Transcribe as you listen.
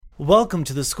Welcome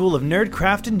to the School of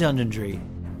Nerdcraft and Dungeonry.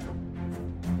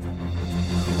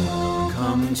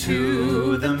 Welcome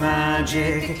to the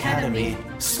Magic Academy,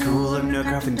 School of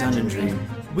Nerdcraft and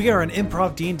Dungeonry. We are an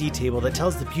improv D&D table that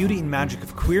tells the beauty and magic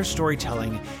of queer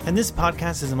storytelling, and this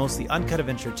podcast is a mostly uncut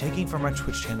adventure taken from our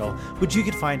Twitch channel, which you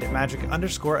can find at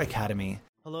magic_academy.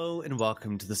 Hello and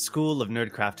welcome to the School of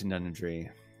Nerdcraft and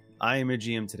Dungeonry. I am your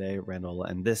GM today, Randall,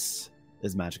 and this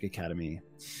is Magic Academy.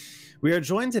 We are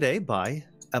joined today by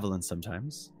Evelyn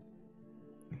sometimes.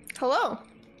 Hello.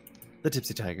 The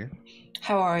Tipsy Tiger.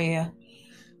 How are you?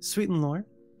 Sweet and Lore.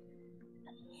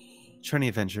 Trini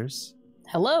Adventures.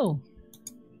 Hello.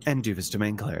 And Doofus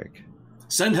Domain Cleric.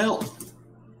 Send help.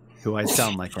 Who I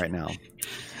sound like right now.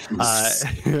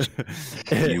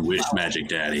 You wish, Magic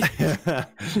Daddy.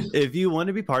 If you want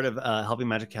to be part of helping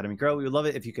Magic Academy grow, we would love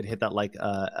it if you could hit that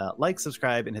like,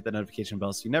 subscribe, and hit that notification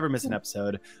bell so you never miss an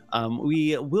episode.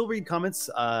 We will read comments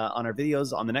on our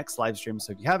videos on the next live stream.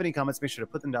 So if you have any comments, make sure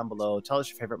to put them down below. Tell us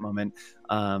your favorite moment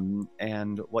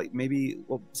and what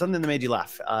something that made you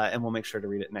laugh. And we'll make sure to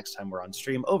read it next time we're on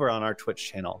stream over on our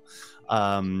Twitch channel.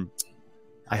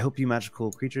 I hope you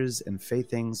magical creatures and fae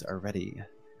things are ready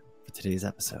for today's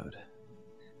episode.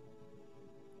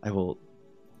 I will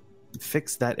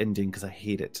fix that ending because I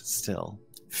hate it still.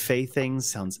 Fae things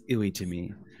sounds ooey to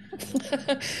me.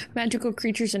 Magical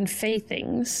creatures and fae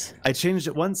things. I changed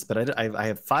it once, but I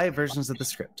have 5 versions of the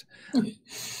script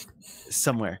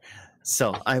somewhere.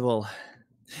 So I will.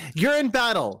 You're in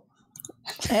battle.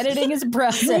 Editing is a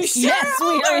process. Yes,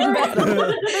 we are in battle.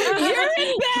 You're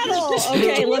in battle.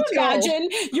 Okay, let's go. Imagine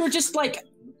you're just like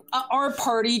our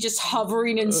party just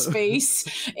hovering in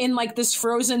space in like this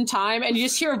frozen time, and you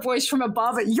just hear a voice from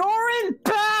above it. You're in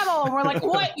battle. And we're like,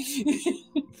 what?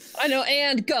 I know,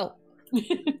 and go.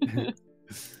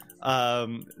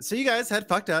 So you guys had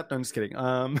fucked up. No, I'm just kidding.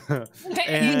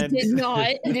 And you did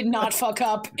not. You did not fuck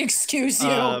up. Excuse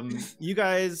you. You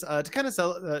guys, to kind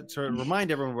of to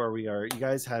remind everyone where we are, you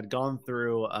guys had gone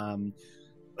through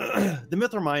the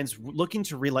Mithril Mines, looking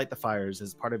to relight the fires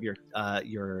as part of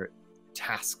your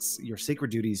tasks, your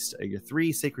sacred duties, your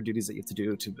 3 sacred duties that you have to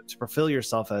do to fulfill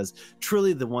yourself as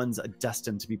truly the ones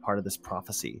destined to be part of this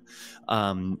prophecy.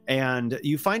 And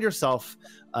you find yourself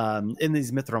in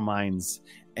these Mithril Mines,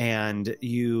 and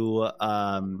you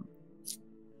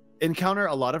encounter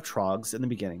a lot of trogs in the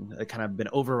beginning. Kind of been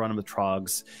overrun with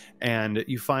trogs, and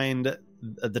you find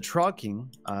the Trog King,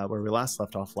 where we last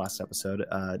left off last episode,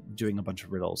 doing a bunch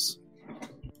of riddles.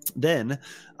 Then,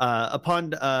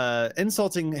 upon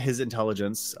insulting his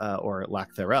intelligence, or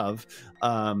lack thereof,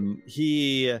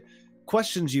 he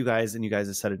questions you guys, and you guys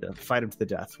decided to fight him to the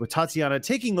death, with Tatiana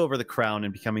taking over the crown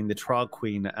and becoming the Trog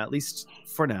Queen, at least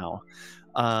for now.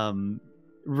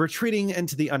 Retreating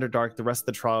into the Underdark, the rest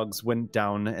of the Trogs went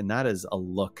down, and that is a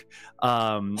look,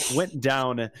 went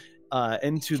down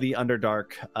into the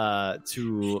Underdark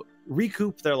to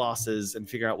recoup their losses and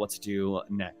figure out what to do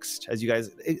next. As you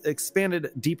guys expanded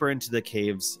deeper into the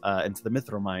caves, into the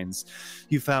Mithril Mines,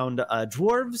 you found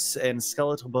dwarves and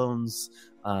skeletal bones,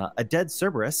 a dead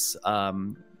Cerberus,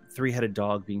 3-headed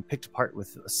dog being picked apart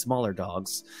with smaller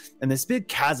dogs, and this big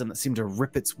chasm that seemed to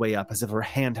rip its way up as if her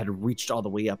hand had reached all the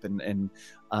way up and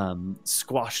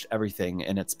squashed everything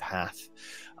in its path.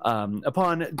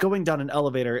 Upon going down an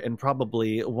elevator in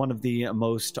probably one of the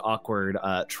most awkward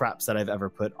traps that I've ever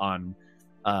put on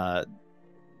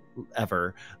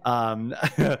ever,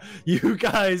 you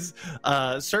guys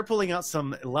start pulling out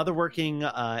some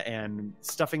leatherworking and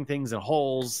stuffing things in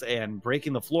holes and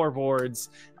breaking the floorboards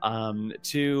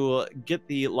to get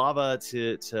the lava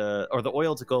or the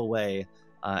oil to go away,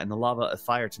 and the lava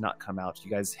fire to not come out.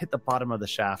 You guys hit the bottom of the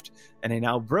shaft and a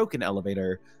now broken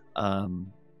elevator,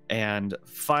 and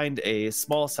find a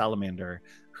small salamander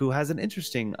who has an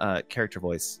interesting character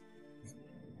voice.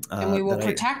 And we will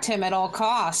protect him at all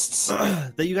costs.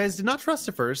 That you guys did not trust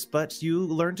at first, but you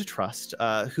learned to trust,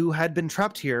 who had been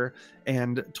trapped here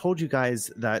and told you guys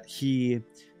that he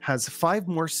has 5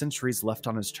 more centuries left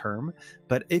on his term,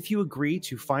 but if you agree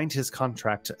to find his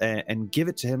contract and give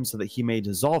it to him so that he may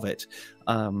dissolve it,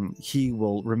 he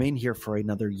will remain here for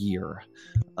another year.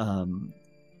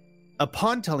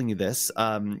 Upon telling you this,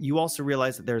 you also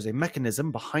realize that there's a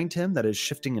mechanism behind him that is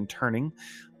shifting and turning,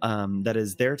 that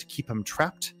is there to keep him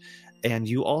trapped. And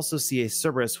you also see a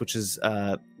Cerberus,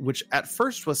 which at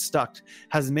first was stuck,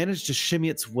 has managed to shimmy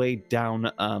its way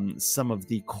down some of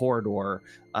the corridor,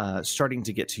 starting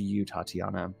to get to you,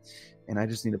 Tatiana. And I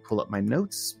just need to pull up my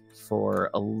notes for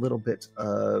a little bit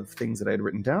of things that I had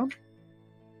written down.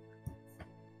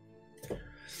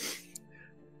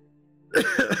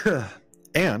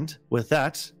 And with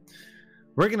that,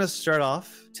 We're going to start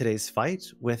off today's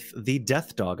fight with the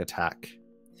death dog attack.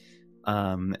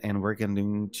 And we're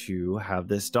going to have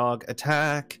this dog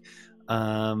attack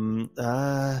Adrian.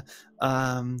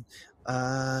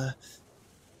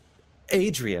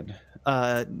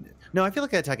 No, I feel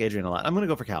like I attack Adrian a lot. I'm going to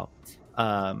go for Cal.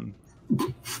 I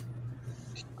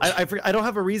don't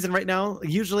have a reason right now.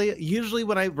 Usually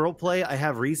when I role play, I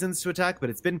have reasons to attack, but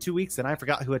it's been 2 weeks and I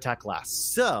forgot who attacked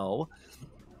last. So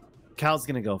Cal's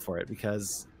gonna go for it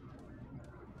because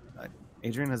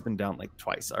Adrian has been down like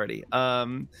twice already. All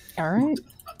right.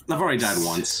 I've already died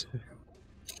once.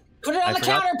 Put it on the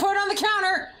counter. Put it on the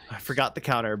counter. I forgot the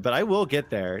counter, but I will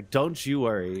get there. Don't you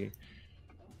worry.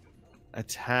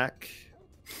 Attack.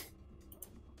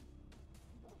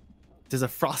 Does a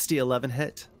Frosty 11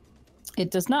 hit? It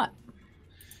does not.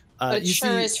 But it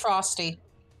sure is Frosty.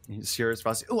 Sure is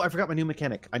Frosty. Oh, I forgot my new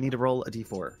mechanic. I need to roll a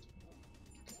d4.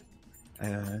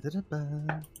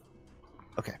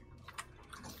 Okay.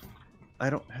 I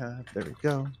don't have... There we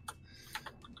go.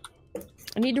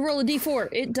 I need to roll a d4.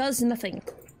 It does nothing.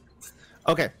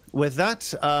 Okay. With that,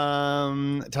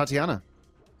 Tatiana.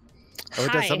 Oh,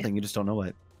 it does Hi. something. You just don't know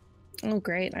what. Oh,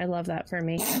 great. I love that for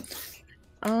me.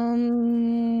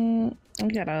 I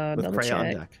gotta With double Freya on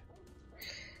check. deck.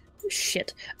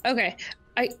 Shit. Okay.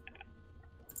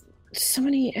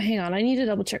 Somebody, hang on. I need to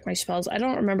double check my spells. I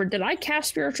don't remember. Did I cast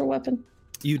Spiritual Weapon?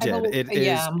 You did. It is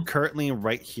yeah. currently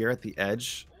right here at the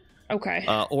edge. Okay.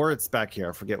 Or it's back here.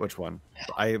 I forget which one.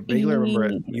 I vaguely remember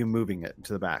you moving it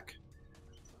to the back.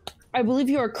 I believe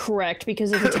you are correct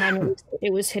because at the time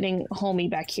it was hitting homie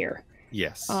back here.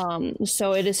 Yes.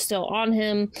 So it is still on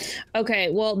him. Okay,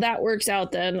 well that works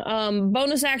out then.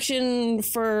 Bonus action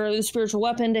for the spiritual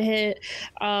weapon to hit.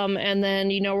 And then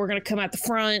we're gonna come at the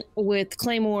front with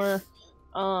Claymore.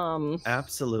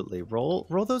 Absolutely. Roll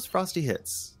those frosty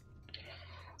hits.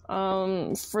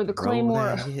 For the Claymore.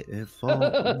 Roll that hit for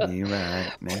me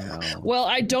right now. Well,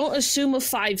 I don't assume a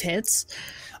 5 hits.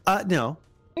 No.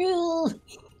 Oh,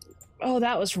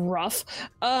 that was rough.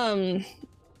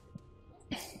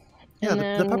 Yeah,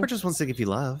 the pupper just wants to give you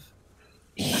love.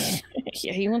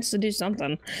 Yeah, he wants to do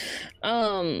something.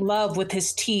 Love with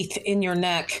his teeth in your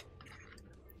neck.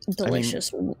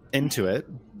 Delicious. Into it.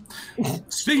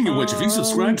 Speaking of which, if you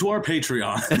subscribe to our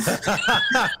Patreon,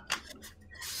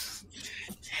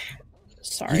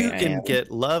 Sorry, You can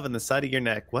get love in the side of your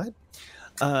neck. What?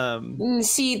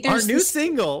 See, Our there's new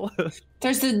single.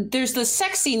 there's the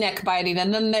sexy neck biting,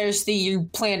 and then there's the you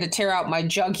plan to tear out my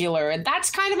jugular, and that's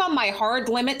kind of on my hard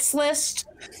limits list.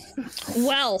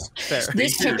 Well, Fair.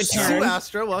 this took a Sue turn.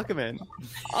 Astra, welcome in.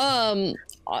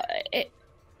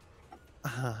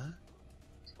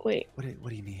 Wait, What do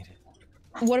you need?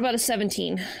 what about a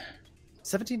 17?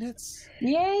 17 hits.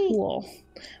 Yay! Cool.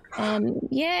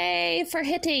 Yay for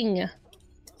hitting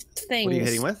things. What are you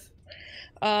hitting with?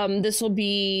 This will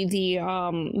be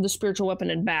the spiritual weapon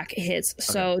and back hits.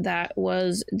 So that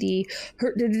was the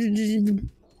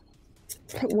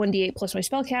 1d8 plus my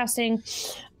spell casting.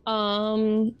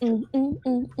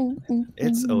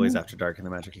 It's always after dark in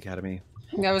the Magic Academy.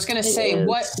 I was gonna say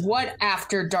what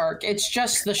after dark? It's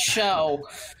just the show.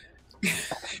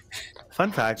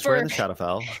 Fun fact: we're in the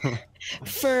Shadowfell.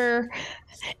 for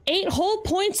 8 whole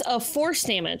points of force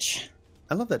damage.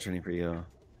 I love that training for you.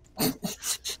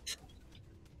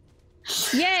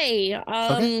 Yay!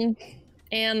 Okay.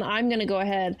 And I'm gonna go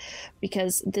ahead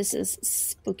because this is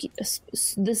spooky.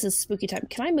 This is spooky time.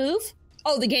 Can I move?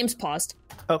 Oh, the game's paused.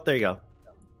 Oh, there you go.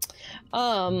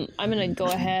 I'm gonna go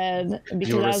ahead because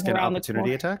You I was risk an around the opportunity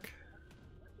corner. attack.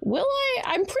 Will I?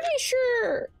 I'm pretty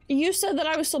sure you said that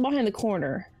I was still behind the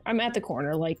corner. I'm at the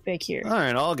corner, like back here. All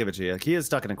right, I'll give it to you. He is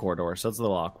stuck in a corridor, so it's a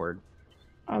little awkward.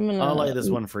 I'm gonna. I'll lay this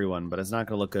one free one, but it's not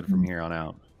going to look good from here on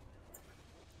out.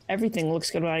 Everything looks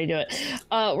good when I do it.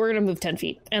 We're gonna move 10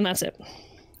 feet, and that's it.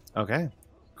 Okay,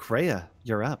 Kreia,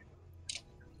 you're up.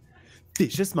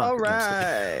 Vicious mockery. All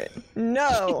right.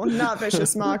 No, not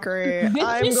vicious mockery. I'm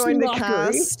Vicious going to mockery.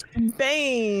 cast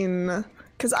Bane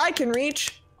because I can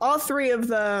reach all 3 of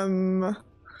them.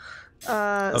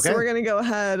 So we're going to go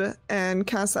ahead and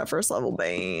cast that first level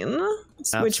Bane,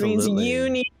 which means Absolutely. you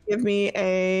need to give me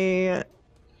a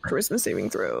charisma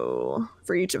saving throw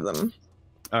for each of them.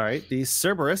 All right, the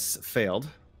Cerberus failed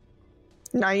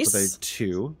Nice. with a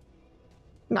 2.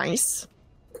 Nice.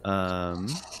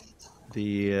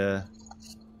 The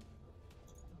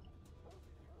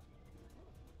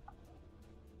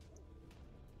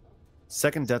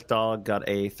second death dog got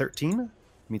a 13.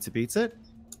 Meets it, beats it.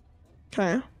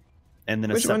 Okay. And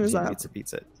then a Which one 17 is that? meets it,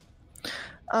 beats it.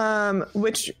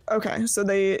 Okay,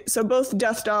 so both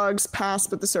death dogs pass,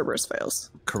 but the Cerberus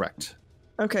fails. Correct.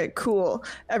 Okay, cool.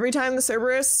 Every time the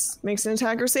Cerberus makes an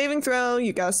attack or saving throw,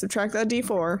 you gotta subtract that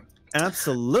d4.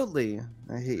 Absolutely.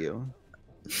 I hate you.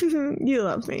 You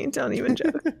love me. Don't even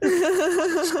joke.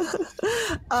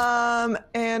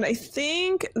 And I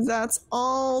think that's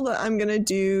all that I'm gonna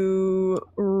do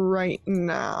right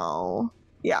now.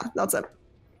 Yeah, that's it.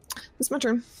 It's my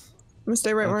turn. I'm gonna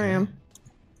stay right where I am.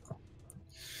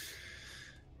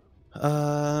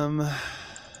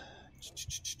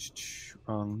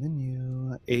 Wrong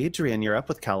menu. Adrian, you're up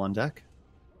with Cal on deck.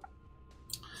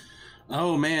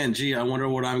 Oh man, gee, I wonder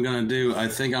what I'm gonna do. I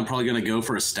think I'm probably gonna go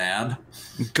for a stab.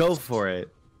 Go for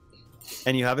it.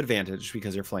 And you have advantage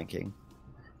because you're flanking.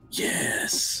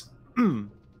 Yes.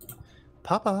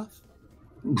 Pop off.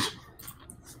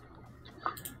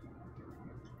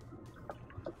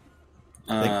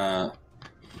 Yeah,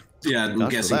 I'm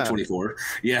guessing 24.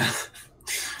 Yeah.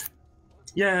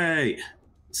 Yay.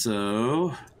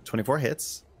 So 24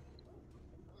 hits.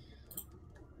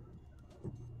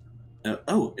 And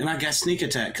I got sneak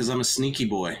attack because I'm a sneaky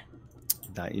boy.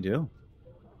 That you do.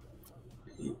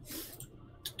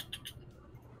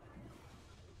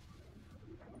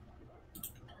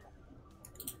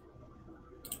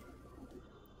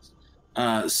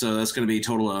 So that's going to be a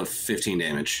total of 15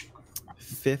 damage.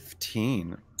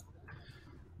 15.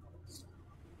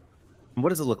 What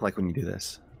does it look like when you do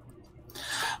this?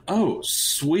 Oh,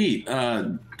 sweet.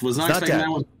 Was not expecting that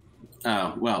one.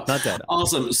 Oh, well. Not dead.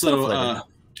 Awesome. So,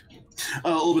 a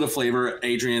little bit of flavor.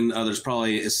 Adrian, there's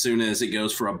probably, as soon as it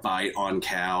goes for a bite on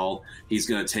Cal, he's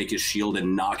going to take his shield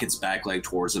and knock its back leg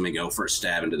towards him and go for a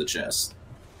stab into the chest.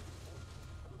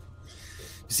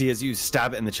 You see, as you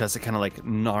stab it in the chest, it kind of like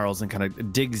gnarls and kind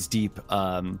of digs deep,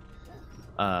 kind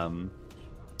of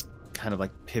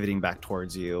like pivoting back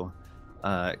towards you.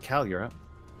 Cal, you're up.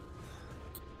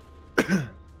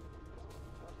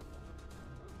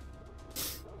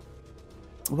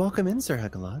 Welcome in, Sir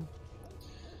Hecalon.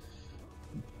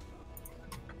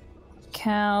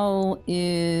 Cal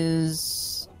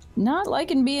is not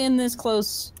liking being this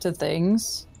close to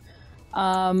things.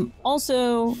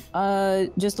 Also,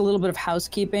 just a little bit of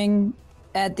housekeeping.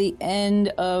 At the end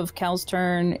of Cal's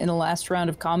turn in the last round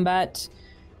of combat,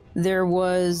 there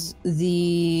was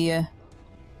the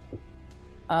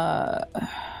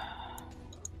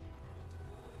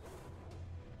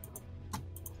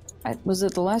was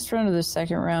it the last round or the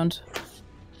second round?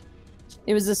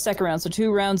 It was the second round. So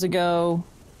 2 rounds ago,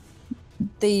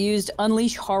 they used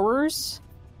Unleash Horrors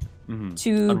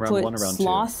to put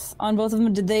Sloth on both of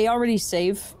them. Did they already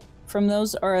save from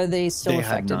those, or are they still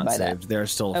affected by that? They're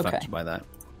still affected by that.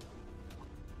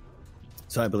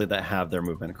 So I believe that have their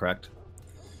movement, correct?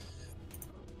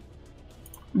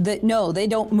 No, they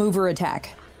don't move or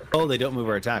attack. Oh, they don't move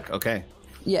or attack. Okay.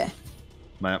 Yeah.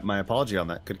 My apology on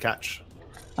that. Good catch.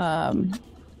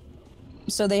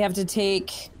 So they have to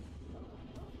take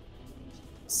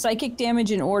psychic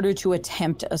damage in order to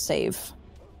attempt a save.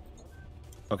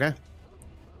 Okay.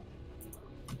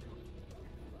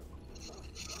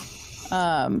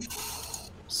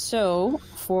 So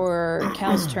for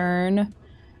Cal's turn,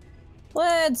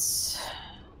 let's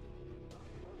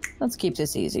keep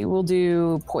this easy. We'll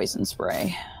do poison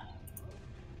spray,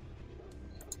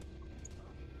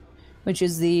 which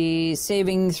is the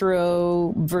saving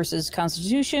throw versus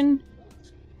Constitution.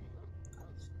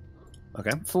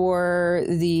 Okay. For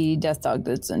the death dog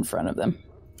that's in front of them.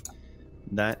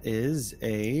 That is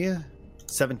a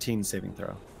 17 saving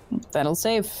throw. That'll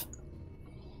save.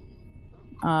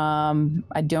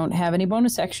 I don't have any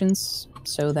bonus actions,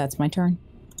 so that's my turn.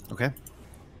 Okay.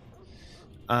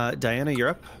 Diana, you're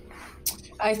up.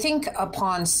 I think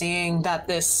upon seeing that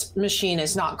this machine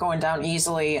is not going down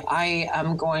easily, I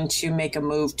am going to make a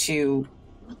move to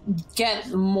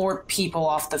get more people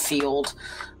off the field.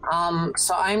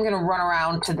 So I'm going to run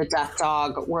around to the death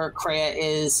dog where Kreia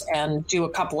is and do a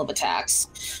couple of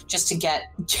attacks just to get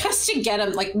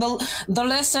him. Like the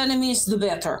less enemies, the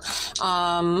better.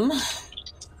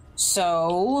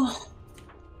 So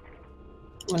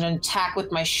I'm going to attack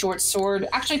with my short sword.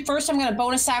 Actually, first I'm going to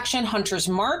bonus action Hunter's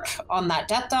Mark on that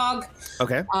death dog.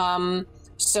 Okay.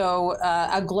 So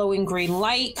a glowing green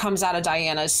light comes out of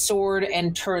Diana's sword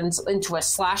and turns into a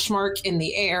slash mark in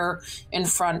the air in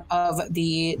front of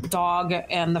the dog.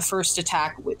 And the first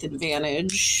attack with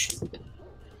advantage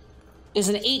is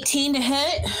an 18 to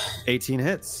hit. 18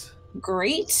 hits.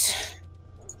 Great.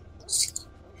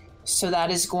 So that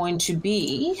is going to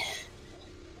be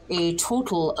a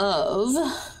total of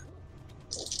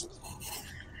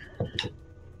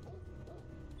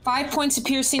 5 points of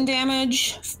piercing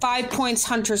damage, 5 points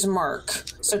Hunter's Mark.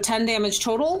 So 10 damage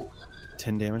total.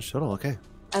 10 damage total, okay.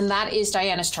 And that is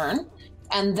Diana's turn.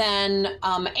 And then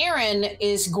Aaron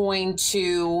is going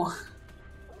to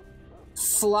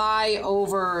fly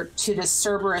over to the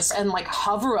Cerberus and like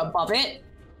hover above it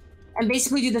and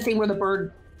basically do the thing where the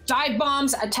bird dive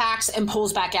bombs, attacks, and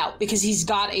pulls back out because he's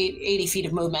got 80 feet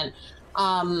of movement.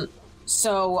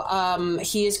 So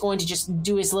he is going to just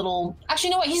do his little... Actually,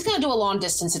 you know what? He's going to do a long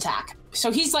distance attack.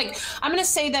 So he's like... I'm going to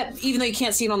say that even though you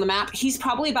can't see it on the map, he's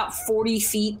probably about 40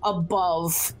 feet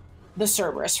above the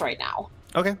Cerberus right now.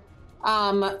 Okay.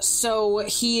 So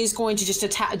he is going to just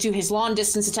do his long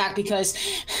distance attack because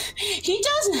he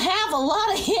doesn't have a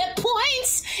lot of hit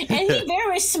points and he's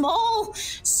very small.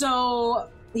 So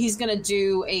he's going to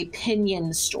do a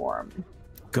pinion storm.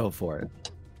 Go for it.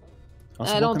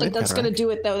 Also, I don't think that's going to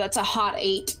do it, though. That's a hot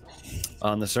 8.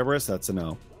 On the Cerberus, that's a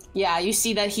no. Yeah, you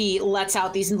see that he lets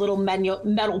out these little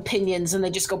metal pinions, and they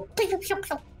just go... Pew, pew, pew,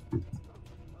 pew.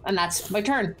 And that's my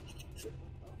turn.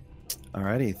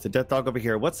 Alrighty, the Death Dog over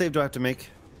here. What save do I have to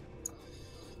make?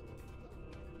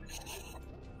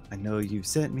 I know you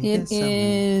sent me this. It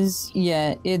is...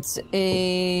 Yeah, it's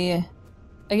a...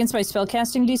 Against my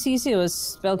spellcasting DC, so it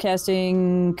was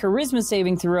spellcasting charisma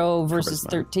saving throw versus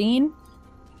 13.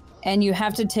 And you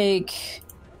have to take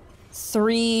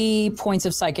 3 points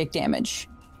of psychic damage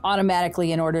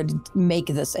automatically in order to make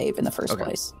the save in the first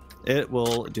place. It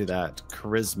will do that.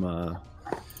 Charisma.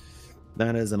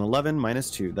 That is an 11 minus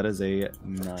 2. That is a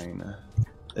 9.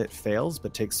 It fails,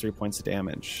 but takes 3 points of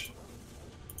damage.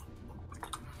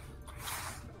 And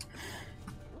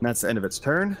that's the end of its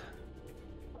turn.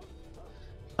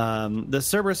 The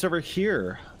Cerberus over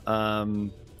here. The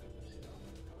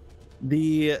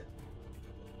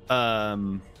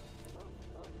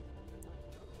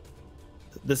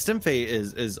Stimfei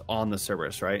is on the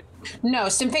Cerberus, right? No,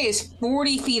 Stimfei is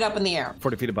 40 feet up in the air.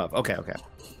 40 feet above. Okay.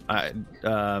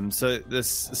 So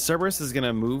this Cerberus is going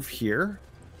to move here,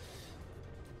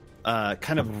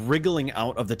 kind of wriggling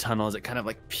out of the tunnel as it kind of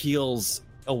like peels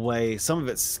away. Some of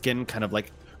its skin kind of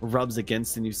like rubs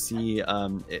against, and you see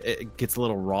it gets a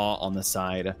little raw on the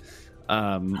side.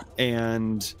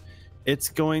 And it's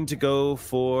going to go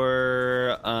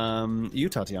for you,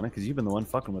 Tatiana, because you've been the one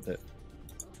fucking with it.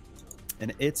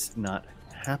 And it's not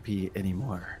happy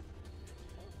anymore.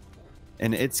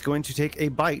 And it's going to take a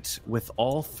bite with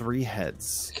all 3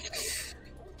 heads.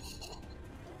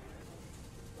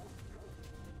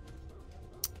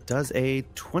 Does a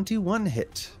 21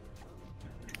 hit?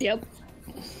 Yep.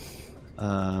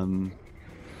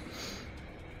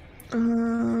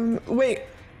 Wait.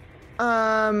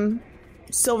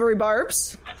 Silvery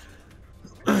barbs?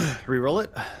 Reroll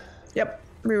it? Yep.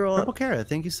 Reroll Purple Kara,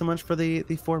 thank you so much for the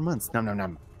 4 months.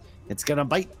 Nom. It's gonna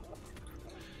bite.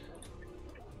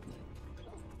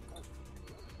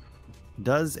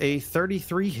 Does a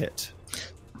 33 hit?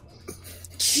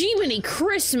 Jiminy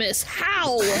Christmas,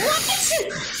 how?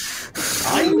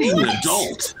 I'm an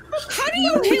adult. How do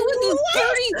you hit with the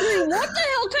 33? What the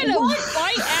hell kind of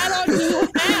fight add-on do you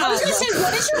have? I was going to say,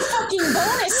 what is your fucking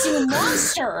bonus, you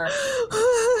monster?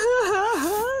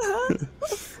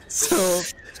 So,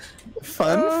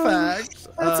 fun fact.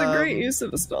 That's a great use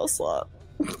of a spell slot.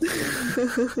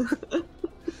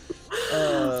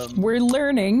 We're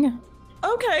learning.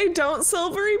 Okay, don't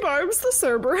silvery barbs the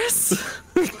Cerberus.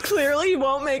 Clearly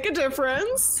won't make a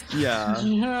difference. Yeah.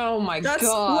 Oh my god.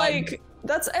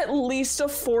 That's at least a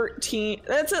 14.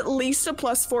 That's at least a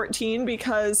plus 14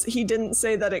 because he didn't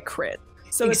say that it crit.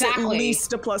 So exactly. It's at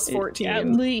least a plus 14. At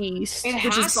least. It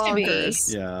has to be.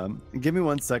 Yeah. Give me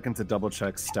 1 second to double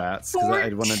check stats.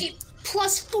 I want to...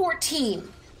 Plus 14.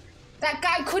 That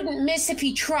guy couldn't miss if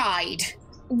he tried.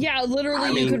 Yeah, literally.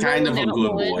 I mean, you could kind roll of a nat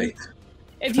good one. boy.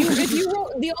 If you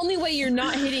roll, the only way you're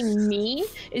not hitting me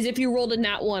is if you rolled a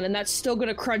nat 1, and that's still going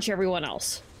to crunch everyone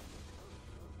else.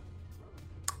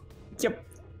 Yep.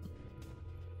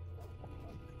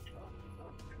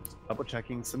 Double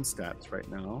checking some stats right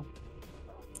now.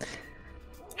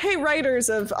 Hey, writers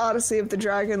of Odyssey of the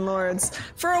Dragonlords.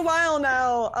 For a while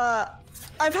now,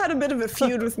 I've had a bit of a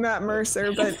feud with Matt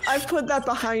Mercer, but I've put that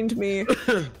behind me.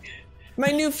 My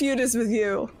new feud is with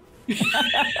you.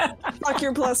 Fuck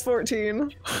your plus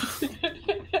 14.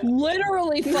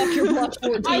 Literally fuck your plus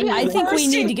 14. I think we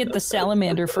need to get the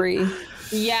salamander free.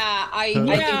 Yeah, I'm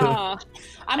gonna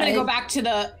go back to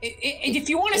the... If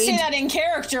you want to say that in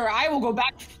character, I will go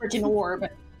back to freaking orb.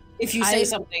 If you say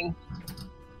something.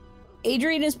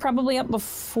 Adrian is probably up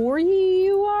before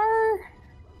you are?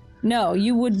 No,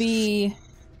 you would be...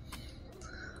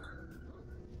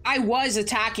 I was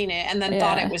attacking it and then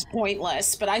thought it was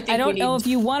pointless, but I think I don't know if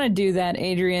you want to do that,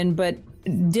 Adrian, but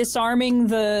disarming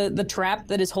the trap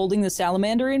that is holding the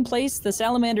salamander in place, the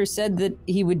salamander said that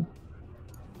he would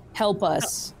help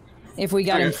us if we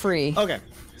got him free. Okay,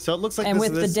 so it looks like and this,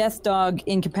 with the death dog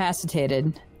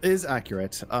incapacitated. Is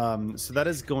accurate. So that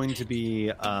is going to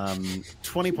be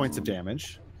 20 points of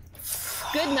damage.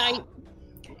 Good night.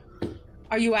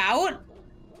 Are you out?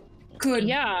 Good.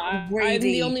 Yeah,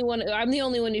 gravy. I'm the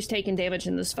only one who's taken damage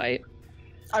in this fight.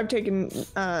 I've taken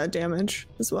damage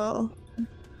as well.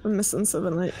 I'm missing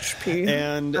 7 HP.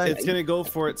 And it's going to go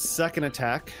for its second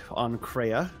attack on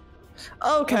Kreia.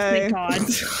 Okay. Oh,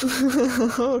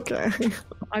 thank God. Okay.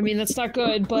 I mean, that's not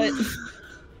good, but...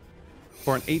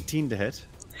 For an 18 to hit.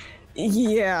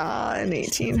 Yeah, an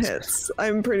 18 hits.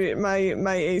 I'm pretty... My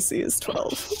AC is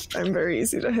 12. I'm very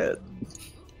easy to hit.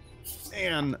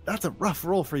 Man, that's a rough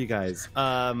roll for you guys.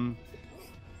 That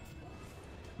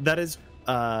is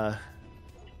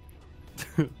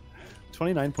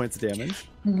 29 points of damage.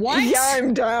 What? Yeah,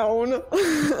 I'm down.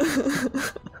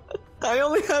 I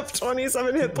only have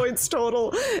 27 hit points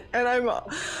total, and I'm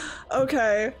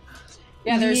okay.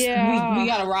 Yeah, we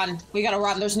gotta run. We gotta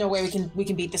run. There's no way we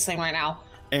can beat this thing right now.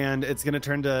 And it's gonna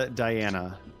turn to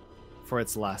Diana for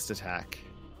its last attack.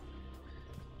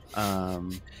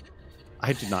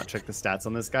 I did not check the stats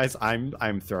on this, guys.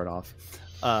 I'm thrown off.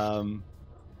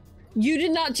 You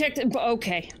did not check the...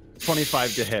 Okay.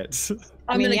 25 to hit.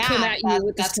 I'm going to come at you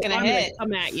with this. That's going to hit.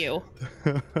 Come at you.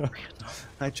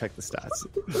 I checked the stats.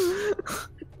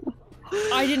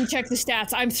 I didn't check the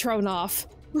stats. I'm thrown off.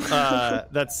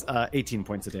 That's 18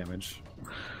 points of damage.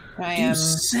 I am... You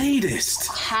sadist!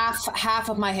 Half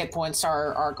of my hit points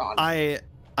are gone. I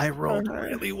rolled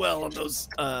really well on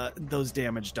those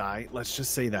damage die. Let's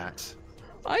just say that.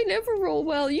 I never roll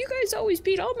well. You guys always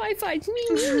beat all my fights.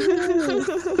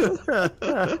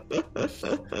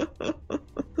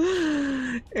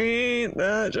 Ain't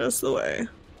that just the way?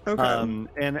 Okay.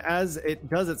 And as it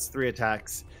does its 3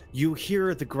 attacks, you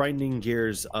hear the grinding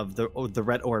gears of the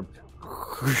red orb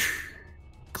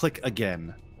click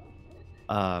again.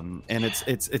 And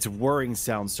its whirring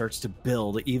sound starts to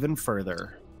build even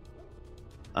further.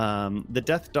 The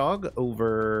death dog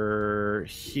over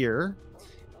here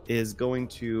is going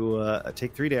to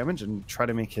take 3 damage and try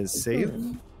to make his save.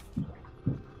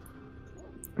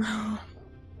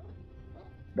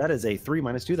 That is a 3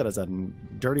 minus 2. That is a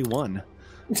dirty 1.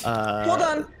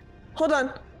 Hold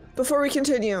on. Before we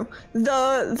continue,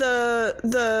 I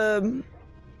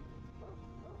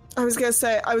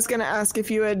was gonna ask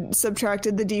if you had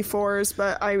subtracted the D4s,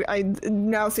 but I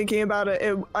now thinking about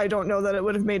it, I don't know that it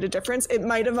would have made a difference. It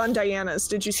might have on Diana's.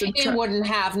 Did you subtract? It wouldn't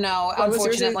have, no,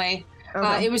 unfortunately.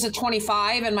 Okay. It was a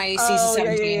 25 and my AC is a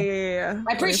 17. Yeah.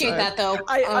 I appreciate 25. that, though.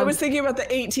 I was thinking about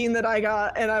the 18 that I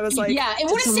got, and I was like, yeah,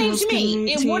 it would have saved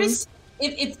me. It would have.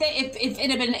 If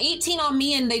it had been 18 on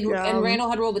me and and Randall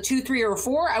had rolled a 2, 3, or a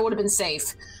 4, I would have been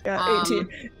safe. Yeah,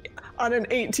 18. On an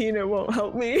 18, it won't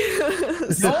help me.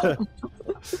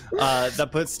 That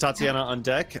puts Tatiana on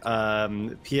deck.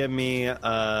 PM me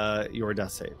your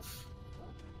death save.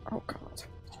 Oh god.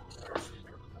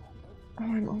 Oh,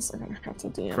 I'm also gonna have to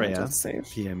DM Kreia, a death save.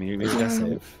 PM me your death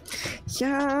save.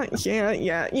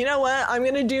 Yeah. You know what? I'm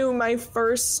gonna do my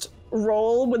first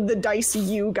roll with the dice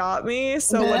you got me.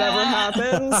 So whatever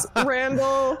happens,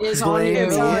 Randall, is on you.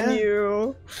 It's on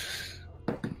you.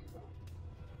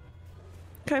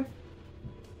 Okay.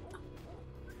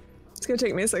 It's gonna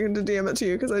take me a second to DM it to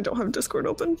you because I don't have Discord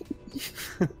open.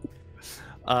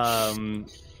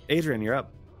 Adrian, you're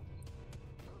up.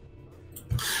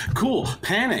 Cool.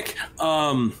 Panic.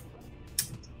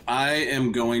 I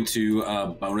am going to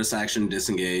bonus action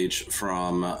disengage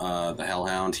from the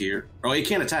Hellhound here. Oh, it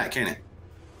can't attack, can it?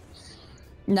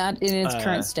 Not in its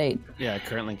current state. Yeah, it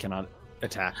currently cannot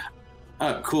attack.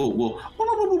 Cool. Well,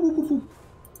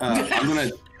 I'm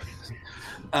gonna.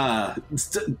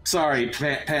 Sorry,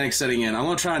 panic setting in. I'm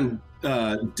gonna try and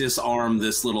disarm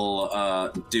this little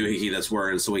doohickey that's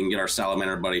worried, so we can get our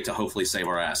salamander buddy to hopefully save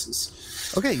our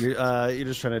asses. Okay, you're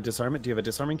just trying to disarm it. Do you have a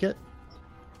disarming kit?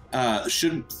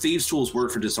 Should thieves' tools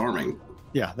work for disarming?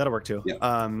 Yeah, that'll work too. Yeah.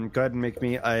 Go ahead and make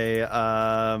me a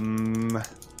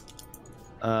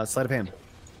sleight of hand.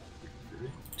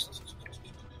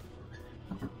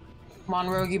 Come on,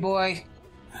 Rogie boy.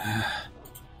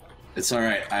 It's all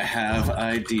right. I have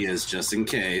ideas just in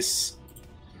case.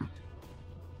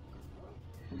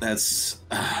 That's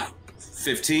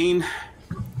 15.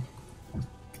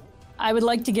 I would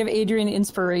like to give Adrian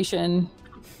inspiration.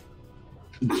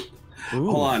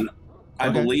 Hold on. I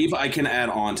Okay. believe I can add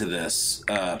on to this.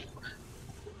 I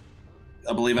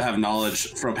believe I have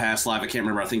knowledge from past life. I can't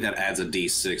remember. I think that adds a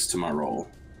D6 to my roll.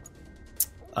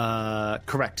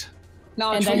 Correct.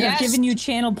 Knowledge And I from have given you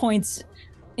channel points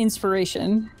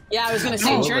inspiration. Yeah, I was going to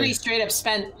say, Oh, Journey straight up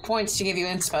spent points to give you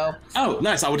inspo. Oh,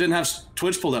 nice. I didn't have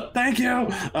Twitch pulled up. Thank you.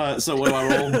 So what do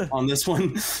I roll on this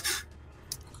one?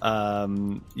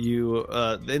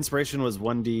 The inspiration was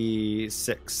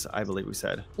 1d6, I believe we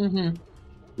said.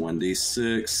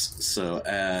 1d6. So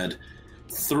add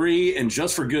 3, and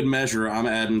just for good measure, I'm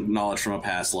adding knowledge from a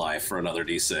past life for another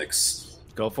d6.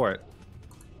 Go for it.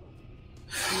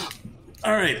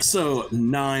 All right, so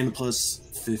 9 plus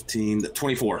 15,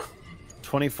 24.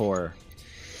 24.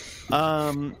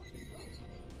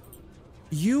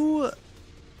 You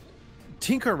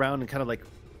tinker around and kind of like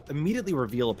immediately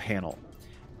reveal a panel,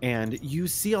 and you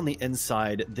see on the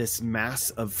inside this mass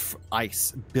of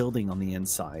ice building on the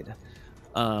inside.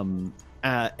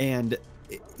 And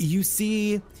you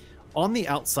see on the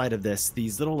outside of this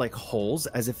these little like holes,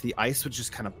 as if the ice would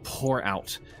just kind of pour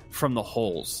out from the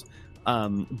holes.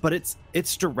 But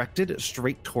it's directed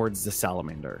straight towards the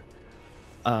salamander.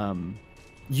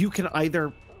 You can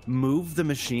either move the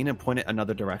machine and point it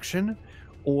another direction,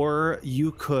 or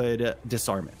you could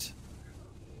disarm it.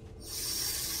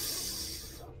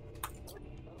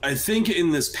 I think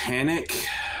in this panic,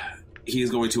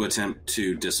 he's going to attempt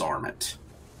to disarm it.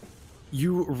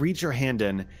 You reach your hand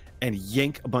in and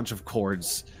yank a bunch of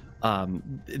cords.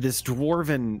 This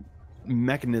dwarven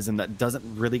mechanism that doesn't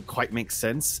really quite make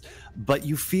sense, but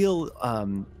you feel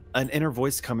an inner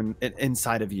voice come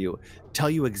inside of you, tell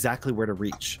you exactly where to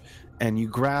reach. And you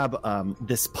grab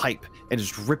this pipe and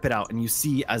just rip it out, and you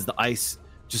see as the ice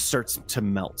just starts to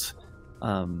melt,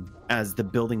 as the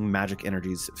building magic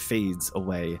energies fades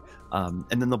away, and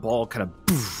then the ball kind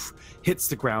of hits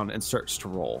the ground and starts to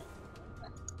roll.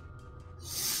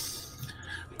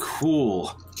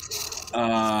 Cool.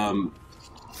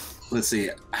 Let's see.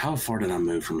 How far did I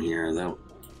move from here?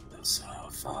 That's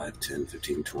 5, 10,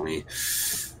 15, 20.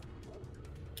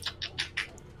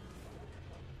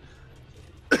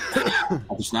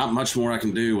 There's not much more I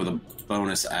can do with a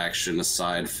bonus action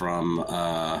aside from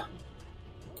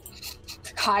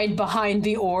Hide behind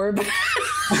the orb.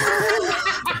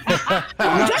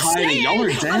 I'm not hiding. Y'all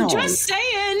are down. I'm just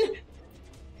saying.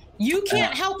 You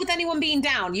can't help with anyone being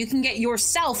down. You can get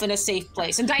yourself in a safe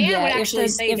place. And Diana would actually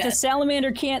say if the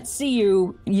salamander can't see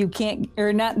you, you can't,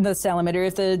 or not the salamander,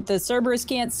 if the Cerberus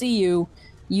can't see you,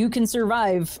 you can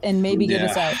survive and maybe get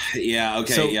us out. Yeah,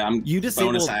 okay, So I'm you disable,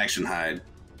 bonus action hide.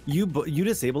 You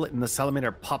disable it, and the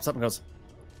salamander pops up and goes,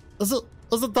 Is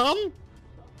it done?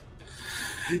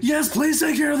 Yes, please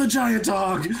take care of the giant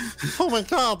dog. Oh my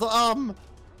god,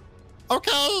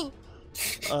 okay.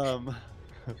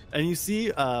 And you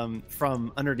see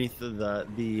from underneath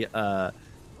the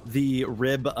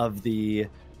rib of the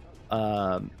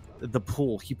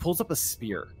pool, he pulls up a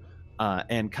spear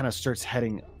and kind of starts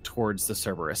heading towards the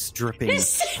Cerberus, dripping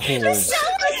This little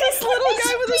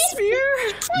guy with a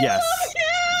spear? Yes.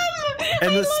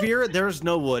 And the spear, there's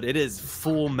no wood. It is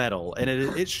full metal, and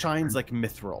it shines like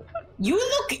mithril. You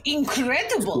look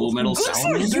incredible. Full metal Good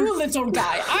salamander? for you, little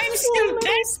guy. I'm still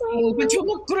pencil, but you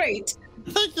look great.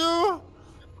 Thank you.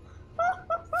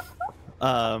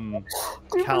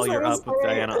 Cal, you're up with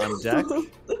Diana on deck.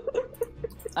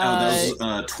 That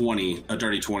was 20, a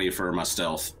dirty 20 for my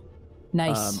stealth.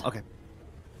 Nice. Okay.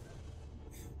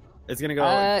 It's gonna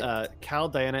go Cal,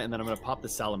 Diana, and then I'm gonna pop the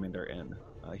salamander in.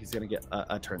 He's gonna get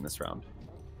a turn this round.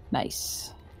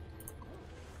 Nice.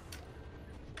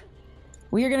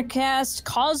 We are going to cast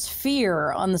Cause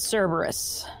Fear on the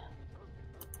Cerberus.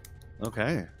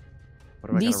 Okay.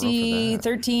 What do I gotta roll for DC that?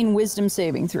 13 Wisdom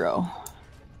saving throw.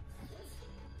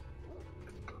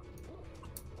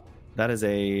 That is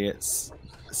a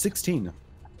 16.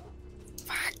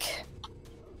 Fuck.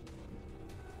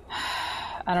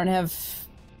 I don't have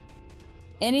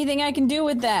anything I can do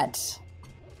with that.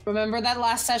 Remember that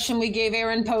last session we gave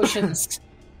Aaron potions?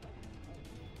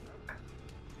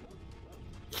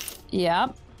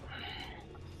 Yep.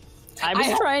 I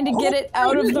was trying to get it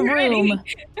out of the room.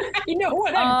 You know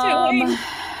what I'm doing.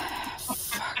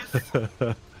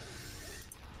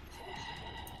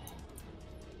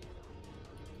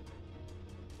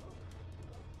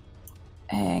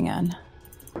 Hang on.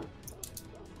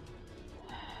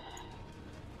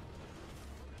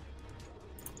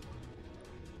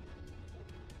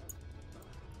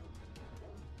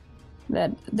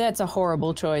 That's a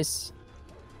horrible choice.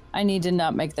 I need to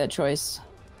not make that choice.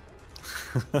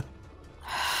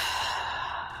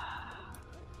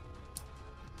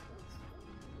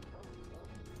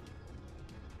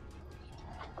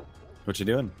 What you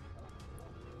doing?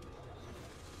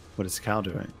 What is Cal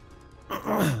doing?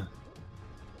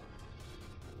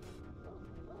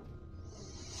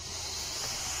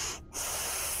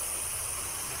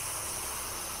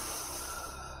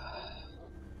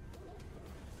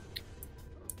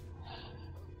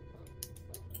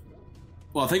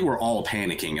 Well, I think we're all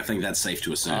panicking. I think that's safe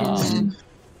to assume.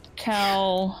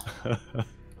 Cal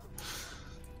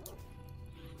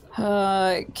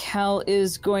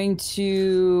is going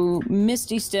to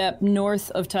Misty Step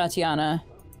north of Tatiana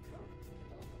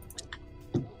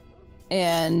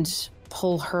and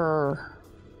pull her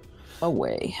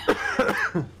away.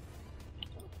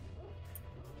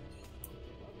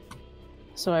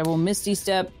 So I will Misty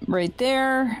Step right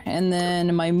there, and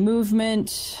then my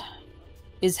movement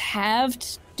is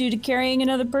halved due to carrying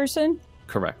another person?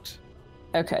 Correct.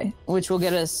 Okay, which will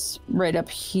get us right up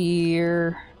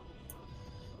here.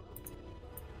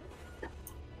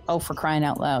 Oh, for crying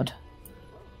out loud.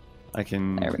 I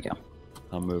can... There we go.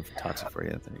 I'll move Tati for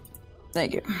you, I think.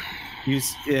 Thank you.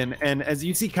 And as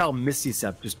you see Cal Misty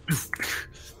Step just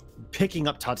picking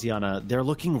up Tatiana, they're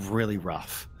looking really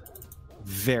rough.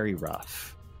 Very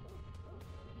rough.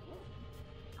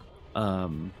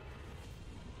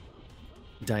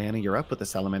 Diana, you're up with the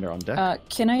salamander on deck.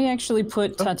 Can I actually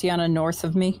put Tatiana north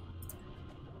of me?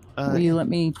 Will you let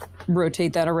me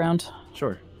rotate that around?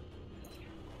 Sure.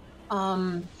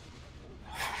 I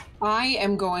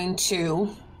am going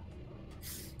to,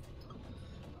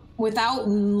 without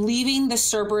leaving the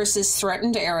Cerberus's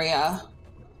threatened area,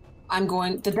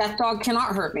 the death dog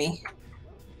cannot hurt me.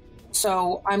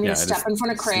 So I'm going to step in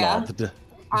front of Kreia.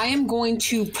 I am going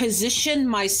to position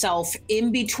myself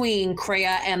in between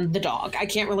Kreia and the dog. I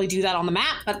can't really do that on the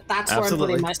map, but that's where I'm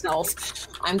putting myself.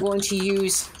 I'm going to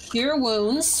use Cure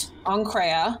Wounds on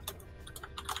Kreia.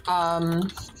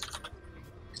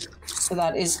 So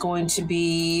that is going to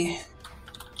be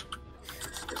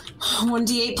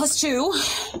 1d8 plus 2.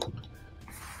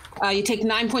 You take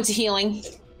 9 points of healing.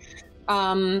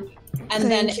 And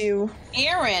Thank you.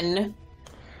 Aaron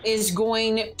is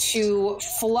going to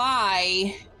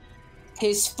fly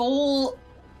his full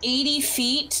 80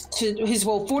 feet to his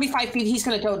 45 feet. He's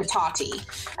going to go to Tati,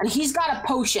 and he's got a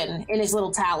potion in his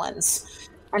little talons.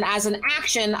 And as an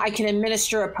action, I can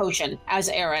administer a potion as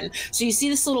Aaron. So you see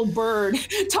this little bird.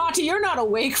 Tati, you're not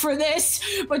awake for this,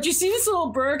 but you see this little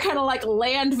bird kind of like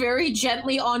land very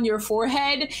gently on your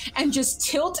forehead and just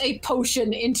tilt a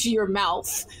potion into your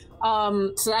mouth.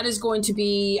 So that is going to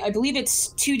be, I believe it's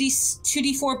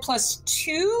 2d4 plus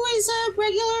 2 is a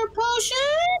regular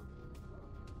potion?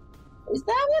 Is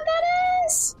that what that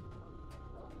is?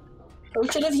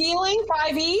 Potion of healing,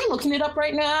 5e, looking it up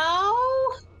right now.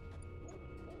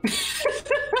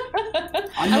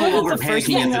 I'm no longer the first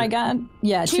thing that I got.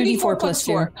 Yeah, 2d4 plus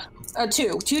 2.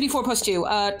 2d4 plus 2.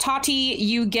 Tati,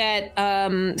 you get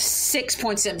 6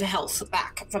 points of health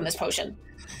back from this potion.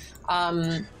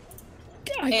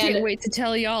 I can't wait to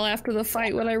tell y'all after the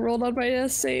fight when I rolled on my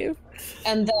death save.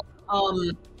 And then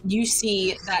you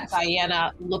see that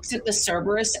Diana looks at the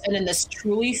Cerberus, and in this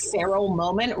truly feral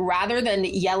moment, rather than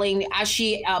yelling as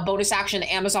she bonus action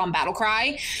Amazon battle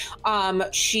cry,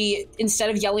 she, instead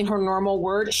of yelling her normal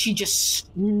word, she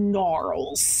just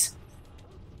snarls.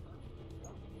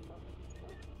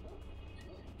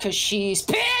 Because she's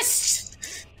pissed!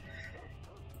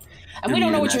 And we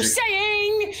don't know what you're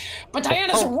saying, but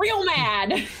Diana's real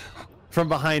mad. From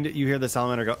behind, you hear the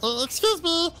salamander go, excuse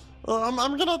me, I'm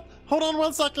gonna, hold on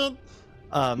 1 second.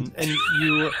 And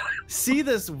you see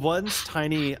this once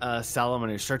tiny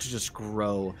salamander start to just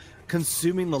grow,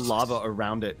 consuming the lava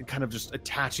around it, and kind of just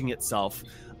attaching itself.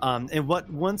 And what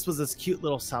once was this cute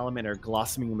little salamander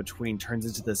blossoming in between turns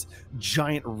into this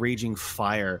giant raging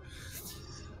fire.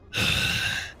 I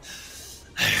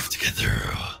have to get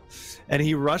through. And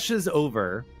he rushes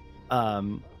over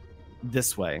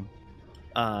this way,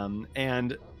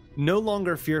 and no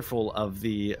longer fearful of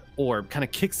the orb, kind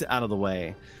of kicks it out of the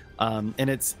way. And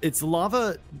its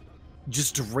lava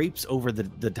just drapes over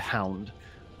the hound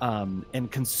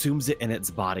and consumes it in its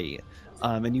body.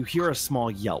 And you hear a small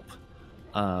yelp,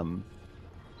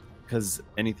 because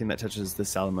anything that touches the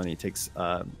salamander takes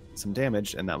some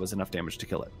damage, and that was enough damage to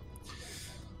kill it.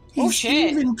 Oh,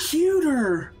 shit. Even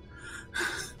cuter.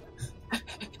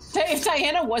 If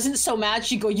Diana wasn't so mad,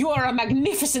 she'd go, "You are a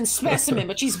magnificent specimen,"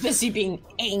 but she's busy being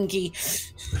angry.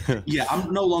 Yeah,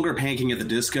 I'm no longer panicking at the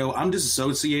disco. I'm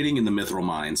disassociating in the mithril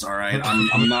mines, all right?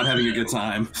 I'm not having a good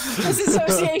time.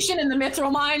 Disassociation in the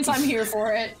mithril mines, I'm here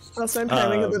for it. Also, I'm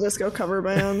planning at the disco cover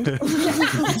band.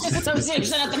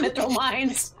 Disassociation at the mithril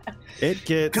mines. It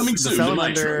gets, Coming the soon,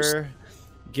 salamander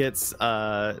gets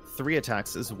 3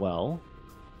 attacks as well.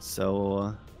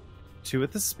 So 2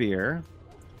 with the spear.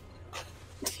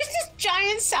 This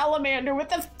giant salamander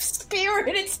with a spear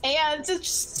in its hands is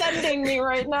just sending me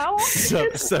right now.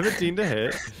 So 17 to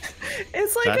hit.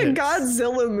 It's like a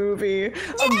Godzilla movie.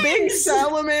 A big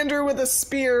salamander with a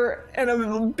spear and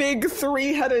a big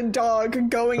 3-headed dog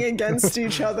going against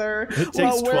each other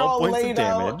while we're all laid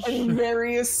out in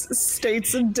various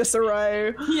states of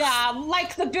disarray. Yeah,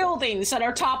 like the buildings that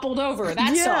are toppled over.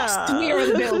 That's us. We are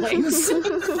the buildings.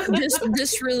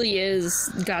 This really is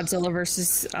Godzilla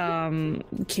versus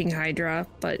King Hydra,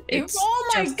 but it's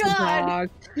oh my god,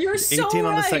 you're so 18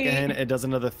 on the right. second hit. It does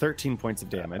another 13 points of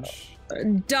damage.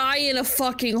 Die in a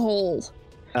fucking hole.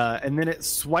 And then it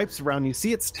swipes around. You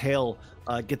see its tail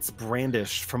gets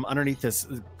brandished from underneath this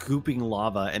gooping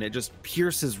lava, and it just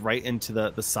pierces right into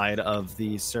the side of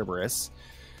the Cerberus.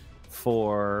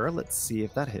 For, let's see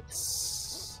if that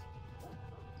hits.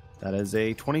 That is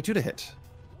a 22 to hit.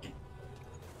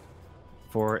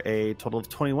 For a total of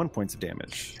 21 points of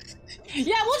damage.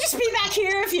 Yeah, we'll just be back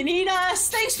here if you need us.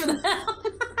 Thanks for that.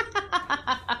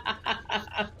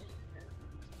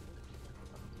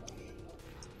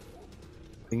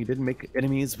 You didn't make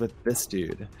enemies with this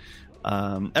dude.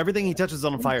 Everything he touches is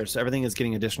on fire, so everything is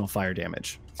getting additional fire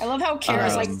damage. I love how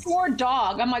Kara's like, poor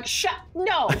dog. I'm like,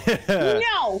 no,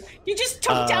 no. You just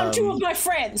took down 2 of my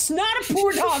friends, not a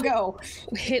poor doggo.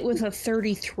 Hit with a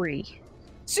 33.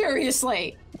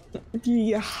 Seriously.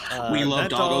 Yeah. We love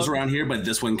doggos around here, but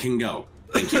this one can go.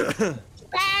 Thank you.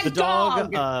 Bad the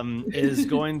dog is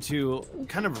going to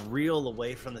kind of reel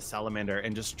away from the salamander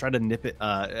and just try to nip it,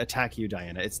 attack you,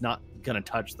 Diana. It's not going to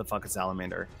touch the fucking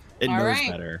salamander. It All knows right.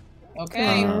 better.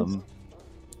 Okay.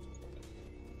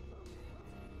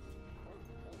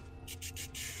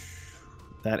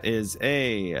 That is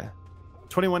a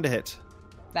 21 to hit.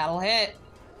 That'll hit.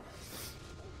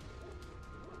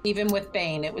 Even with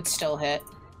Bane, it would still hit.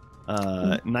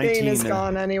 19. Bane is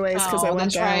gone anyways because I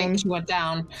went that's down. Right. You went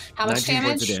down. How much 19 damage?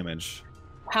 points of damage.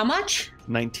 How much?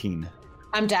 19.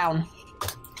 I'm down.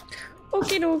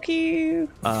 Okie dokie.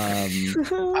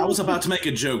 I was about to make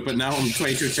a joke, but now I'm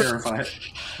way too terrified.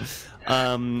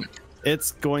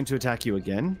 It's going to attack you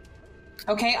again.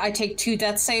 Okay, I take 2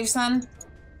 death saves then.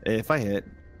 If I hit,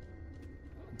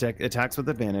 attacks with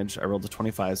advantage. I rolled a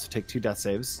 25, so take 2 death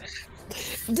saves.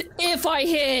 If I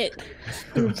hit.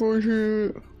 And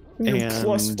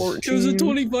plus 14. It was a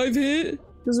 25 hit.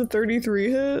 Does a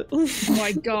 33 hit? Oh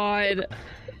my god.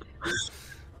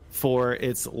 For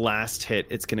its last hit,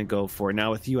 it's going to go for,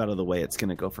 now with you out of the way, it's going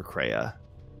to go for Kreia.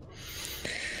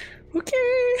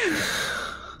 Okay.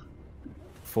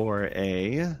 For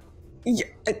a... Yeah,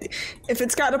 if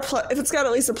it's got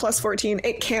at least a plus 14,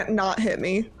 it can't not hit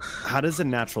me. How does a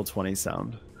natural 20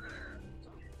 sound?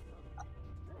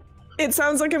 It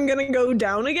sounds like I'm gonna go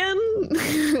down again.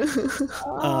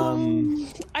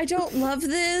 I don't love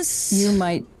this. You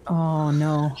might. Oh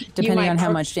no! Depending on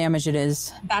how much damage it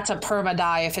is. That's a perma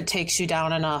die if it takes you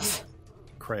down enough.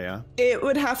 Kreia. It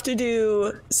would have to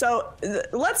do. So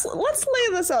let's lay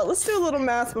this out. Let's do a little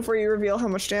math before you reveal how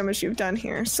much damage you've done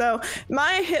here. So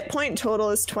my hit point total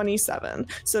is 27.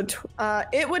 So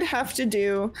it would have to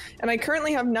do, and I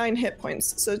currently have 9 hit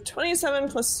points. So 27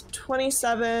 plus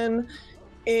 27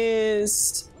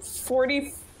 is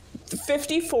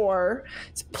 54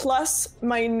 plus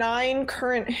my 9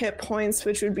 current hit points,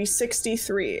 which would be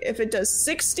 63. If it does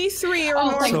 63 or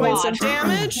more points of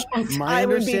damage, I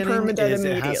would be permadead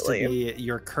immediately. It has to be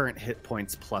your current hit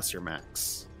points plus your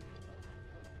max.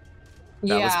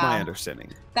 That was my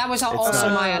understanding. That was also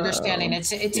my understanding.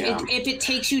 If it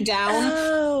takes you down,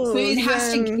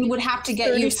 it would have to get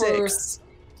 36. You for.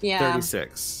 Yeah.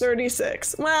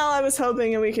 36. Well, I was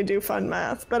hoping we could do fun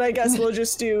math, but I guess we'll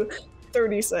just do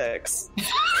 36.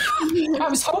 I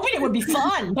was hoping it would be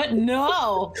fun, but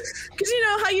no. Because you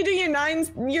know how you do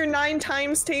your 9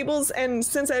 times tables, and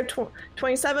since I have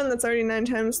 27, that's already 9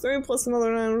 times 3 plus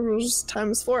another 9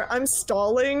 times 4. I'm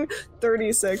stalling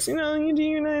 36. You know, you do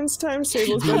your 9 times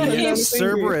tables. The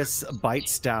Cerberus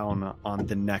bites down on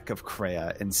the neck of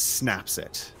Kreia and snaps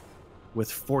it with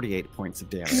 48 points of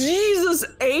damage. Jesus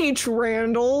H,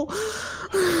 Randall.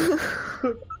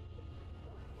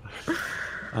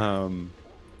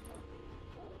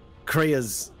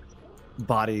 Kreia's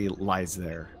body lies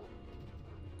there.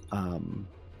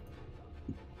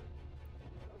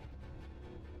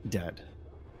 Dead.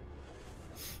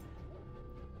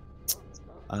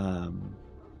 The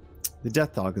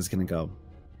death dog is going to go.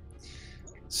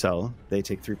 So they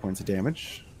take 3 points of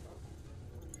damage.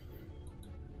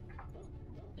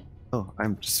 Oh,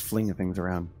 I'm just flinging things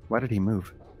around. Why did he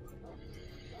move?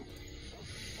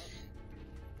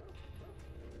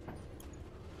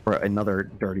 For another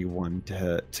dirty one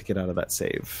to get out of that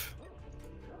save.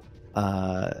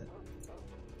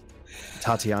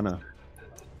 Tatiana.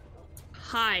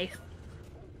 Hi.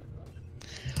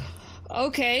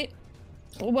 Okay.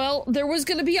 Well, there was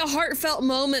going to be a heartfelt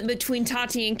moment between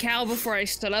Tati and Cal before I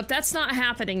stood up. That's not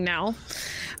happening now.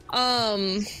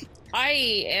 I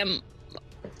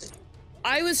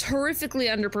was horrifically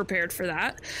underprepared for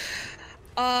that.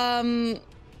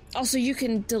 Also, you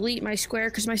can delete my square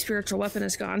because my spiritual weapon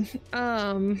is gone.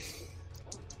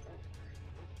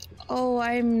 Oh,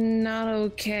 I'm not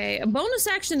okay. A bonus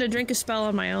action to drink a spell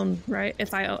on my own, right?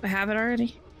 If I have it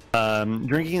already?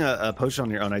 Drinking a potion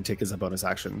on your own, I take as a bonus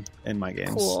action in my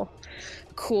games.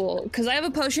 Cool. Because I have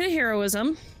a potion of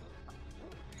heroism.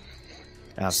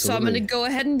 Absolutely. So I'm going to go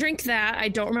ahead and drink that. I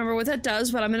don't remember what that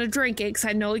does, but I'm going to drink it because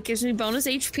I know it gives me bonus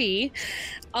HP.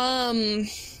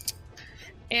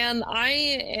 And I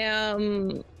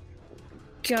am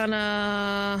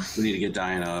gonna... We need to get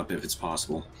Diana up if it's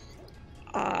possible.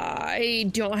 I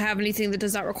don't have anything that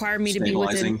does not require me to be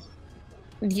within...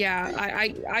 Yeah,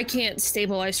 I can't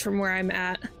stabilize from where I'm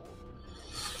at.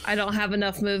 I don't have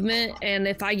enough movement, and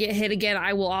if I get hit again,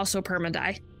 I will also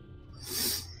perma-die.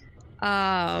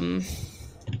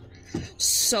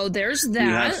 So there's that. You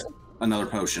have another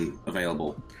potion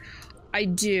available. I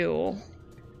do.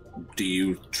 Do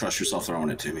you trust yourself throwing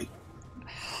it to me?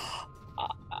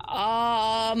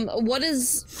 What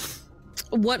is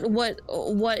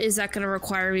that going to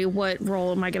require me? What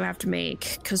roll am I going to have to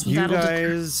make? Because you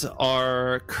guys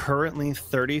are currently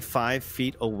 35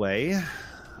 feet away.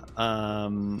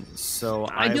 So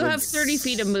I do have 30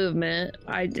 feet of movement.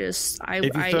 If you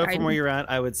throw it from where you're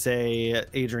at, I would say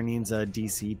Adrian needs a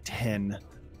DC 10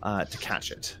 to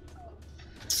catch it.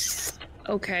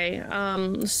 Okay,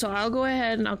 so I'll go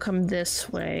ahead and I'll come this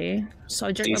way. So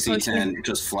I drink DC 10,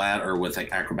 just flat or with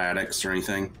like acrobatics or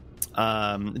anything?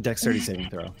 Dexterity saving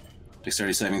throw.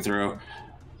 Dexterity saving throw.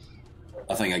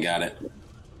 I think I got it.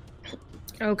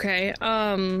 Okay.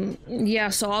 Yeah.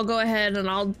 So I'll go ahead and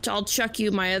I'll chuck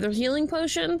you my other healing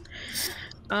potion.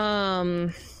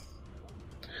 I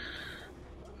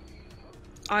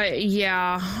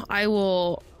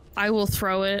will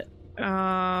throw it.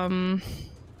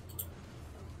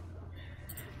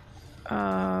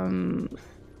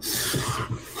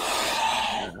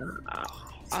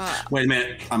 Wait a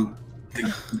minute.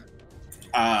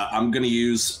 I'm gonna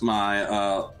use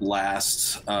my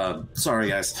last. Sorry,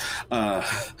 guys. My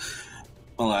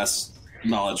last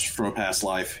knowledge from a past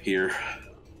life here.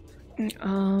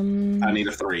 I need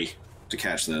a 3 to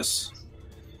catch this.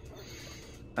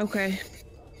 Okay.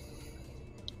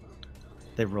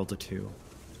 They rolled a 2.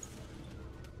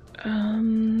 They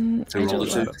rolled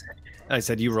a 2. I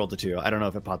said you rolled a 2. I don't know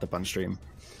if it popped up on stream.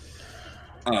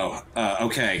 Oh,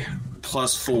 okay.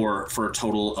 +4 for a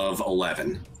total of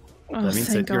 11. Oh, that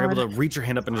means that you're able to reach your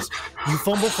hand up and just you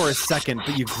fumble for a second,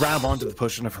 but you grab onto the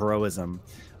potion of heroism,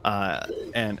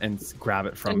 and grab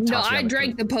it from. No, I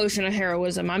drank the potion of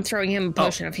heroism. I'm throwing him a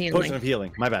potion of healing. Potion of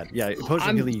healing. My bad. Yeah, potion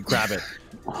of healing. You grab it.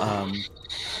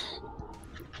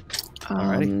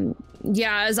 Alrighty.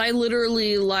 Yeah, as I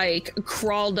literally like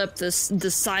crawled up the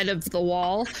side of the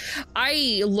wall,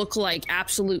 I look like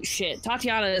absolute shit.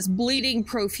 Tatiana is bleeding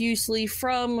profusely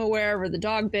from wherever the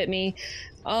dog bit me.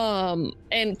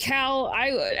 And Cal,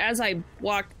 as I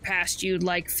walked past you,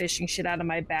 like fishing shit out of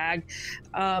my bag,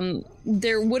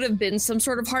 there would have been some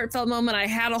sort of heartfelt moment. I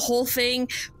had a whole thing,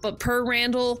 but per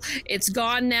Randall, it's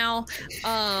gone now.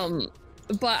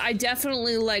 But I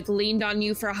definitely like leaned on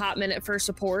you for a hot minute for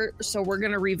support, so we're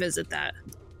gonna revisit that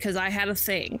because I had a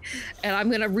thing, and I'm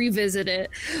gonna revisit it,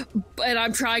 and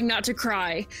I'm trying not to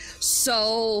cry.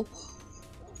 So,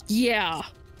 yeah.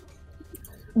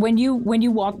 When you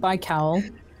walk by Cal,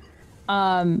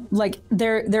 like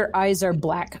their eyes are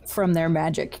black from their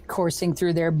magic coursing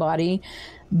through their body,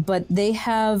 but they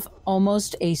have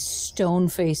almost a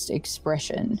stone-faced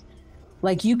expression.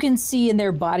 Like you can see in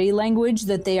their body language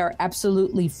that they are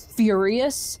absolutely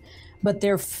furious, but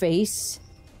their face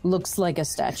looks like a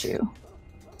statue.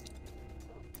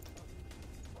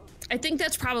 I think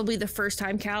that's probably the first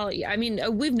time, Cal. I mean,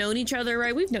 we've known each other,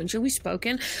 right? We've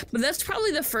spoken, but that's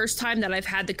probably the first time that I've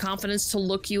had the confidence to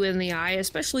look you in the eye,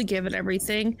 especially given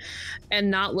everything,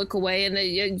 and not look away.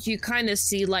 And you kind of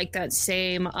see like that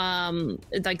same,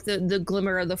 like the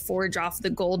glimmer of the forge off the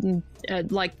golden,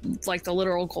 like the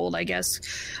literal gold, I guess,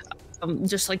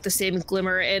 just like the same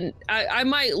glimmer. And I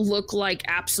might look like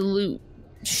absolute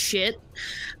shit,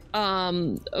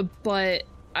 but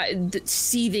the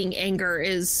seething anger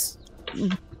is.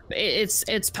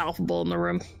 It's palpable in the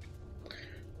room.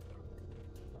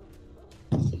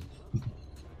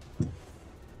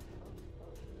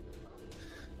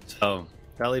 So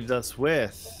that leaves us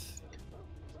with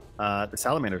the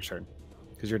salamander's turn,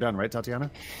 because you're done, right,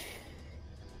 Tatiana?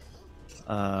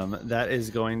 That is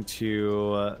going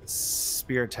to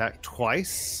spear attack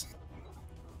twice.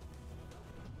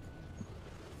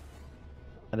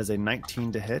 That is a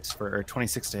 19 to hit, or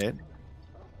 26 to hit.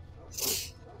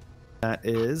 That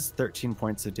is 13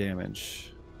 points of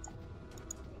damage.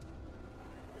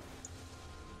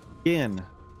 In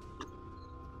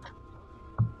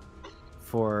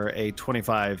for a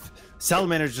 25.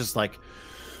 Salamander's just like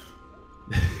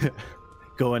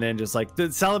going in, just like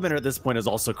the salamander at this point is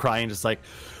also crying, just like,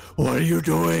 what are you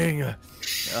doing? I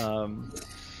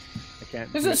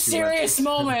can't. This is a serious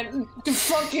moment.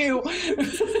 Fuck you.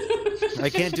 I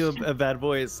can't do a bad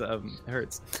voice. It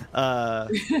hurts.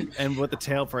 And with the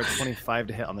tail for a 25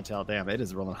 to hit on the tail. Damn, it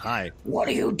is rolling high. What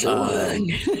are you doing?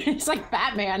 It's like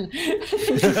Batman.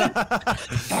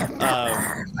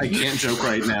 I can't joke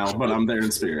right now, but I'm there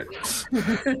in spirit.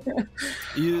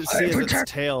 You see as its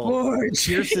tail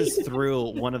pierces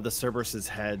through one of the Cerberus's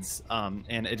heads,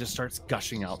 and it just starts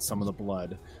gushing out some of the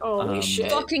blood. Holy shit.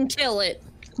 Fucking kill it.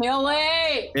 Kill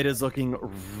it! It is looking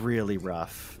really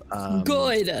rough.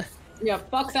 Good. Yeah,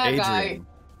 fuck that Adrian.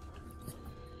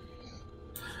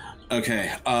 guy.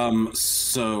 Okay,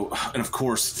 so, and of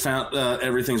course,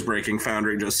 everything's breaking.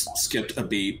 Foundry just skipped a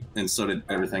beat, and so did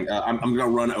everything. I'm going to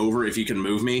run over, if you can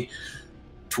move me,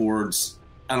 towards...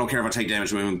 I don't care if I take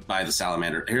damage moving by the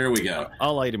salamander. Here we go.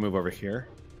 I'll allow you to move over here.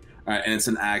 All right, and it's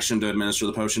an action to administer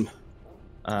the potion?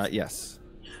 Yes.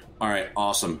 All right,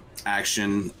 awesome.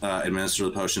 Action, administer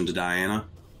the potion to Diana.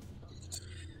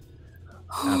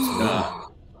 Absolutely.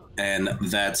 And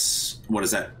that's, what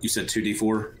is that? You said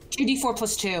 2d4? 2d4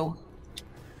 plus 2.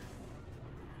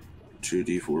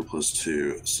 2d4 plus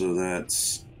 2. So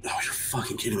that's... Oh, you're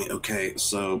fucking kidding me. Okay,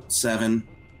 so 7,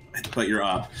 but you're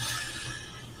up.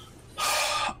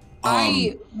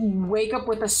 I wake up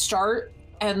with a start,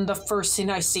 and the first thing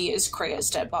I see is Krea's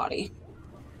dead body.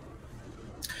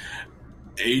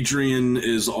 Adrian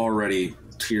is already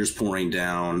tears pouring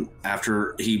down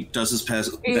after he does his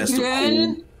best to pull.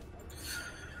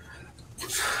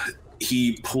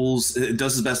 He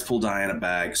does his best to pull Diana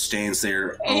back, stands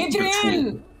there.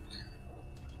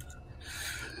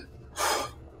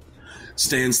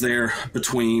 Stands there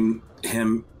between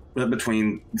the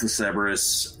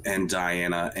Cerberus and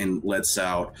Diana, and lets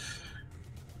out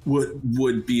what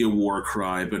would be a war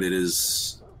cry, but it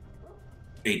is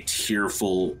a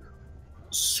tearful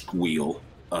squeal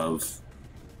of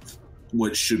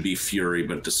what should be fury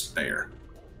but despair.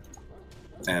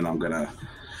 And I'm gonna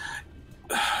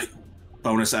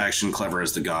bonus action, clever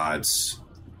as the gods.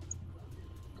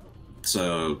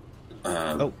 So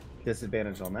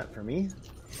disadvantage on that for me,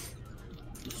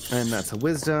 and that's a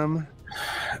wisdom,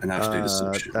 and I have to do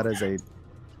this. That is a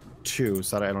 2,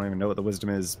 so I don't even know what the wisdom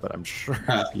is, but I'm sure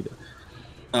I beat it.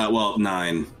 Well,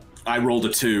 9. I rolled a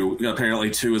 2.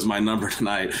 Apparently 2 is my number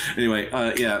tonight. Anyway,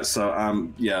 yeah, so,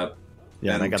 yeah.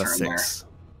 Yeah, and I got a 6. There.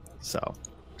 So.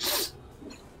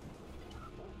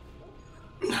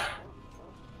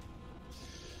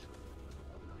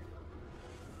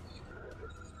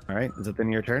 All right, is it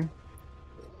then your turn?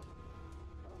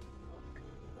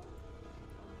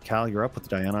 Cal, you're up with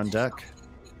Diana on deck.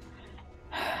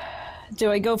 Do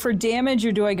I go for damage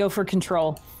or do I go for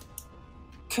control?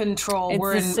 Control. It's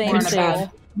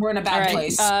We're in a bad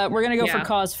place. We're gonna go for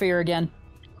cause fear again.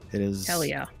 It is. Hell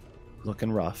yeah.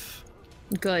 Looking rough.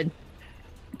 Good.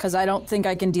 Because I don't think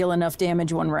I can deal enough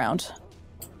damage one round.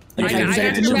 But if I I got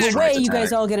get to your move back. away, you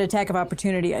guys all get an attack of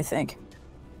opportunity, I think.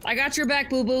 I got your back,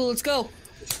 boo boo. Let's go.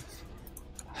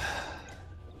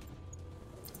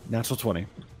 Natural 20.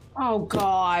 Oh,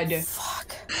 God.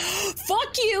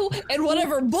 Fuck you and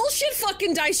whatever bullshit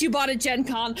fucking dice you bought at Gen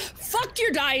Con. Fuck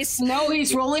your dice. No,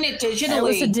 he's rolling it digitally. That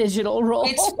was a digital roll.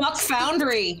 It's fuck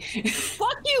Foundry.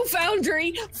 Fuck you,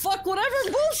 Foundry. Fuck whatever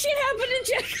bullshit happened at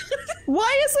Gen Con.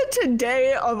 Why is it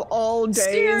today of all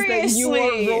days that you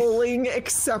are rolling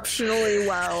exceptionally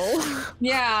well?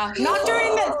 Yeah, not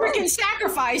during the freaking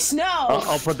sacrifice, no.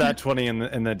 I'll put that 20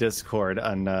 in the Discord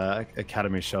on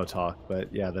Academy Show Talk,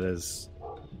 but yeah, that is...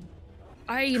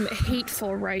 I am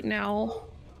hateful right now.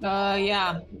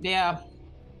 Yeah.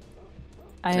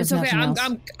 I have It's okay. nothing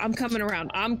else. I'm coming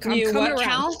around. I'm coming You what, around.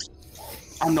 Cal?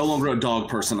 I'm no longer a dog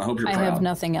person. I hope you're I proud. have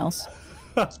nothing else.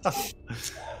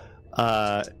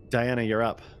 Diana, you're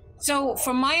up. So,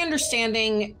 from my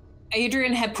understanding,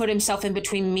 Adrian had put himself in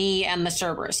between me and the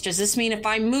Cerberus. Does this mean if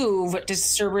I move, does the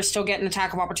Cerberus still get an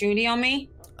attack of opportunity on me?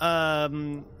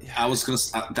 I was gonna.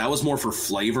 That was more for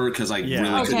flavor because I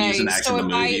really couldn't use an action to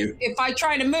move you. If I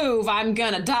try to move, I'm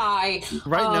gonna die.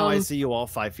 Right now, I see you all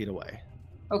 5 feet away.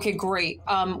 Okay, great.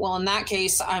 Well, in that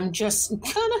case, I'm just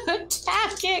gonna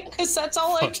attack it because that's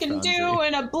all I can do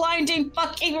in a blinding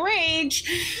fucking rage.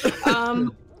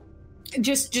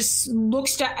 Just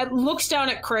looks down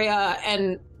at Kreia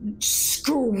and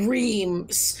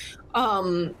screams,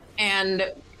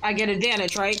 and I get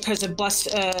advantage, right? Because of blessed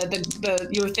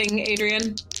your thing,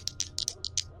 Adrian.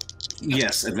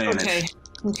 Yes, advantage.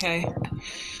 Okay.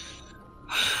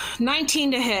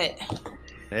 19 to hit.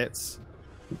 Hits.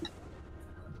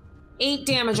 8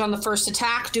 damage on the first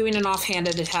attack. Doing an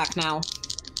offhanded attack now.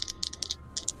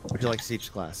 Would you like to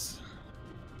teach class?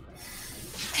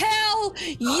 Hell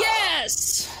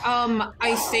yes!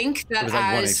 I think that Was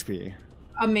that 1 as HP?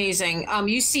 amazing.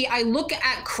 You see, I look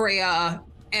at Kreia,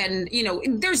 and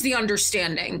there's the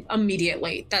understanding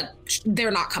immediately that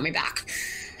they're not coming back,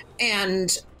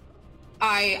 and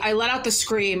I let out the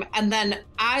scream, and then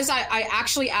as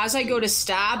I go to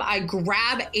stab, I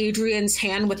grab Adrian's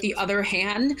hand with the other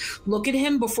hand, look at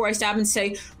him before I stab and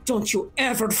say, "Don't you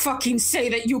ever fucking say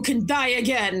that you can die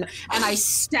again!" And I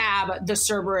stab the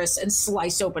Cerberus and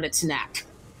slice open its neck.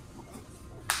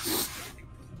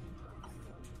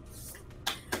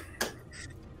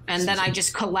 And then I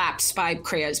just collapse by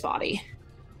Kreia's body.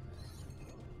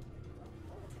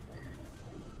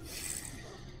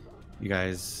 You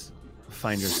guys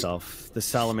find yourself, the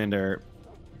salamander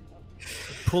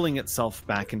pulling itself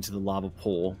back into the lava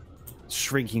pool,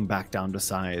 shrinking back down to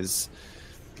size,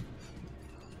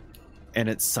 and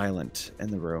it's silent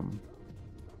in the room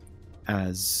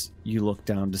as you look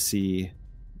down to see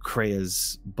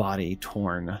Kreia's body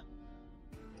torn.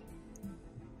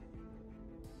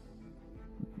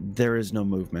 There is no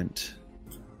movement.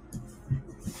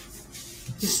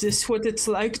 Is this what it's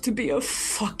like to be a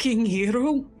fucking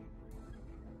hero?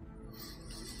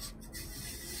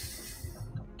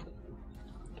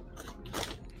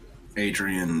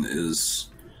 Adrian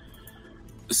is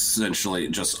essentially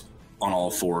just on all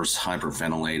fours,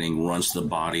 hyperventilating, runs to the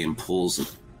body and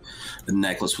pulls the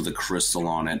necklace with a crystal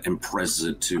on it and presses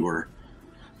it to her.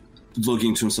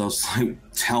 Looking to himself, like,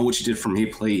 "Tell what you did for me,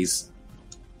 please.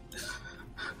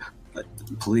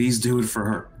 Please do it for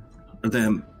her. For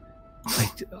them."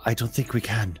 I don't think we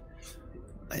can.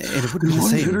 And it wouldn't be the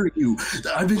What same. hurt you?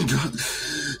 I've been good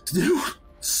to do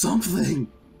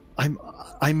something. I'm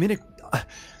in a...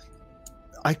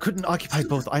 I couldn't occupy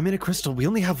both. I'm in a crystal. We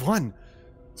only have one.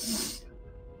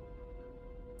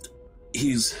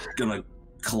 He's gonna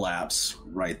collapse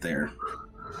right there.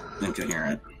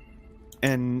 Incoherent.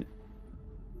 And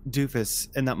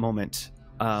Doofus, in that moment,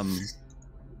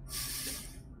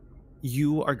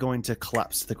 you are going to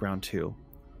collapse to the ground too,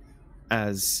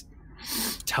 as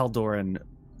Taldoran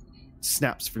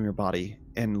snaps from your body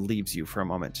and leaves you for a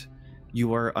moment.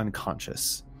 You are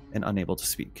unconscious and unable to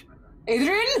speak.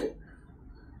 Adrian?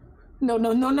 No.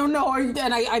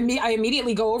 And I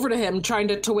immediately go over to him, trying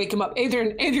to wake him up.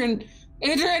 Adrian!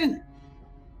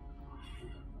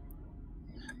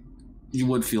 You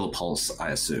would feel a pulse,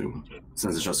 I assume,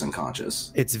 since it's just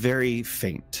unconscious. It's very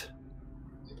faint.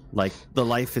 Like, the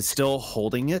life is still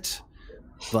holding it,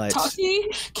 but... Taki?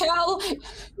 Cal?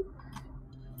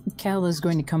 Cal is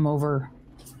going to come over.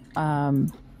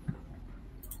 And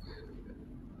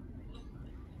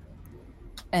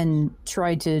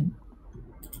try to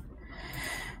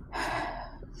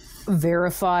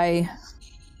verify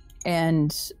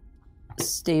and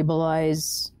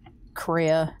stabilize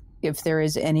Kreia if there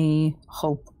is any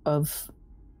hope of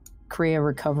Kreia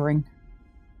recovering.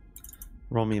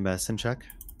 Roll me a medicine check.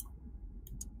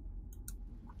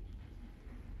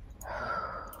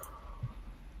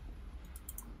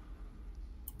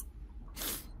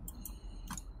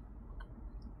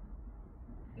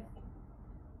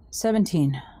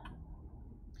 $17.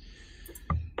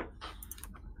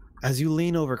 As you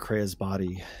lean over Kreia's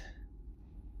body,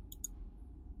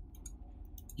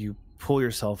 you pull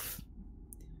yourself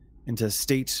into a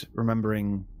state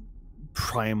remembering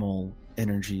primal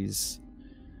energies.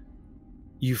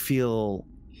 You feel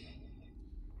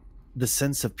the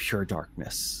sense of pure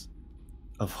darkness,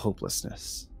 of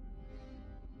hopelessness.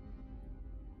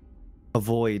 A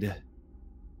void,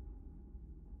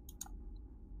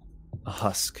 a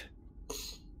husk.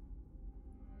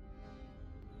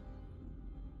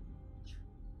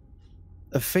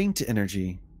 A faint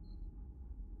energy.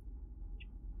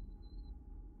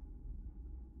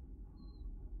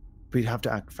 But you'd have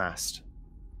to act fast.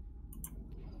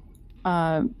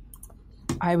 I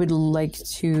would like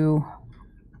to...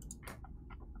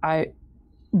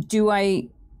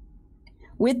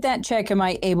 With that check, am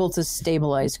I able to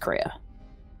stabilize Kreia?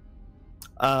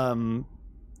 I'm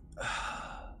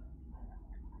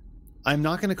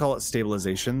not going to call it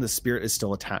stabilization. The spirit is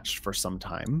still attached for some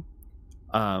time.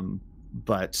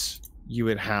 But you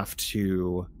would have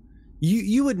to...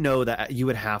 You would know that you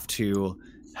would have to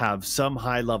have some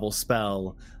high-level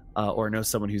spell or know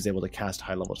someone who's able to cast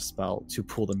high-level spell to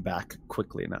pull them back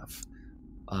quickly enough.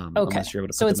 Okay, unless you're able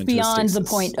to so put it's them into beyond the stasis.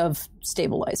 point of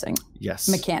stabilizing. Yes,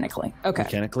 Mechanically. Okay.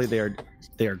 Mechanically, they are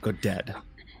good dead.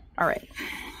 All right.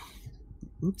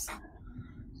 Oops.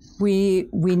 We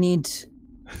need.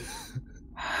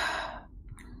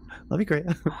 That'd be great.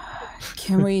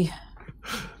 Can we?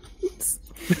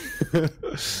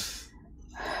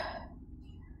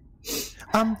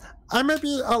 I may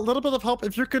be a little bit of help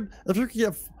if you could get if you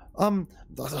can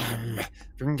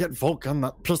get Vulcan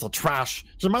that piece of trash.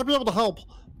 You might be able to help,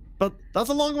 but that's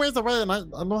a long ways away, and I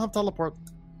don't have teleport.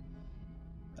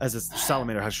 As this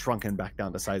salamander has shrunken back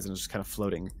down to size and is just kind of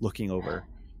floating, looking over.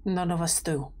 None of us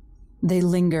do. They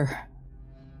linger.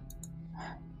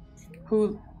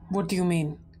 What do you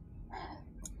mean?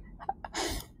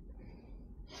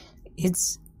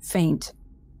 It's faint,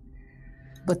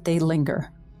 but they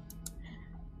linger.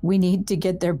 We need to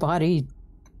get their body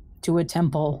to a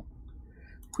temple.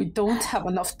 We don't have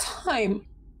enough time.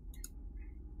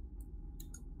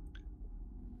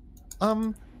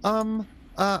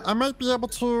 I might be able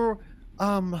to,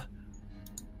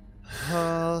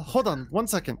 hold on 1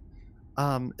 second.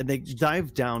 And they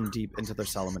dive down deep into their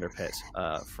salamander pit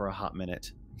for a hot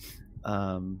minute.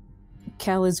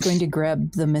 Cal is going to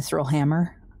grab the mithril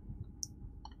hammer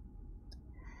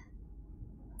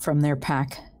from their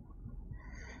pack.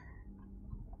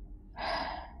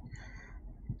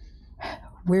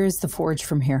 Where is the forge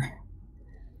from here?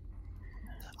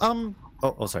 Oh,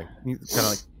 sorry. He kind of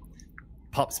like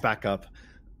pops back up.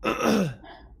 The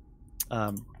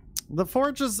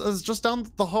forge is just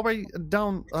down the hallway,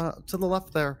 down to the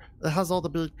left there. It has all the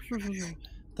big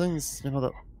things,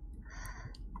 that.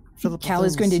 Cal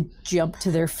is going to jump to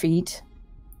their feet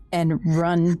and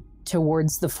run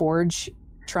towards the forge,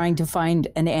 trying to find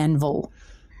an anvil.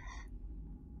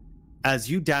 As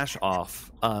you dash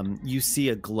off, you see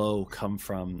a glow come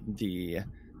from the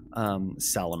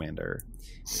salamander.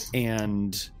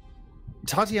 And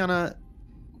Tatiana,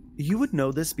 you would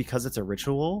know this because it's a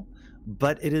ritual,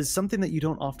 but it is something that you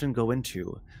don't often go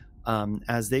into,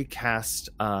 as they cast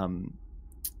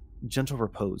Gentle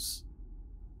Repose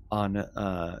on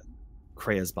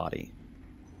Krea's body.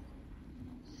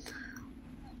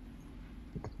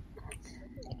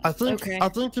 I think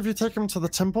if you take him to the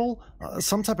temple,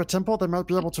 some type of temple, they might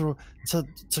be able to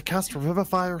cast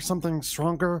Revivify or something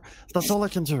stronger. That's all I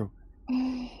can do.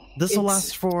 This will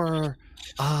last for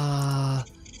a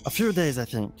few days, I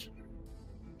think.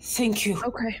 Thank you.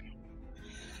 Okay.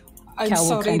 I'm Cal will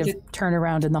sorry. kind of turn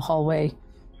around in the hallway.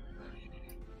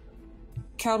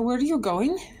 Cal, where are you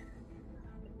going?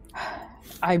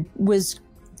 I was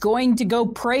going to go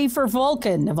pray for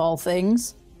Vulcan, of all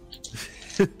things.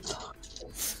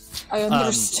 I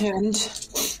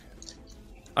understand.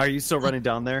 Are you still running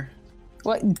down there?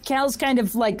 What? Cal's kind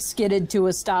of like skidded to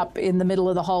a stop in the middle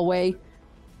of the hallway.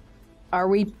 Are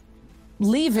we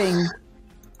leaving,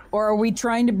 or are we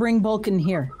trying to bring Vulcan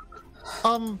here?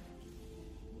 I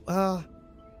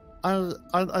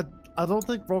don't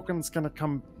think Vulcan's gonna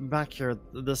come back here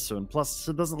this soon. Plus,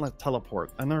 he doesn't like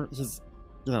teleport. I know he's,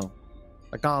 a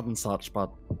god and such, but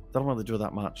they don't really do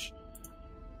that much.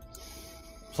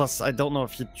 Plus, I don't know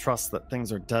if he trusts that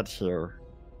things are dead here.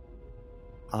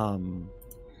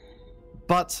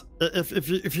 But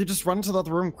if you just run into the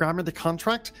other room, grab me the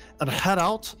contract, and head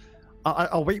out,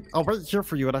 I'll wait here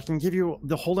for you, and I can give you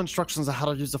the whole instructions on how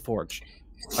to use the forge.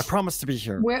 I promise to be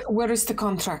here. Where is the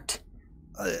contract?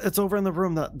 It's over in the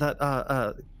room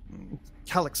that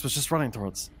Calix was just running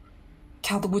towards.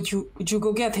 Cal, would you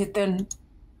go get it then?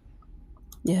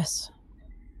 Yes.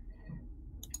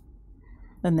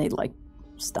 Then they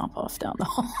stomp off down the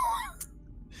hall.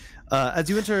 As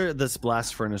you enter this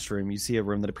blast furnace room, you see a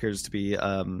room that appears to be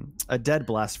a dead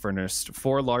blast furnace.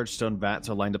 4 large stone vats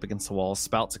are lined up against the walls.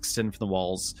 Spouts extend from the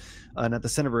walls. And at the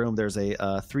center of the room, there's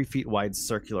a 3 feet wide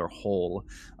circular hole.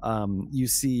 You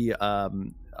see a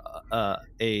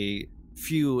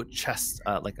few chests,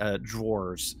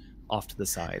 drawers off to the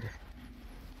side.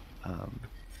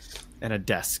 And a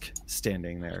desk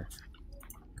standing there.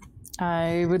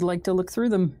 I would like to look through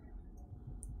them.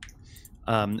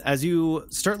 As you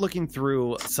start looking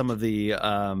through some of the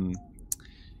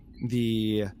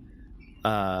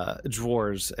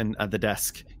drawers and the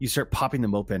desk, you start popping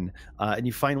them open, and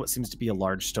you find what seems to be a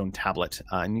large stone tablet,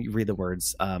 and you read the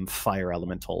words "Fire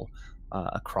Elemental"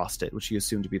 across it, which you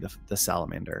assume to be the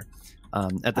salamander.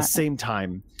 At the same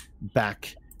time,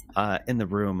 back in the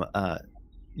room,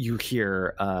 you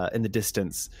hear in the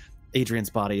distance Adrian's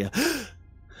body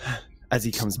as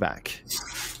he comes back.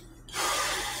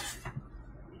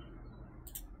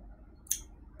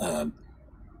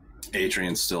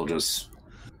 Adrian's still just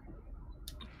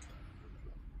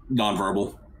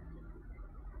nonverbal.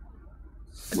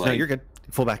 No, you're good.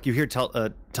 Full back. You hear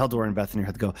Taldor and Beth in your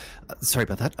head go, sorry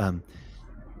about that.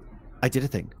 I did a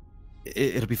thing.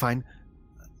 It'll be fine.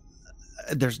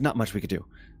 There's not much we could do.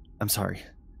 I'm sorry.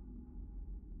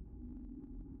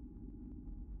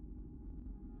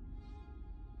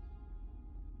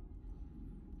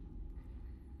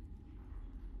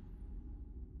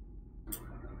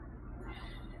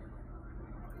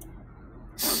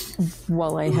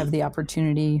 While I have the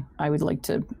opportunity, I would like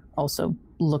to also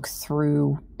look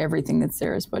through everything that's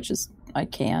there as much as I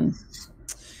can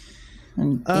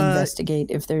and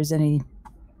investigate if there's any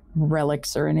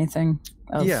relics or anything.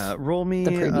 Roll me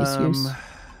the previous use.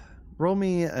 Roll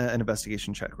me an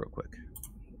investigation check real quick.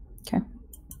 Okay.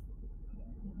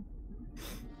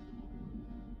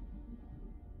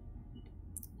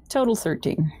 Total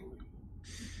 13.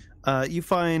 You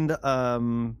find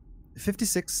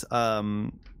 56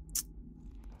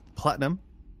 platinum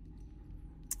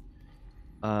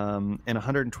and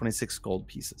 126 gold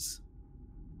pieces.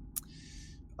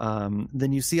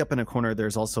 Then you see up in a corner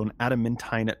there's also an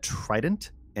adamantine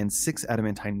trident and 6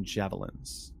 adamantine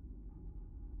javelins.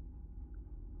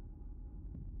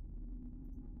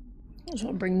 So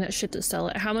I'll bring that shit to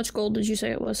Stella. How much gold did you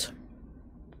say it was?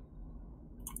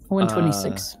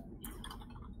 126.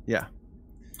 Yeah.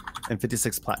 And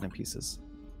 56 platinum pieces.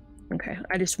 Okay,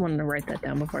 I just wanted to write that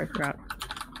down before I forgot.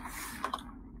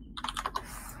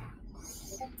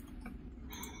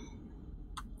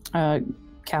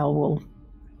 Cal will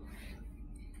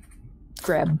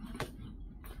grab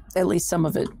at least some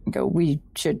of it and go, we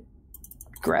should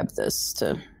grab this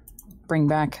to bring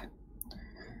back.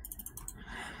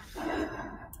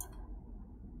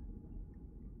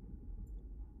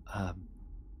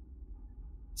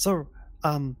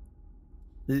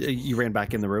 You ran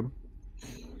back in the room?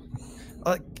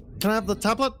 Can I have the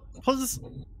tablet, please?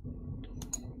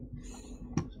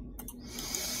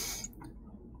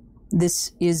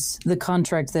 This is the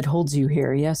contract that holds you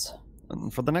here, yes?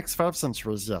 For the next 5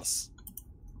 centuries, yes.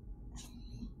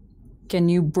 Can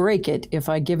you break it if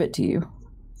I give it to you?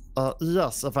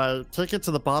 Yes. If I take it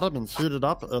to the bottom and heat it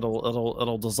up,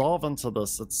 it'll dissolve into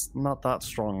this. It's not that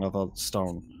strong of a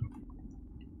stone.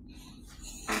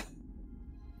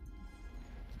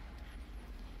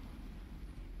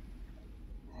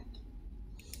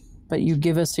 But you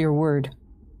give us your word.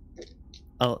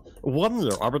 1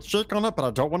 year. I would shake on it, but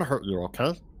I don't want to hurt you,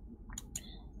 okay?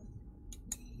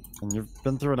 And you've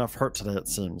been through enough hurt today, it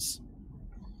seems.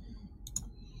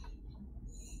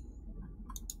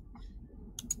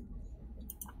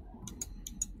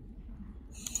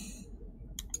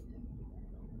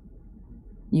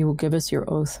 You will give us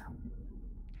your oath.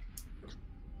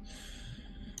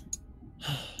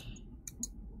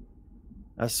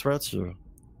 I swear to you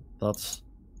that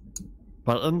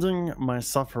by ending my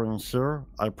suffering here,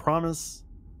 I promise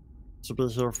to be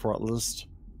here for at least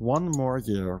 1 more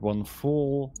year, 1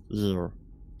 full year,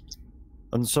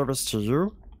 in service to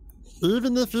you.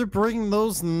 Even if you bring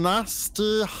those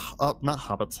nasty, not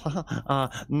hobbits,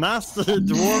 nasty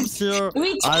dwarves here,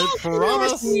 I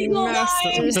promise.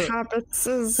 Nasty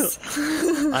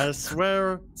hobbits. I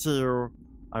swear to you,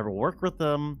 I will work with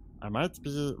them. I might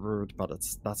be rude, but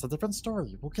that's a different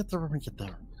story. We'll get there when we get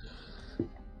there.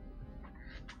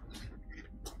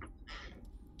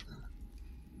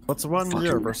 What's 1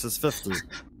 year versus 50?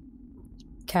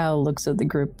 Cal looks at the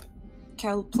group.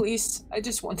 Cal, please. I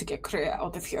just want to get Kreia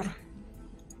out of here.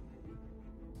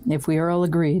 If we are all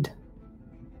agreed.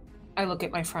 I look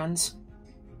at my friends.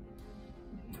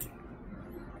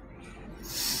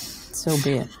 So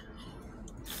be it.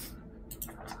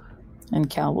 And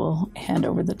Cal will hand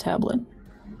over the tablet.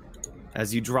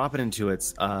 As you drop it into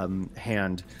its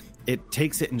hand, it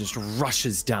takes it and just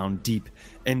rushes down deep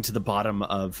into the bottom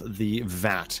of the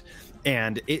vat.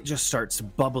 And it just starts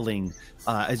bubbling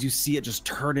as you see it just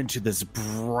turn into this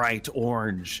bright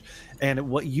orange. And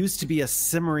what used to be a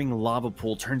simmering lava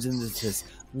pool turns into this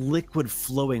liquid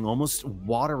flowing, almost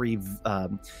watery,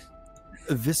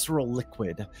 visceral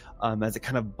liquid as it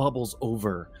kind of bubbles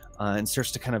over and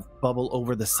starts to kind of bubble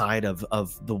over the side of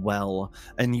the well.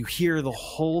 And you hear the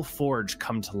whole forge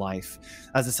come to life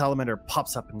as the salamander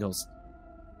pops up and goes,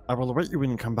 I will await you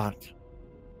when you come back.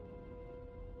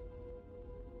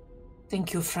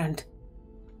 Thank you, friend.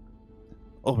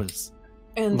 Always.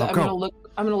 And Now I'm go.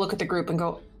 gonna look at the group and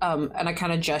go, and I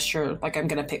kind of gesture like I'm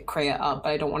gonna pick Kreia up, but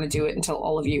I don't want to do it until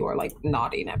all of you are like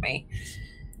nodding at me.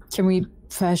 Can we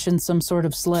fashion some sort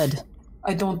of sled?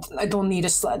 I don't need a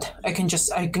sled. I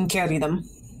can carry them.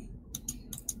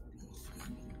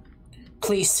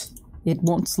 Please. It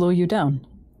won't slow you down.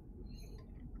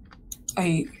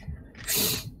 I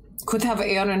could have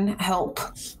Aaron help.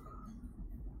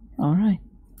 All right.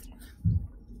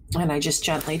 And I just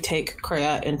gently take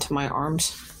Kreia into my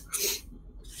arms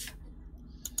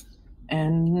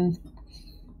and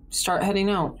start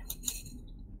heading out.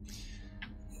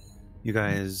 You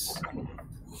guys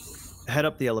head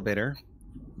up the elevator,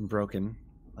 broken,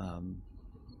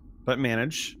 but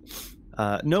manage.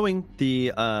 Knowing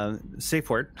the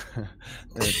safe word,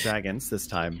 the dragons this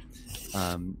time,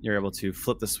 you're able to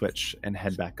flip the switch and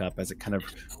head back up as it kind of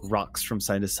rocks from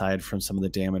side to side from some of the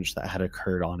damage that had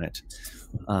occurred on it.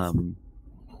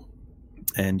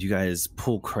 And you guys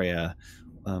pull Kreia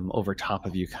over top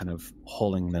of you, kind of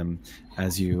holding them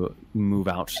as you move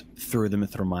out through the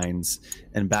Mithril Mines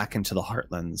and back into the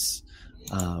Heartlands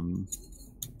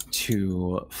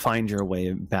to find your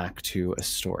way back to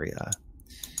Astoria.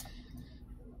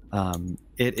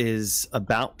 It is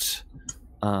about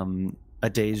a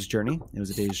day's journey. It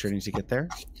was a day's journey to get there.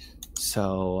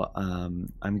 So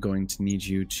I'm going to need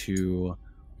you to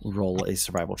roll a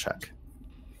survival check.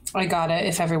 I got it,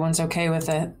 if everyone's okay with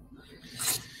it.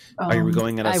 Are you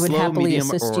going at a slow, medium,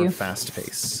 or you. fast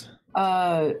pace?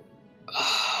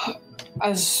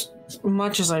 As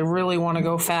much as I really want to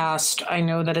go fast, I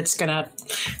know that it's going to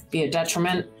be a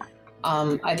detriment.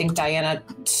 I think Diana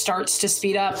starts to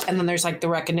speed up, and then there's like the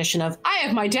recognition of, I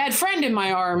have my dead friend in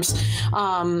my arms.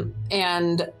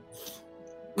 And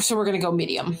so we're going to go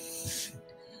medium.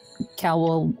 Cal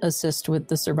will assist with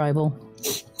the survival.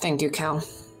 Thank you, Cal.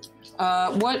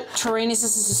 What terrain is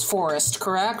this? This is forest,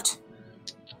 correct?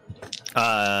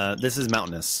 This is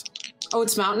mountainous. Oh,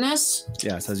 it's mountainous?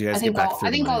 Yes, as you guys get back through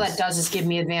I think the all mines. that does is give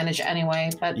me advantage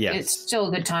anyway, but Yes. it's still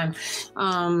a good time.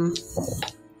 2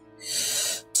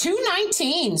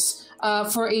 19s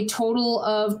for a total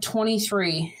of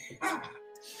 23.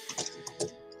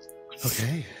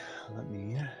 Okay, let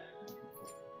me...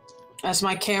 As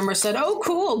my camera said, oh,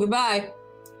 cool, goodbye.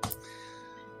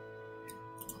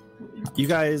 You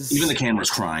guys... Even the camera's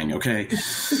crying, okay?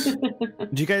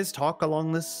 Do you guys talk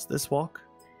along this walk?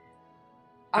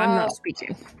 I'm not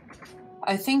speaking.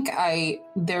 I think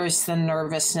there's the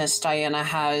nervousness Diana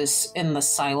has in the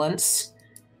silence,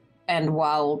 and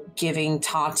while giving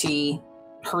Tati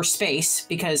her space,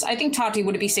 because I think Tati,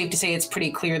 would it be safe to say it's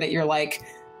pretty clear that you're like,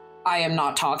 I am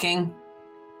not talking?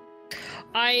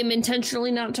 I am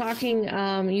intentionally not talking.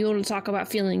 You want to talk about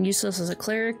feeling useless as a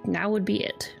cleric? Now would be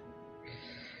it.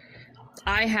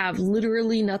 I have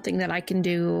literally nothing that I can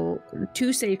do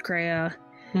to save Kreia.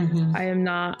 Mm-hmm. I am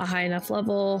not a high enough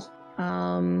level.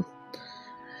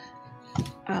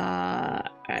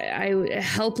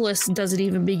 Helpless doesn't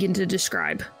even begin to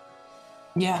describe.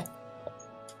 Yeah.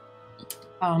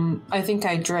 I think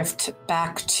I drift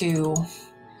back to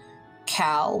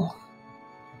Cal,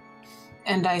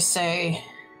 and I say,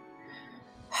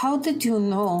 how did you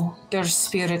know their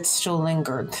spirit still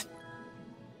lingered?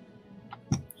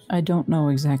 I don't know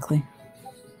exactly.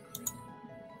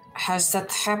 Has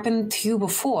that happened to you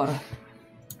before?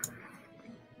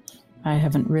 I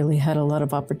haven't really had a lot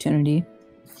of opportunity.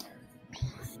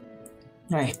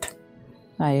 Right.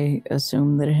 I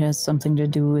assume that it has something to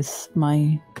do with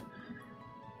my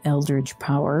eldritch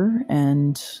power,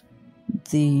 and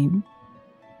the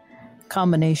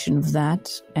combination of that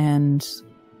and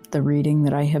the reading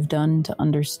that I have done to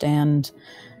understand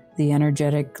the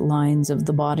energetic lines of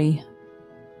the body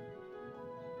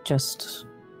just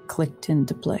clicked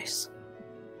into place.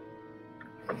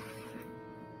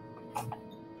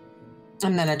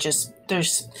 And then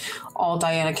there's all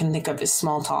Diana can think of is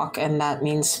small talk, and that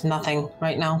means nothing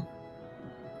right now.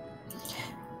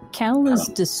 Cal is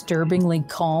disturbingly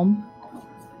calm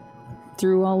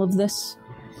through all of this.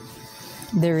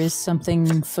 There is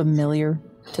something familiar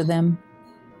to them.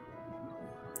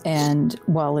 And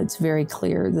while it's very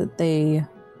clear that they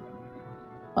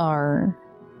are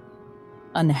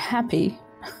unhappy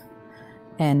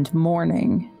and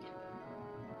mourning,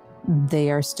 they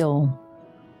are still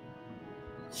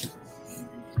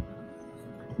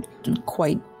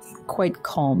quite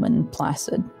calm and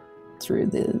placid through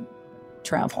the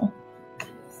travel.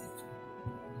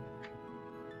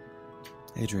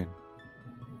 Adrian.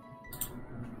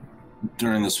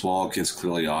 During this walk, it's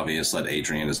clearly obvious that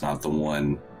Adrian is not the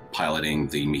one piloting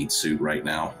the meat suit right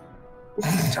now.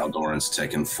 Taldoran's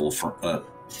taking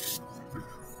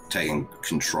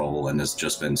control and has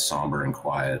just been somber and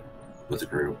quiet with the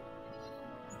group.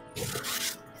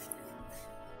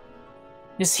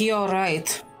 Is he all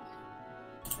right?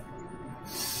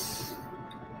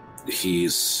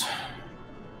 He's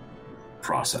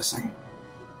processing.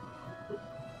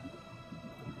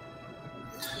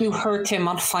 You hurt him,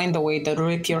 I'll find a way to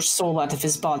rip your soul out of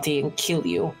his body and kill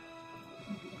you.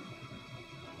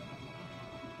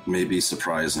 May be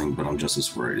surprising, but I'm just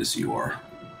as worried as you are.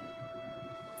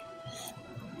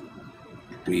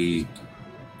 We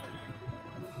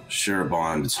share a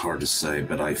bond. It's hard to say,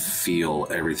 but I feel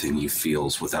everything he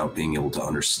feels without being able to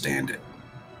understand it.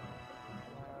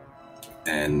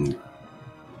 And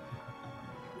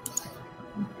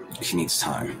he needs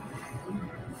time.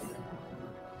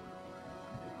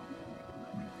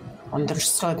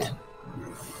 Understood.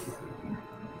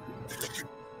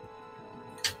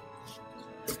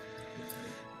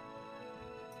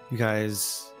 You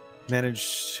guys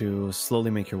manage to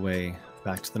slowly make your way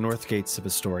back to the north gates of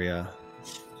Astoria,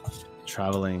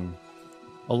 traveling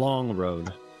a long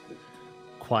road,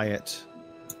 quiet,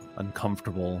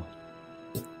 uncomfortable.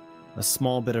 A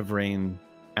small bit of rain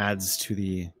adds to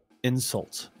the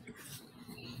insult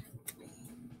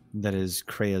that is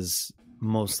Krea's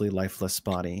mostly lifeless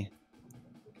body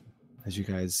as you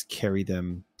guys carry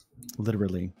them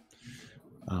literally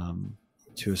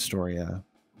to Astoria.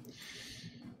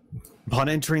 Upon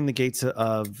entering the gates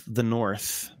of the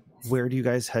north, where do you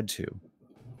guys head to?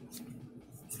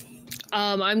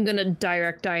 I'm gonna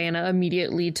direct Diana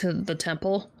immediately to the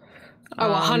temple. Oh,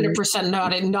 100%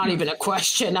 not even a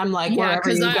question. I'm like, yeah, wherever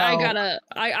you go.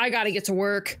 I gotta get to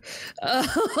work.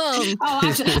 Actually,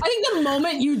 I think the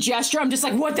moment you gesture, I'm just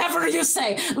like, whatever you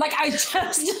say. Like, I just,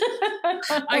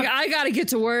 I gotta get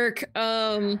to work.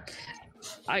 Oh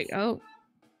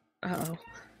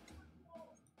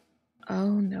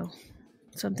no,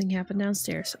 something happened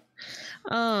downstairs.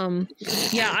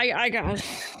 Yeah, I got.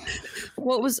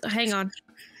 What was? Hang on.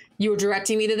 You were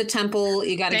directing me to the temple.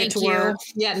 You got to get to work.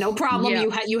 Yeah, no problem. Yeah.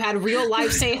 You had real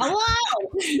life say hello.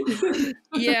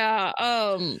 Yeah.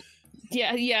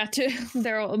 Yeah.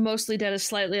 They're mostly dead, is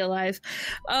slightly alive.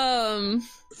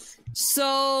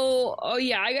 So,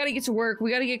 I got to get to work.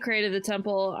 We got to get Cray to the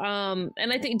temple.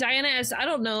 And I think Diana asked, I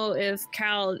don't know if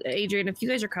Cal, Adrian, if you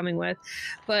guys are coming with,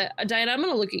 but Diana, I'm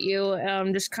going to look at you.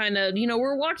 Just kind of,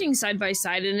 we're walking side by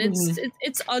side, and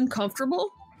it's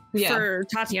uncomfortable. Yeah. For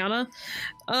Tatiana.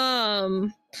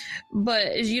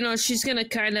 But she's gonna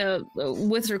kind of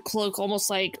with her cloak almost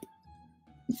like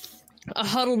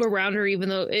huddled around her, even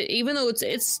though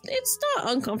it's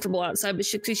not uncomfortable outside, but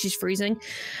she's freezing.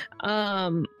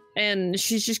 And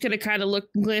she's just gonna kind of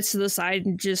glance to the side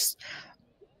and just,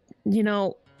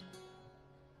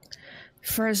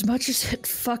 for as much as it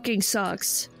fucking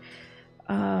sucks,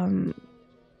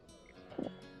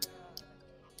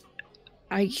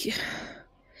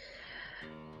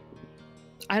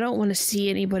 I don't want to see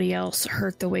anybody else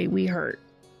hurt the way we hurt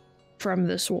from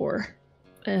this war.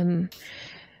 Being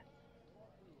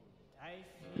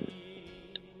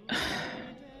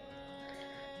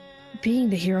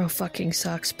the hero fucking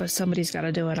sucks, but somebody's got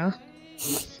to do it, huh?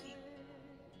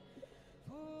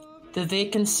 The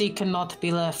vacancy cannot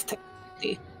be left.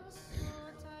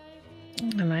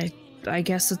 And I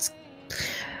guess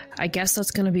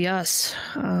that's going to be us.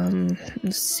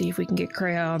 Let's see if we can get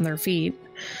Kreia on their feet.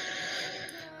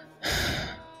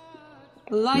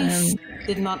 Life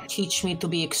did not teach me to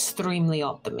be extremely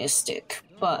optimistic,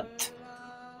 but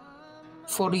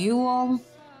for you all,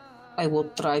 I will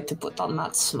try to put on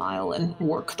that smile and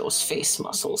work those face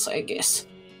muscles, I guess.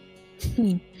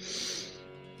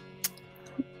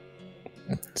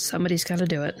 Somebody's got to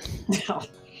do it.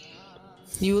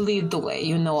 You lead the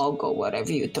way. I'll go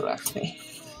wherever you direct me.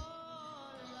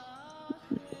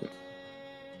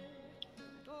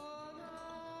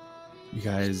 You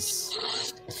guys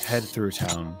head through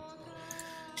town,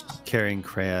 carrying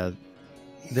Kreia.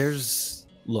 There's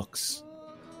looks.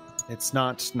 It's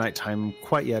not nighttime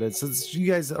quite yet. It's you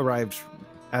guys arrived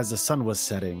as the sun was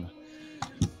setting.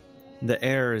 The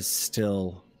air is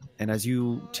still, and as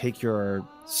you take your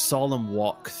solemn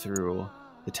walk through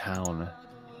the town,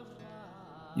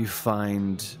 you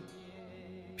find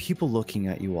people looking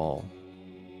at you all,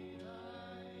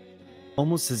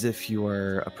 almost as if you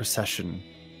are a procession.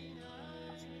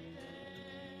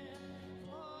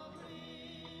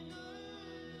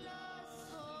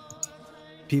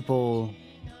 People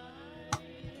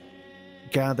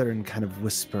gather and kind of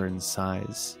whisper and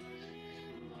sighs,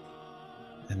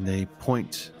 and they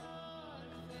point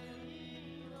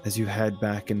as you head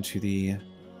back into the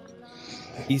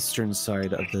eastern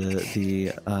side of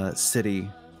the city,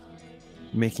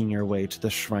 making your way to the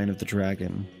Shrine of the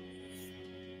Dragon.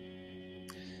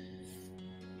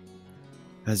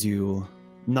 As you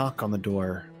knock on the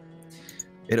door,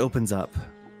 it opens up,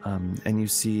 and you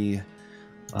see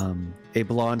a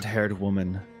blonde-haired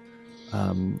woman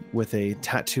with a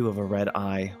tattoo of a red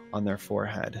eye on their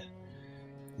forehead.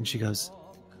 And she goes,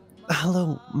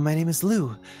 "Hello, my name is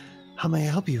Lou. How may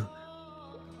I help you?"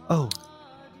 Oh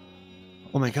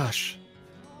my gosh.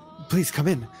 Please come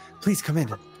in. Please come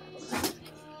in.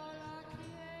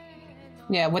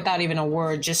 Yeah, without even a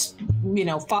word, just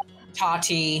follow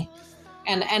Tati,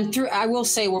 and I will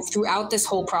say throughout this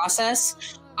whole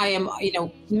process, I am,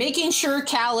 making sure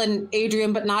Cal and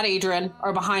Adrian, but not Adrian,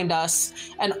 are behind us,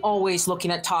 and always looking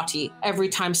at Tati every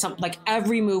time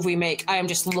every move we make. I am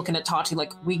just looking at Tati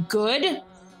like, we good?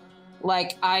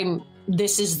 Like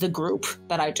this is the group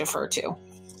that I defer to.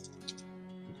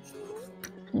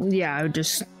 Yeah, I would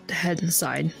just head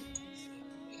inside.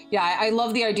 Yeah, I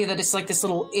love the idea that it's like this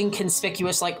little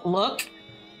inconspicuous, like, look,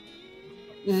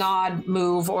 nod,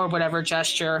 move, or whatever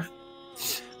gesture.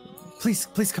 Please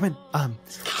come in.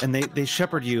 And they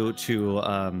shepherd you to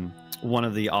one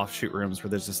of the offshoot rooms where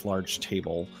there's this large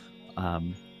table.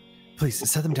 Please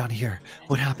set them down here.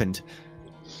 What happened?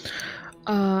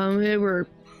 They were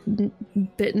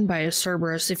bitten by a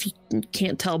Cerberus. If you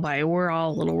can't tell by, we're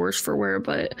all a little worse for wear,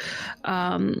 but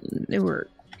the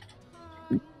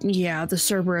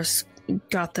Cerberus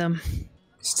got them.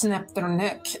 Snapped their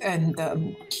neck and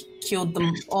killed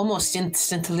them almost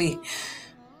instantly.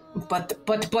 But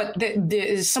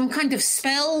some kind of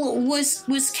spell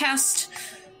was cast.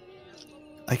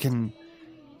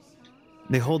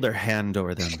 They hold their hand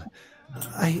over them.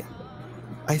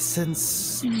 I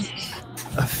sense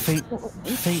a faint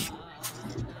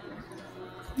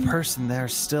person there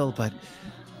still, but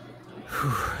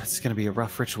it's going to be a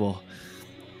rough ritual.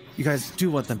 You guys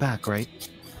do want them back, right?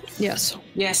 Yes.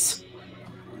 Yes.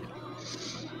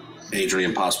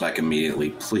 Adrian pops back immediately,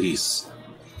 please.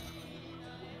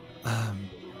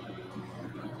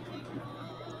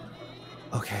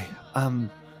 Okay.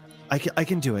 I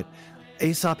can do it.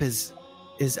 Aesop is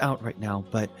out right now,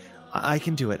 but I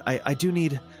can do it. I do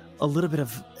need a little bit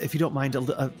of, if you don't mind,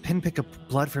 a pinprick of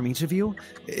blood from each of you.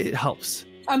 It helps.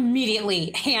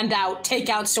 Immediately, hand out, take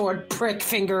out sword, prick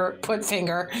finger, put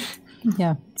finger.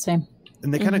 Yeah, same.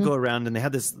 And they kind of go around, and they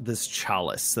have this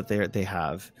chalice that they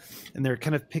have, and they're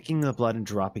kind of picking the blood and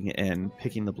dropping it in,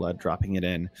 picking the blood, dropping it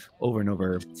in over and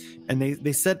over, and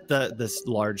they set this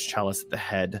large chalice at the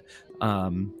head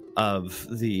of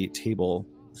the table,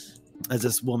 as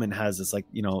this woman has this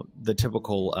the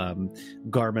typical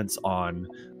garments on,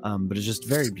 but it's just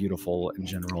very beautiful in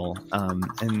general,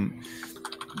 and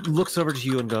looks over to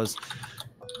you and goes,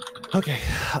 "Okay,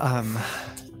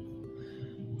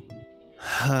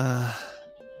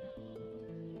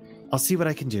 I'll see what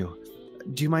I can do.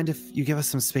 Do you mind if you give us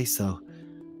some space, though?"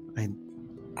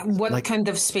 What kind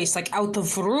of space? Like out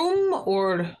of room,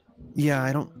 or? Yeah,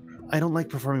 I don't like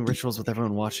performing rituals with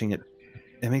everyone watching it.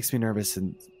 It makes me nervous,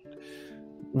 and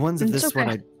ones of this okay.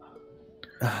 one,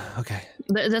 okay.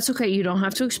 That's okay. You don't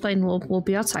have to explain. We'll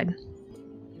be outside.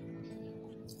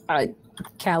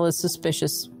 Cal is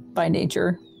suspicious by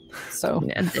nature, so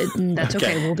that's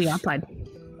okay. We'll be outside.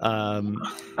 Go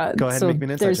ahead and make me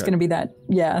an insight there's check. going to be that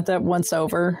once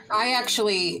over. I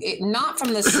actually, not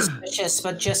from the suspicious,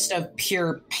 but just a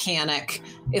pure panic.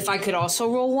 If I could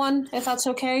also roll one, if that's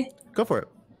okay. Go for it.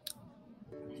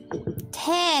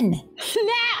 10.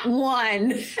 Nat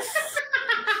 1.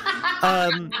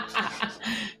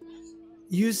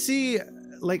 You see,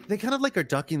 they kind of are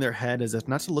ducking their head as if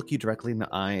not to look you directly in the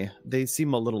eye. They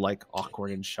seem a little awkward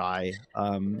and shy.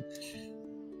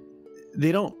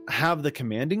 They don't have the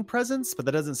commanding presence, but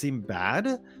that doesn't seem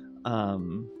bad.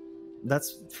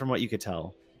 That's from what you could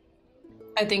tell.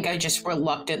 I think I just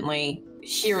reluctantly,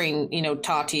 hearing,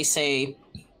 Tati say,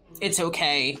 "It's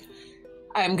okay,"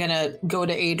 I'm gonna go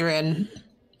to Adrian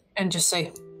and just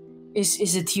say,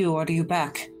 Is it you? Are you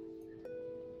back?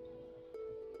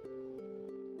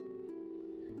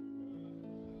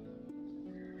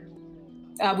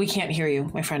 We can't hear you,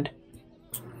 my friend.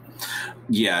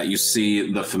 Yeah, you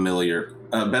see the familiar.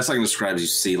 Best I can describe is you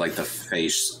see the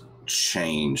face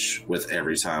change with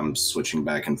every time switching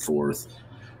back and forth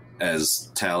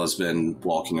as Tal has been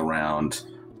walking around,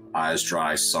 eyes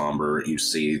dry, somber. You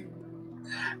see.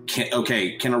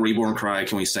 Can a reborn cry?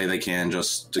 Can we say they can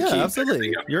just to keep?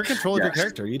 Absolutely. You're in control of your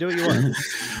character. You do what you want.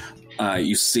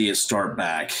 You see it start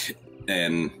back,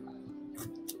 and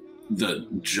the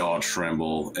jaw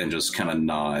tremble, and just kind of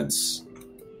nods.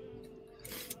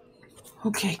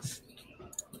 Okay.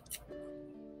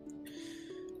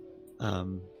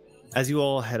 As you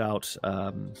all head out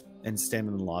and stand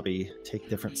in the lobby, take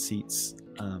different seats,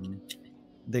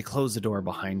 they close the door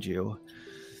behind you,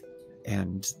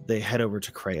 and they head over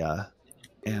to Kreia,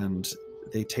 and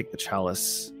they take the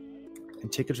chalice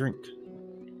and take a drink.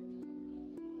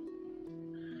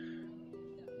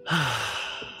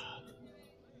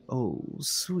 Oh,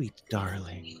 sweet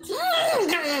darling.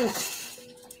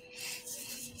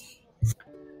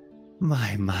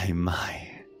 My.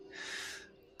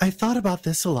 I thought about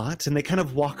this a lot, and they kind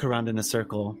of walk around in a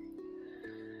circle.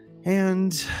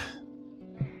 And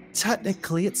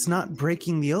technically, it's not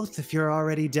breaking the oath if you're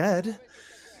already dead.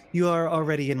 You are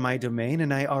already in my domain,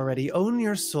 and I already own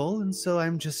your soul, and so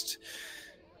I'm just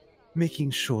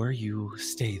making sure you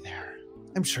stay there.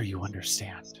 I'm sure you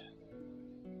understand.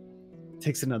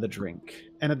 Takes another drink.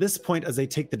 And at this point, as they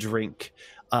take the drink,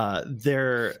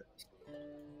 their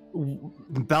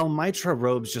Balmitra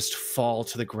robes just fall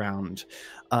to the ground,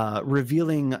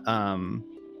 revealing...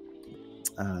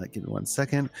 give me 1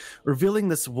 second. Revealing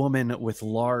this woman with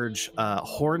large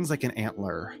horns like an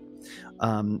antler.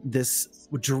 This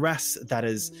dress that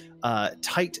is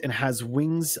tight and has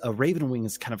wings, raven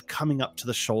wings kind of coming up to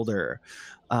the shoulder.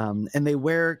 And they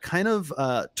wear kind of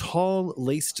tall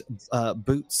laced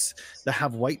boots that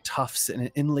have white tufts and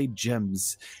inlaid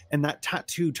gems. And that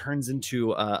tattoo turns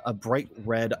into a bright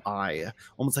red eye,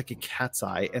 almost like a cat's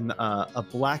eye. And a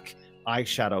black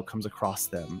eyeshadow comes across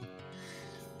them.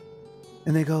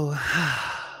 And they go,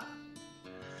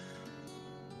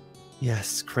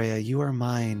 yes, Kreia, you are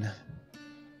mine.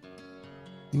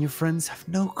 And your friends have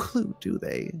no clue, do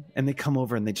they? And they come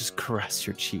over and they just caress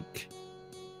your cheek.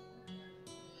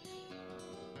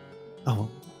 Oh,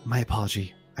 my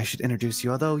apology. I should introduce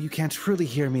you, although you can't truly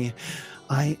hear me.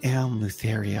 I am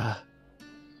Lutheria.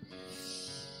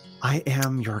 I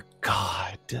am your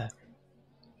god.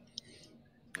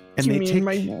 And you they mean take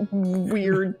my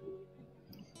weird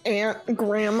aunt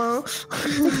grandma?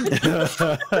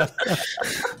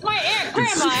 My aunt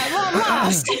grandma at long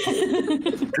last.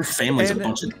 Your family's a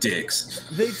bunch of dicks.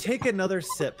 They take another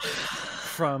sip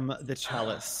from the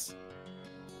chalice,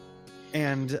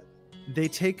 and they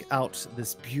take out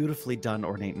this beautifully done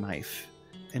ornate knife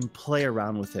and play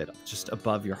around with it just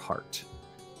above your heart.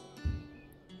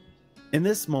 In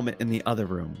this moment in the other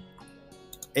room,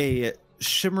 a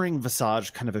shimmering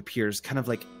visage kind of appears, kind of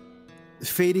like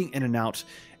fading in and out,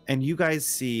 and you guys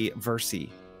see Versi,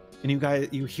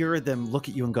 and you hear them look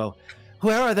at you and go,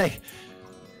 "Where are they?"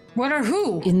 What are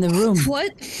who? In the room.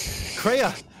 What?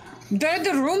 Kreia. They're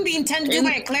the room being tended to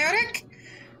by a cleric?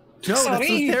 No, Sorry. that's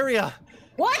Lutheria.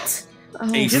 What?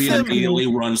 Adrian immediately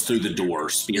runs through the door,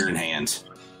 spear in hand.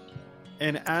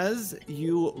 And as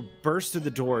you burst through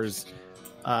the doors,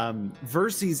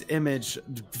 Versi's image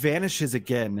vanishes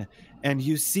again, and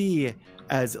you see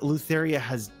as Lutheria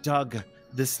has dug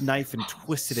this knife and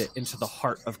twisted it into the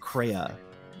heart of Kreia,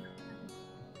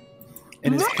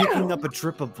 and is picking up a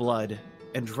drip of blood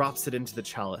and drops it into the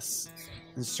chalice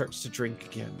and starts to drink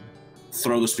again.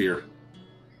 Throw the spear.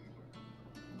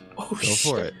 Oh, Go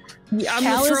for it. Yeah, I'm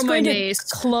Cal gonna is throw my going to mace.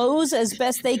 close as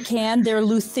best they can their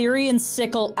Lutherian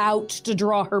sickle out to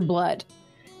draw her blood.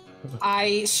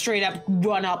 I straight up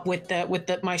run up with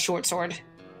my short sword.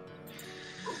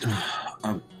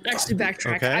 Actually,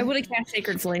 backtrack. Okay. I would have cast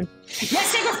Sacred Flame. Yes,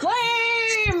 Sacred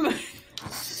Flame!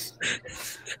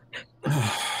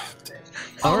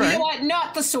 All right. You know what?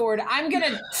 Not the sword. I'm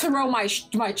gonna throw my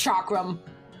chakram.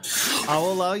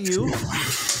 I'll allow you.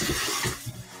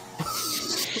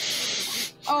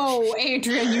 Oh,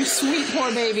 Adrian, you sweet poor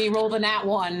baby, rolled a nat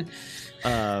 1.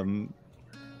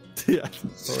 Yeah.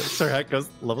 Sorry, that goes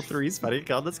level 3. Spotty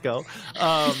count. Let's go.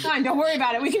 Fine, don't worry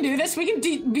about it. We can do this. We can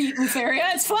beat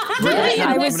Lutheria. It's fine. I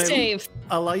I'm would gonna save.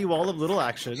 allow you all a little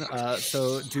action.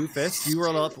 So, Doofus, you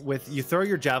roll up with, you throw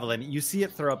your javelin. You see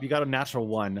it throw up. You got a natural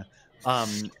 1.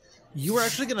 You are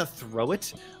actually going to throw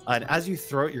it. And as you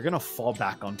throw it, you're going to fall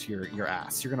back onto your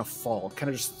ass. You're going to fall, kind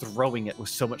of just throwing it with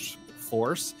so much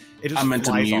force. It just I meant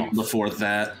to flies mute off. before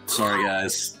that. Sorry,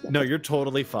 guys. No, you're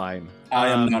totally fine. I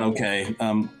am not okay.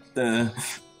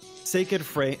 Sacred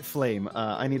Flame.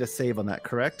 I need a save on that,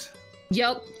 correct?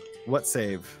 Yep. What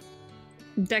save?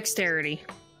 Dexterity.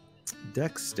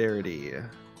 Dexterity.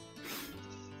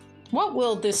 What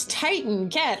will this Titan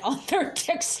get on their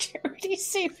dexterity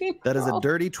saving That is throw? a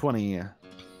dirty 20.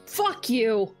 Fuck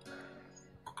you.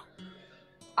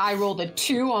 I rolled a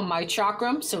 2 on my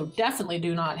chakram, so definitely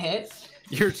do not hit.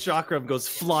 Your chakram goes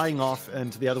flying off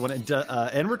into the other one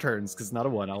and returns, because not a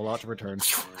 1. I'll allow it to return.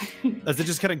 As it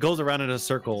just kind of goes around in a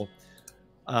circle.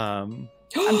 I'm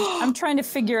trying to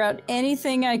figure out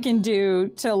anything I can do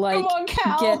to like Come on,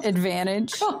 Cal. get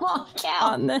advantage Come on,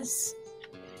 Cal. on this.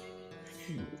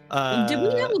 Did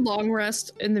we have a long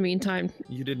rest in the meantime?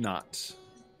 You did not.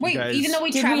 Wait, guys- even though we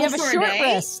Did we traveled have a for short a day?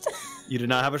 rest? You did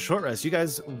not have a short rest. You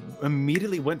guys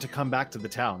immediately went to come back to the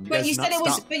town. But guys you did said not it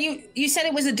was. stop. But you said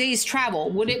it was a day's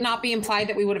travel. Would it not be implied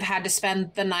that we would have had to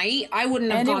spend the night? I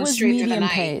wouldn't have And it gone was straight through the medium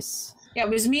night. pace. Yeah, it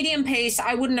was medium pace.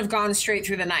 I wouldn't have gone straight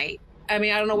through the night. I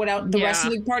mean, I don't know what the rest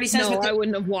of the party says. No, but I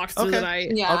wouldn't have walked through the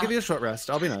night. Yeah. I'll give you a short rest.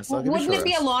 I'll be nice. Wouldn't it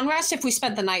be a long rest if we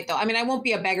spent the night, though? I mean, I won't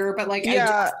be a beggar, but like,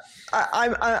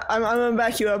 I'm gonna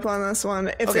back you up on this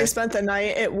one. If they spent the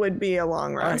night, it would be a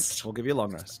long rest. Right, we'll give you a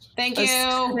long rest. Thank you.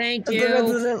 Thank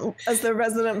you. As the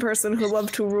resident person who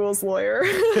loved to rules lawyer.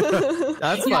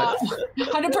 That's fine.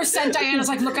 100% Diana's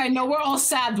like, look, I know we're all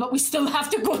sad, but we still have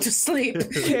to go to sleep.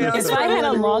 If I had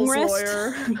a long rest,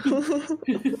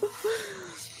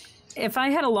 if I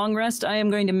had a long rest, I am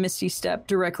going to Misty Step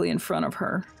directly in front of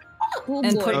her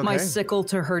and put my sickle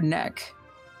to her neck.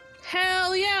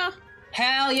 Hell yeah.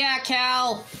 Hell yeah,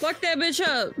 Cal. Fuck that bitch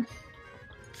up.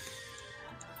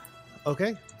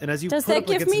 Okay. And as you does put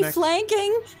that give me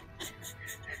flanking?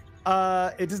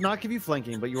 It does not give you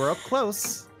flanking, but you are up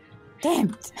close. Damn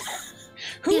it.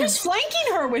 Who is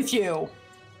flanking her with you?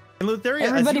 And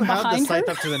Lutheria, as you have the scythe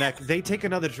up to the neck, they take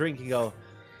another drink and go,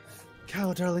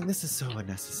 Cal, darling, this is so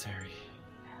unnecessary.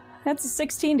 That's a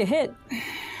 16 to hit.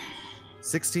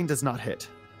 16 does not hit.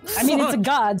 I mean, it's a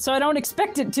god, so I don't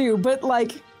expect it to, but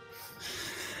like...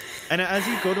 And as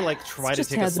you go to like try to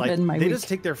take a scythe, they just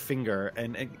take their finger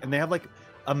and they have like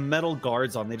a metal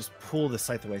guards on. They just pull the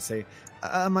scythe away. Say,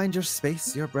 mind your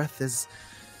space. Your breath is.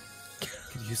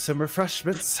 Could use some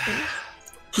refreshments.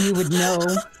 You would know.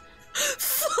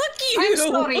 Fuck you. I'm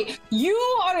sorry. You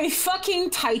are a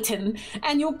fucking titan,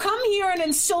 and you come here and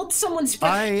insult someone's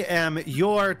breath. I am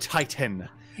your titan.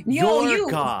 Your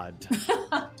god.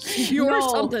 You're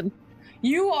something.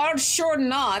 You are sure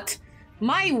not.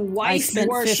 My wife I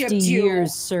spent worshipped 50 you.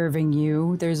 years serving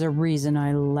you. There's a reason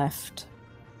I left.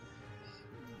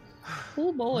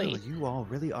 Oh boy. Well, you all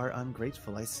really are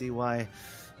ungrateful. I see why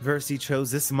Versi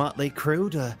chose this motley crew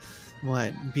to,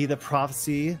 be the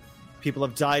prophecy. People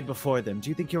have died before them. Do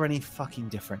you think you're any fucking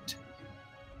different?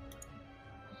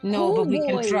 No, but we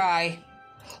can try.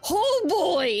 Oh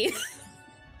boy!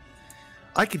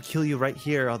 I could kill you right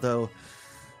here, although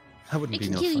that wouldn't be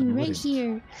no fun. I can kill you right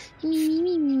here.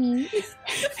 Me.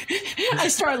 I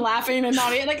start laughing and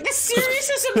nodding. Like, the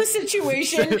seriousness of the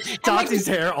situation. Dottie's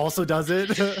hair also does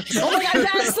it. Oh my god,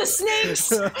 that's the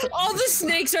snakes! All the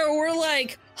snakes we're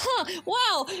like,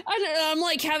 wow. I'm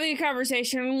like having a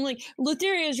conversation. I'm like,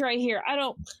 Lutheria's right here.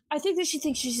 I think that she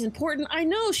thinks she's important. I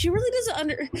know, she really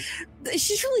doesn't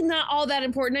she's really not all that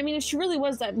important. I mean, if she really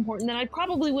was that important, then I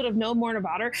probably would have known more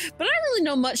about her. But I don't really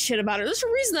know much shit about her. There's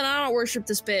a reason that I don't worship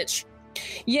this bitch.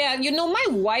 Yeah, my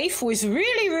wife was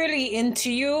really, really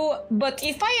into you, but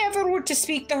if I ever were to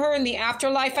speak to her in the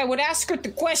afterlife, I would ask her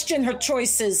to question her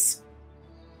choices.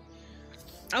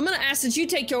 I'm gonna ask that you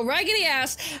take your raggedy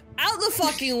ass out the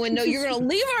fucking window. You're gonna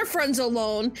leave our friends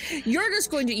alone. You're just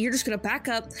gonna back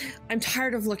up. I'm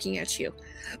tired of looking at you.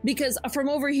 Because from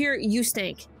over here, you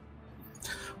stink.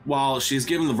 While she's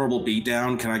giving the verbal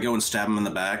beatdown, can I go and stab him in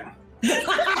the back?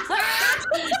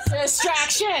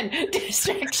 Distraction.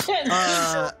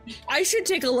 I should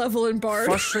take a level in Bard.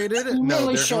 Frustrated?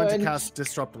 No, they're going to cast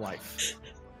Disrupt Life.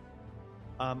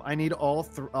 I need all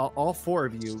four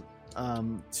of you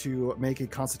to make a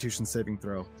Constitution saving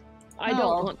throw. I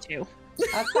don't want to.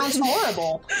 That sounds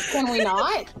horrible. Can we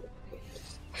not?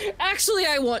 Actually,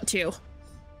 I want to.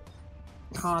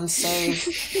 Con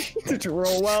save. Did you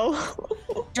roll well?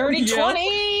 Dirty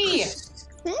 20!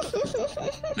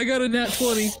 I got a nat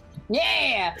 20.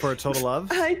 Yeah! For a total of?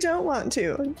 I don't want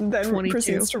to. Then 22.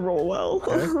 Proceeds to roll well.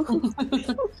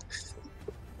 Okay.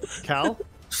 Cal?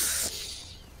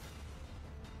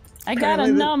 I got a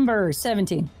number,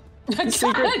 17.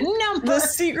 The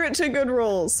secret to good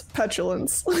rolls,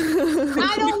 petulance.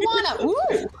 I don't wanna.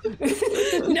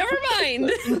 Ooh. Never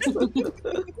mind.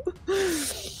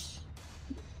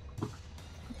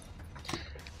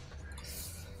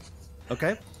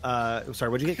 Okay. Sorry,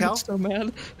 what'd you get, Cal? I'm so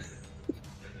mad.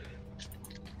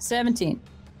 17.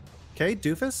 Okay,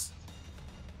 Doofus?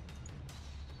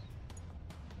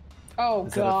 Oh,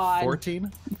 God.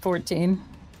 14? 14.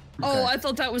 Oh, I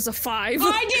thought that was a 5.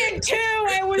 I did too.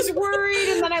 I was worried,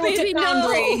 and then I looked at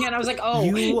Foundry, and I was like, "Oh."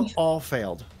 You all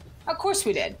failed. Of course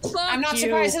we did. Fuck I'm not you.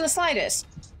 surprised in the slightest.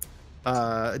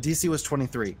 DC was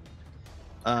 23.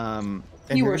 And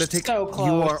You you're were gonna take, so close.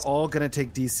 You are all going to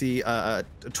take DC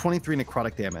 23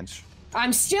 necrotic damage.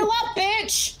 I'm still up,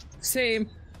 bitch. Same.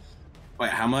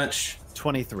 Wait, how much?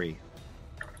 23.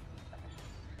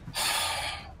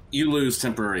 You lose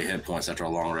temporary hit points after a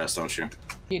long rest, don't you?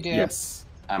 You do. Yes.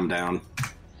 I'm down.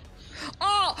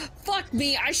 Oh, fuck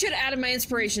me. I should have added my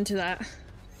inspiration to that.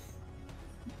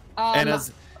 And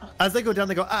as they go down,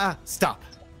 they go, stop.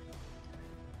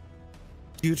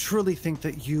 Do you truly think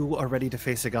that you are ready to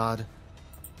face a god?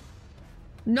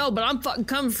 No, but I'm fucking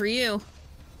coming for you.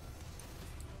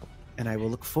 And I will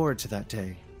look forward to that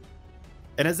day.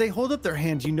 And as they hold up their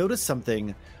hand, you notice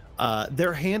something.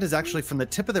 Their hand is actually, from the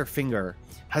tip of their finger,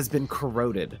 has been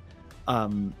corroded.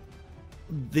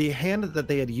 The hand that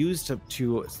they had used to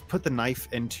put the knife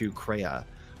into Kreia,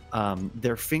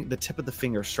 the tip of the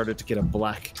finger started to get a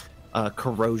black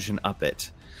corrosion up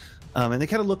it. And they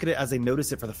kind of look at it as they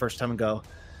notice it for the first time and go,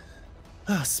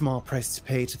 small price to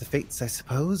pay to the fates, I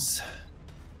suppose.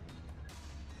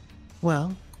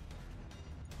 Well,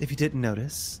 if you didn't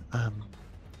notice,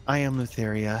 I am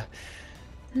Lutheria.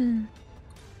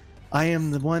 I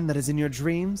am the one that is in your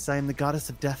dreams. I am the goddess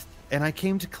of death, and I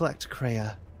came to collect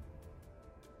Kreia.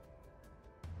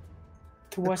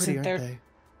 It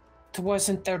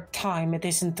wasn't their time. It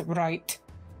isn't right.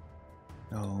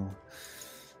 Oh,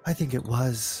 I think it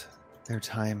was their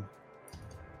time.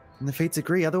 And the fates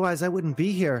agree, otherwise I wouldn't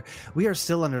be here. We are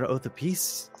still under oath of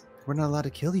peace. We're not allowed to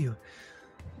kill you.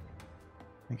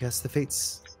 I guess the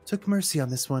fates took mercy on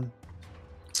this one.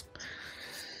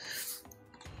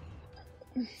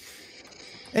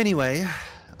 Anyway,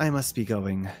 I must be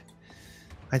going.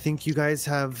 I think you guys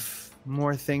have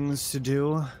more things to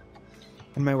do,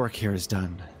 and my work here is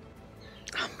done.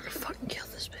 I'm gonna fucking kill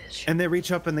this bitch. And they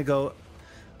reach up and they go,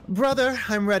 brother,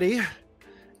 I'm ready.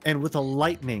 And with a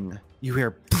lightning, you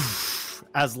hear poof,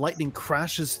 as lightning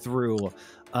crashes through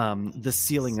the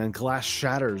ceiling and glass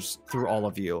shatters through all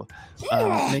of you.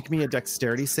 Make me a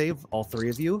dexterity save, all three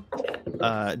of you.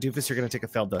 Doofus, you're going to take a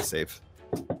failed death save.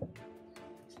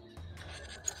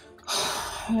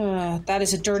 That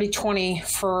is a dirty 20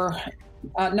 for...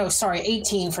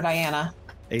 18 for Diana.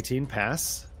 18,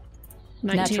 pass.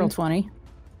 19. Natural 20.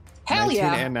 Hell 19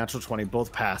 yeah. and natural 20,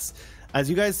 both pass. As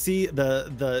you guys see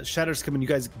the shatters come in, you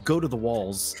guys go to the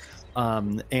walls.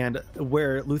 And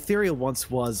where Lutheria once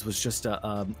was just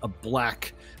a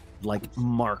black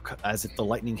mark as if the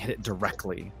lightning hit it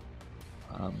directly.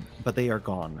 But they are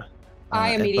gone.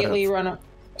 I immediately run a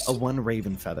one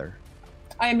raven feather.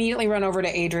 I immediately run over to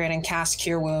Adrian and cast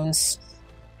Cure Wounds.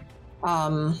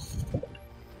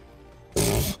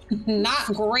 Not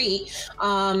great.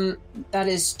 That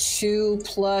is 2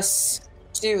 plus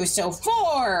 2, so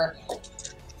 4.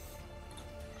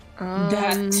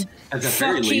 That at the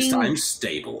very least, I'm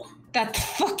stable. That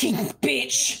fucking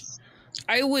bitch.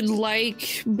 I would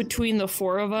like, between the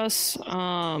four of us,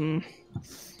 between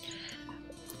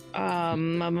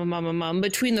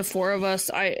the four of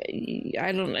us,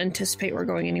 I don't anticipate we're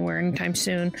going anywhere anytime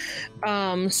soon.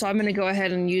 So I'm going to go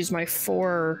ahead and use my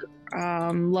 4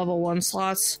 level 1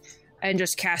 slots and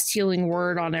just cast Healing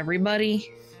Word on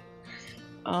everybody.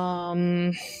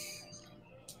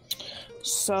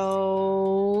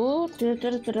 So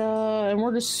and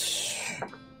we're just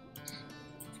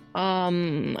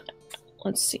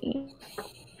let's see.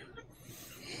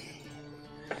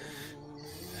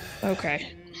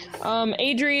 Okay.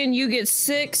 Adrian, you get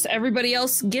 6, everybody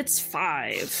else gets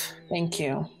 5. Thank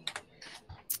you.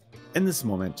 In this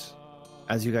moment,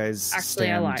 as you guys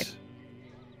I lied.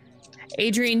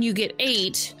 Adrian, you get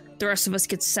 8, the rest of us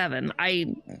get 7.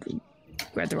 I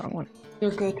read the wrong one.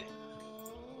 You're good.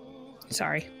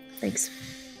 Sorry. Thanks.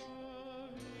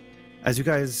 As you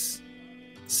guys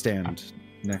stand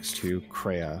next to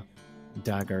Kreia,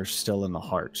 dagger still in the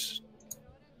heart,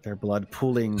 their blood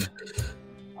pooling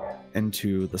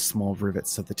into the small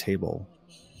rivets of the table.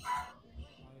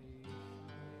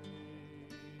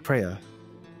 Kreia.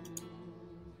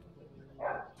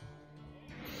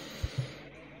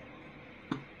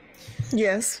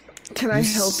 Yes. Can I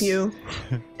help you?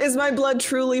 Is my blood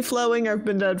truly flowing? I've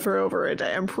been dead for over a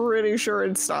day. I'm pretty sure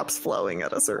it stops flowing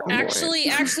at a certain point.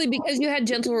 Actually, because you had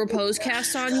Gentle Repose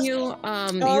cast on you, your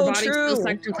body still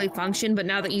technically functioned, but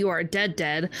now that you are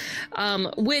dead,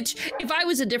 which, if I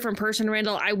was a different person,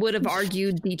 Randall, I would have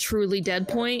argued the truly dead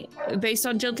point based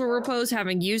on Gentle Repose,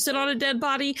 having used it on a dead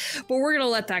body, but we're going to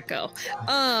let that go.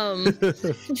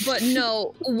 But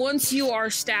no, once you are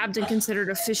stabbed and considered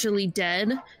officially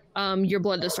dead, your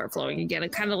blood does start flowing again.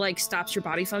 It kind of stops your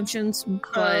body functions,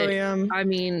 but I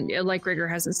mean, rigor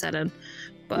hasn't set in.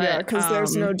 But yeah, because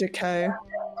there's no decay.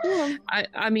 Yeah.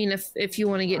 I mean, if you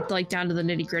want to get down to the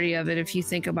nitty gritty of it, if you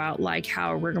think about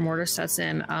how rigor mortis sets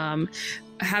in,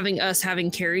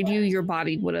 having carried you, your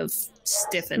body would have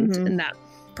stiffened in that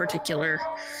particular.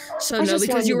 So no,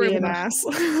 because you were an ass.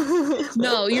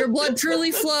 No, your blood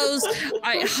truly flows.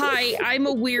 I'm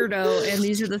a weirdo, and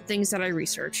these are the things that I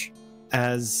research.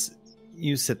 As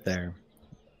you sit there,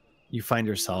 you find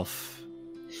yourself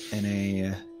in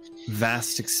a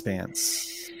vast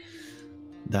expanse,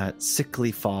 that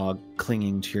sickly fog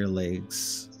clinging to your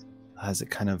legs as it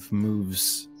kind of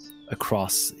moves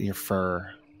across your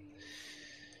fur.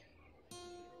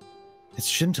 It's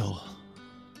gentle.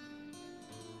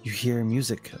 You hear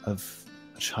music of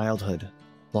childhood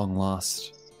long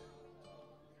lost.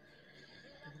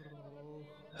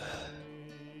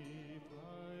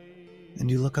 And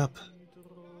you look up,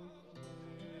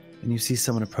 and you see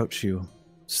someone approach you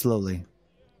slowly.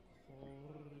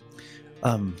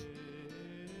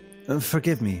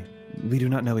 Forgive me, we do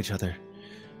not know each other.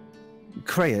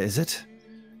 Kreia, is it?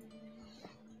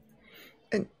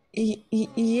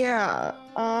 Yeah.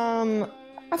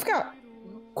 I've got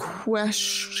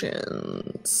questions.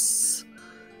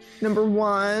 Number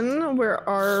one,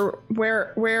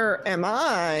 where am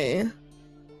I?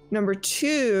 Number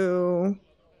two,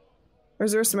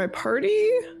 where's the rest of my party?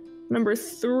 Number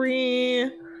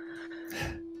three,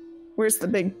 where's the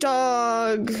big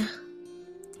dog?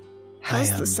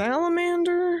 How's the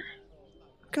salamander?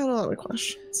 Got a lot of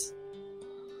questions.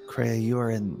 Kreia, you are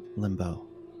in limbo.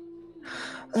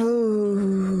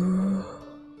 Oh.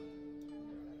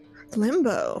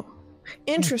 Limbo.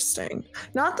 Interesting.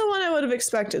 Not the one I would have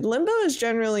expected. Limbo is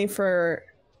generally for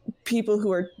people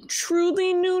who are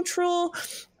truly neutral.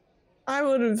 I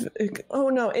would have... Oh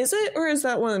no, is it? Or is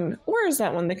that one... Where is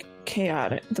that one? The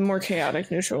more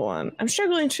chaotic neutral one? I'm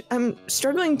struggling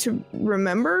to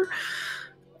remember.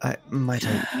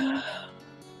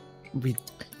 We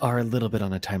are a little bit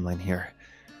on a timeline here.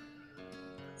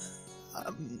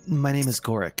 My name is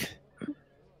Gorik.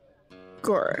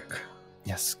 Gorik.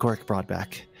 Yes, Gorik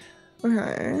Broadback.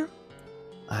 Okay.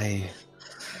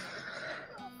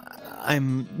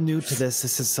 I'm new to this.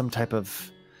 This is some type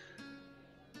of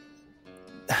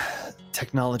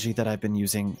technology that I've been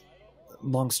using.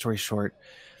 Long story short,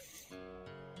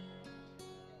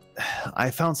 I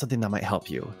found something that might help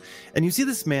you. And you see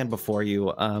this man before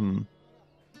you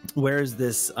wears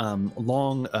this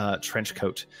long trench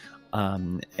coat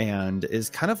and is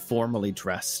kind of formally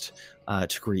dressed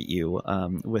to greet you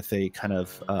with a kind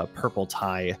of purple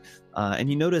tie. And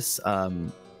you notice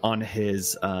on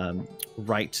his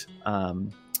right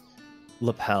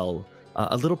lapel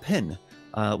a little pin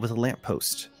with a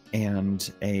lamppost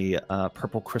and a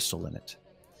purple crystal in it.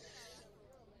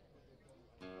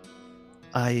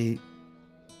 I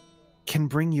can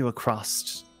bring you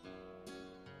across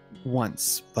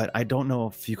once, but I don't know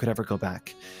if you could ever go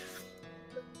back.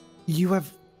 You have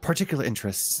particular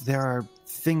interests. There are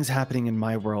things happening in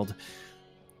my world.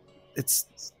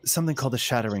 It's something called the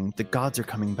Shattering. The gods are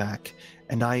coming back,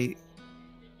 and I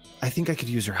think I could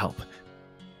use your help.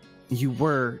 You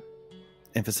were,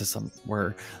 emphasis on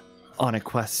were, on a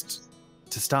quest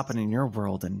to stop it in your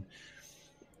world, and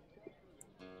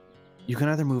you can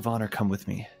either move on or come with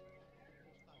me.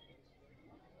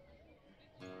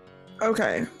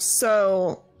 Okay,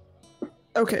 so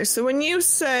when you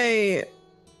say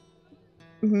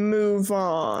move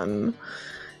on,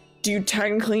 do you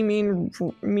technically mean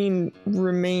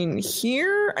remain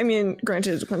here? I mean,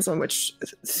 granted, it depends on which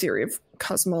theory of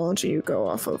cosmology you go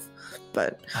off of,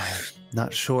 but I'm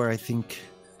not sure. I think.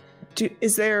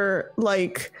 Is there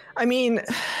like? I mean,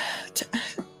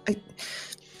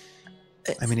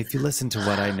 if you listen to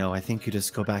what I know, I think you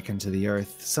just go back into the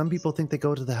earth. Some people think they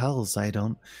go to the hells. I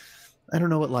don't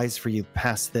know what lies for you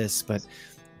past this, but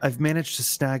I've managed to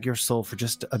snag your soul for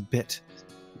just a bit.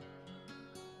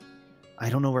 I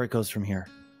don't know where it goes from here.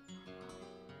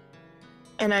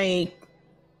 And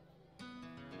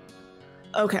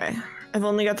okay, I've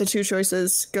only got the two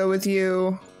choices: go with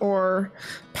you or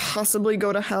possibly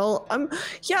go to hell. I'm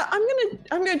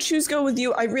gonna choose go with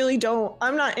you.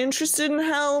 I'm not interested in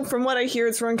hell. From what I hear,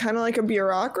 it's run kind of like a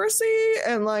bureaucracy,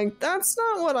 and like that's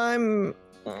not what I'm.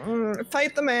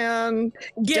 Fight the man,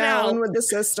 get down out with the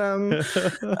system.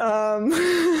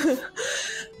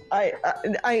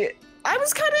 I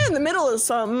was kind of in the middle of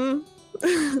something,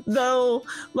 though.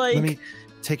 Like, let me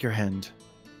take your hand.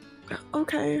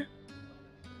 Okay.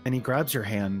 And he grabs your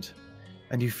hand,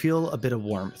 and you feel a bit of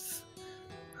warmth.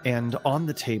 And on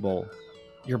the table,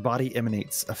 your body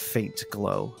emanates a faint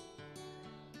glow.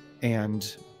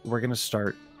 And we're going to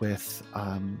start with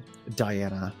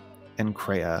Diana and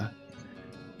Kreia.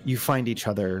 You find each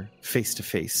other face to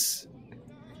face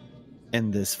in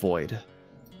this void.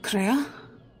 Kreia?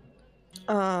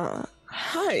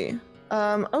 Hi.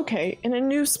 Okay, in a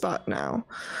new spot now.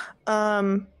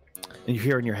 And you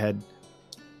hear in your head,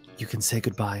 you can say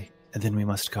goodbye, and then we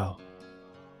must go.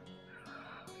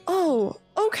 Oh,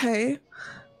 okay.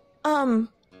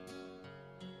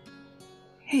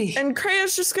 Hey. And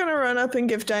Kreia's just gonna run up and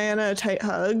give Diana a tight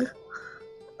hug.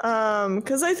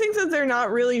 Because I think that they're not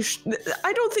really...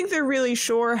 I don't think they're really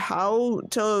sure how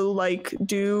to, like,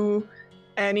 do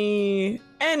any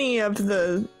of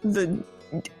the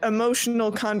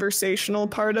emotional conversational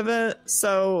part of it.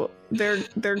 So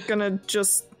they're gonna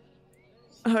just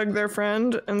hug their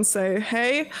friend and say,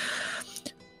 hey,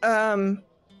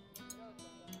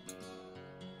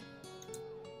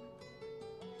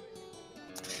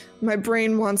 My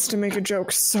brain wants to make a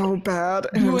joke so bad,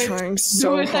 and I'm trying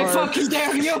so hard. I fucking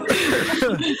dare you.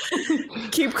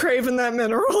 Keep craving that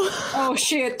mineral. Oh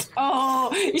shit!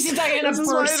 Oh, you see Diana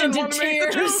burst into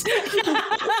tears.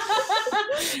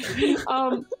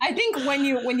 I think when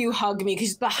you hug me,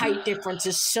 because the height difference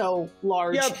is so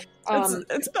large. Yep,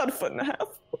 it's about 1.5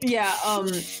 feet. Yeah.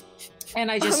 And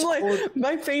I just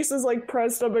my face is like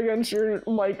pressed up against your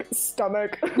like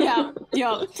stomach. Yeah.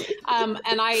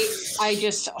 And I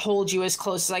just hold you as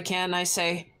close as I can. And I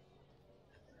say,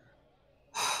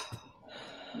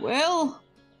 well,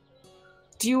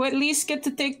 do you at least get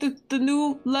to take the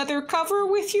new leather cover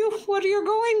with you where you're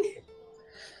going?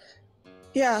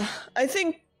 Yeah, I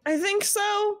think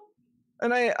so.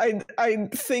 And I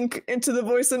think into the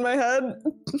voice in my head.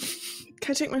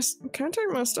 Can I take my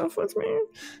stuff with me?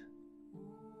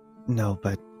 No,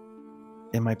 but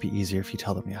it might be easier if you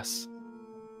tell them yes.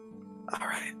 All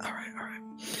right.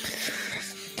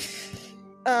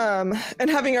 And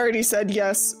having already said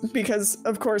yes, because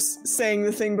of course saying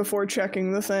the thing before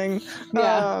checking the thing.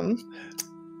 Yeah.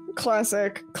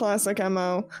 Classic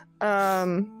MO.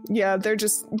 Yeah, they're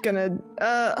just gonna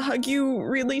hug you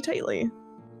really tightly.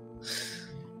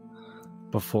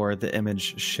 Before the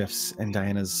image shifts and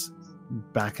Diana's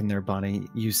back in their body,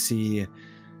 you see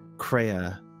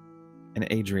Kreia and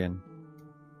Adrian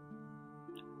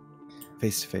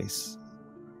face to face.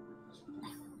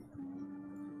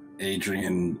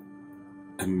 Adrian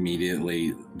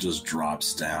immediately just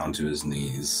drops down to his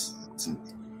knees.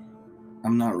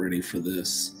 I'm not ready for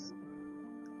this.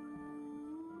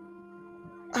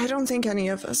 I don't think any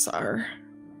of us are.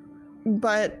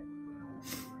 But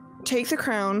take the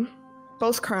crown,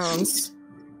 both crowns.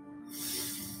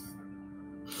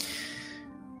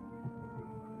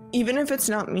 Even if it's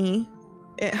not me,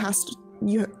 it has to.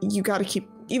 You got to keep.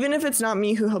 Even if it's not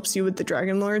me who helps you with the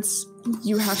Dragonlords,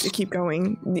 you have to keep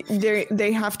going.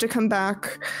 They have to come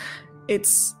back.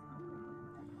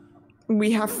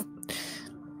 We have.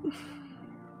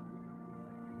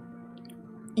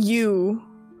 You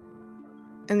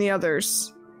and the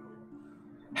others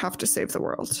have to save the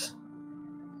world.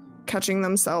 Catching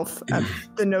themselves at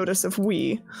the notice of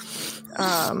we.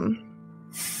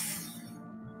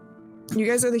 You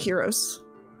guys are the heroes.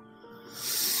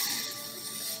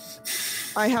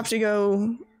 I have to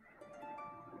go,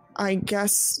 I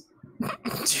guess,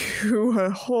 to a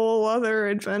whole other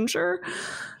adventure.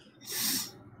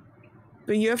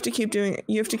 But you have to keep doing it.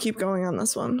 You have to keep going on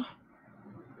this one.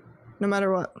 No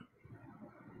matter what.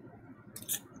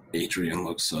 Adrian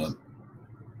looks up,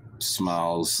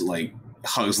 smiles,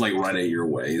 hugs right at your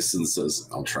waist and says,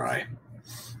 I'll try.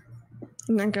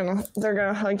 They're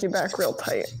gonna hug you back real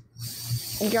tight.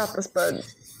 You got this, bud.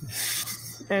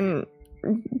 And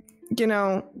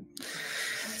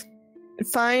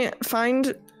find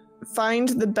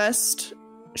the best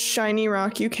shiny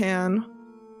rock you can.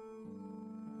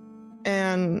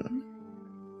 And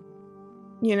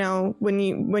when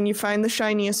you find the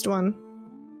shiniest one,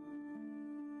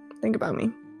 think about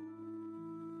me.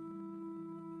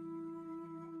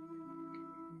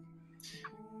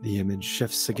 The image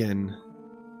shifts again,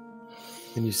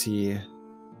 and you see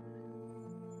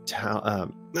Tatiana.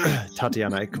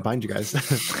 I combined you guys.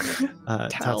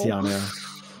 Tatiana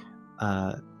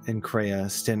and Kreia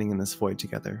standing in this void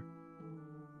together.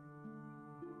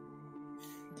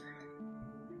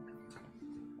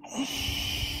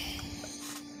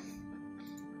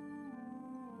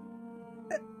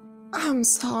 I'm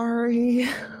sorry.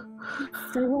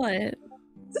 For what?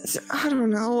 I don't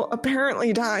know.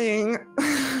 Apparently dying.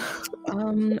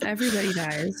 Everybody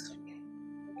dies.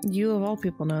 You of all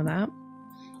people know that.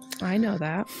 I know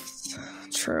that.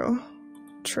 True.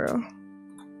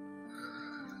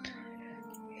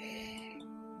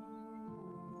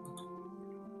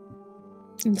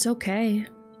 It's okay.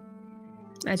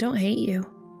 I don't hate you.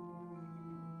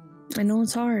 I know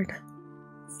it's hard.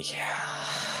 Yeah.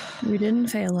 We didn't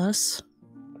fail us.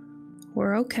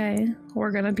 We're okay.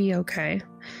 We're gonna be okay.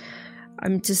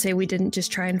 To say we didn't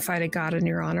just try and fight a god in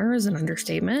your honor is an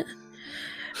understatement.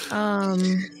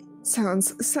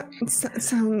 Sounds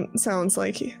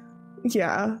like,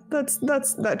 yeah,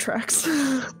 that tracks.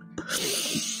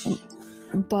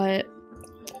 But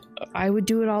I would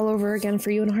do it all over again for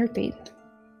you in a heartbeat.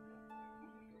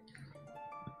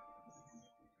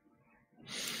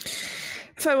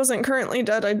 If I wasn't currently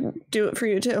dead, I'd do it for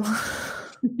you too.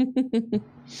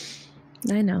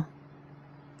 I know.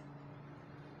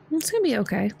 It's gonna be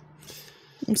okay.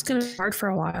 It's gonna be hard for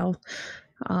a while.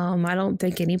 I don't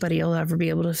think anybody will ever be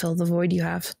able to fill the void you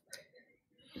have.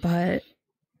 But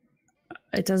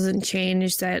it doesn't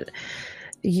change that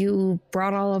you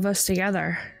brought all of us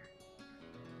together.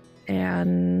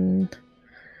 And,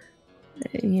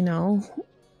 you know,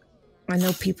 I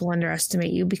know people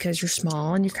underestimate you because you're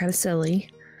small and you're kind of silly,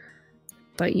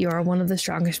 but you are one of the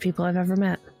strongest people I've ever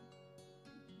met.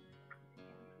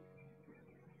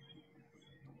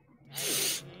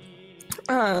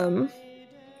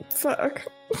 Fuck.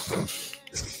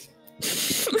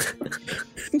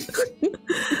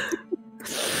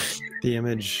 The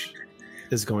image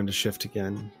is going to shift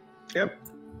again. Yep.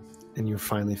 And you're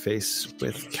finally faced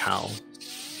with Cal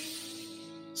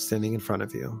standing in front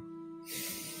of you.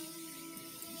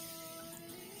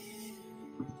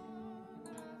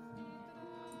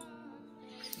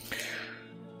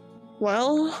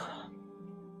 Well,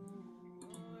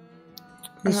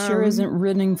 this sure isn't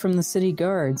running from the city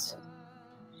guards.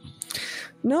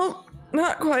 Nope,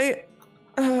 not quite.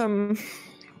 Not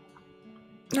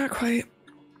quite.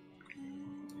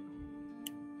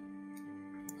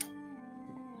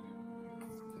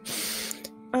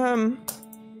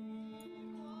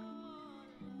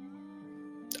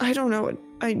 I don't know what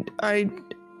I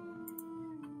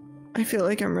feel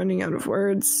like I'm running out of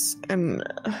words, and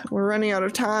we're running out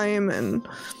of time, and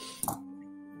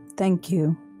thank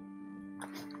you.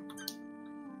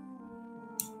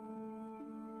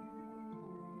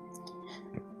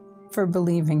 For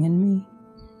believing in me.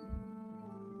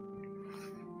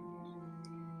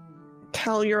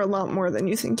 Cal, you're a lot more than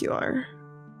you think you are.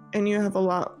 And you have a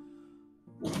lot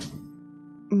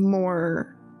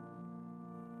more.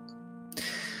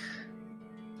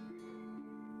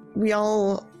 We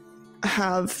all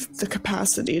have the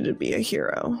capacity to be a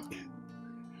hero.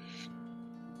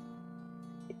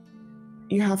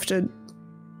 You have to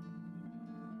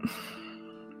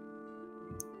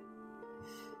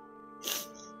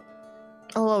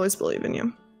I'll always believe in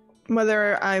you.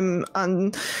 Whether I'm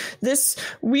on this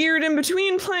weird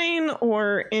in-between plane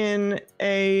or in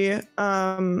a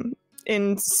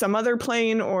in some other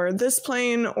plane or this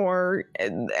plane or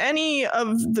any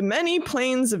of the many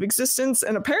planes of existence,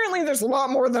 and apparently there's a lot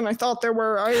more than I thought there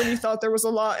were. I already thought there was a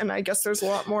lot, and I guess there's a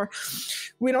lot more.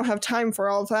 We don't have time for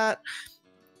all of that.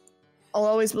 I'll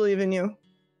always believe in you.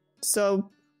 So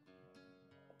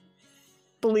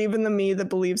believe in the me that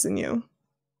believes in you.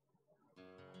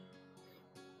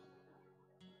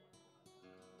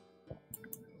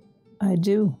 I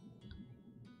do.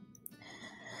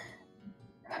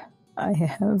 I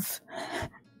have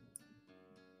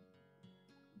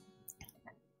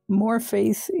more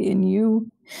faith in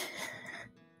you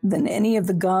than any of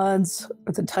the gods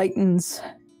or the titans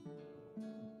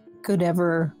could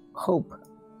ever hope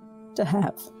to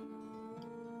have.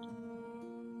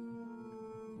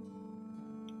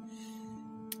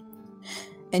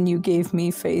 And you gave me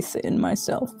faith in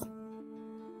myself.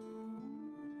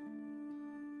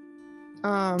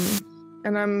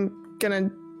 And I'm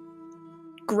gonna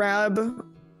grab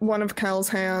one of Cal's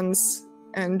hands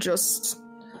and just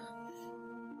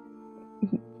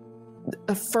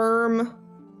a firm,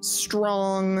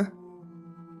 strong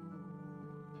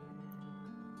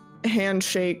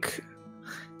handshake.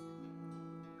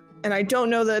 And I don't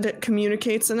know that it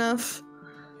communicates enough,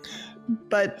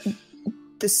 but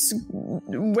this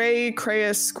way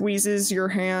Kreia squeezes your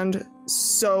hand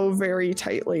so very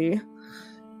tightly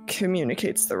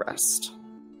communicates the rest.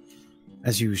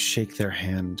 As you shake their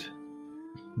hand,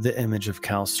 the image of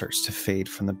Cal starts to fade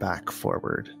from the back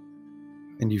forward,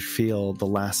 and you feel the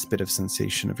last bit of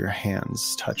sensation of your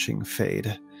hands touching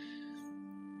fade.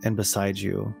 And beside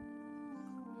you,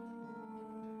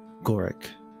 Gorik.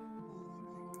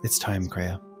 It's time,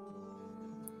 Kreia.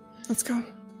 Let's go.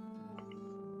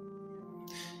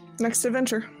 Next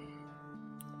adventure.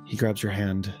 He grabs your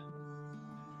hand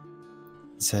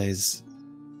and says,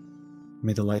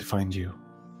 "May the light find you."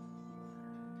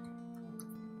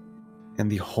 And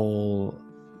the whole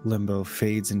limbo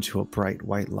fades into a bright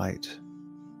white light.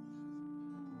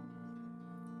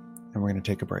 And we're going to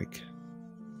take a break.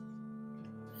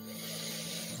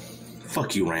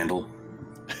 Fuck you, Randall.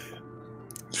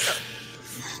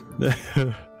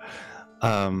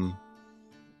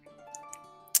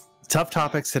 Tough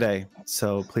topics today,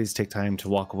 so please take time to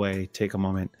walk away, take a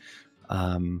moment,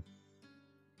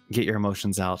 get your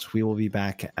emotions out. We will be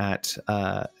back at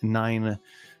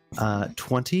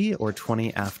 9:20 or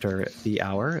 20 after the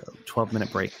hour,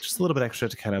 12-minute break, just a little bit extra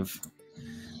to kind of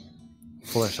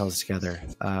pull ourselves together.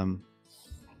 We'll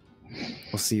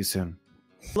see you soon.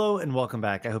 Hello and welcome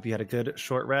back. I hope you had a good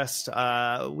short rest.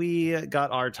 We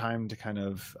got our time to kind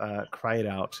of cry it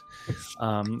out.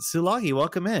 Sulagi,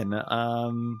 welcome in.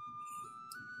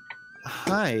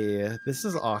 Hi, this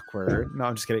is awkward. No,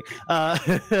 I'm just kidding.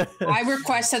 I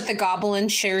request that the goblin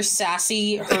shares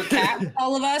Sassy, her cat, with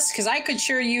all of us, because I could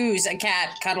sure use a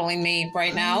cat cuddling me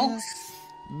right now.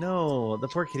 No, the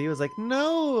poor kitty was like,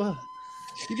 no,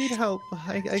 you need help.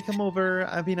 I come over,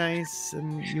 I'll be nice,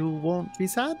 and you won't be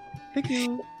sad? Thank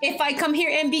you. If I come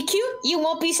here and be cute, you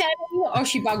won't be sad anymore. Oh,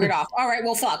 she buggered off. All right,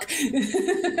 well, fuck.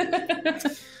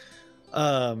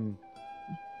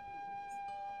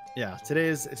 Yeah,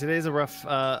 today's a rough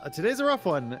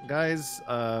one, guys.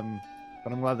 But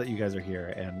I'm glad that you guys are here,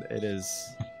 and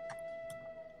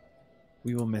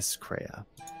we will miss Kreia.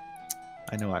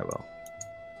 I know I will.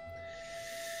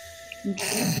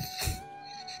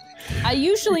 I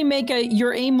usually make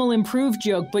your aim will improve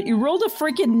joke, but you rolled a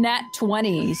freaking nat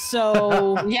 20,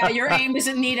 so... Yeah, your aim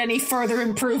doesn't need any further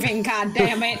improving, god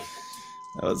damn it.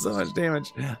 That was so much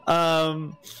damage.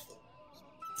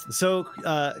 So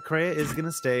Kreia is going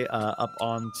to stay up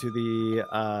onto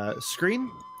the screen,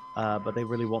 but they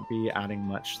really won't be adding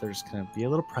much. There's going to be a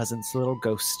little presence, a little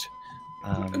ghost.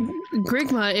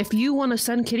 Grigma, if you want to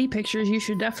send kitty pictures, you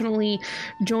should definitely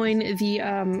join the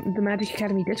Magic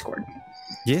Academy Discord.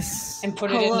 Yes. And put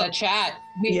it in the chat.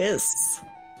 Yes.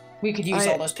 We could use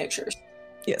all those pictures.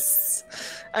 Yes.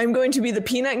 I'm going to be the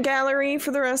peanut gallery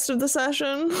for the rest of the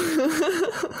session.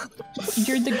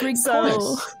 You're the Greek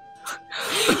chorus.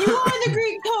 You are the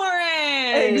Greek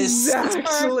chorus!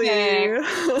 Exactly.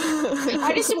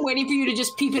 I just am waiting for you to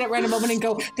just peep it at random moment and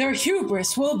go, their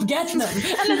hubris will get them,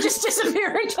 and then just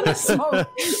disappear into the smoke.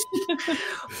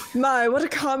 My, what a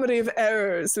comedy of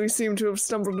errors we seem to have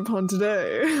stumbled upon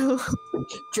today.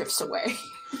 Drifts away.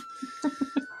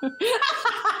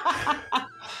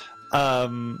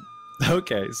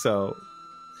 Okay, so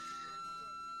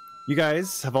you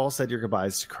guys have all said your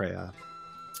goodbyes to Kreia.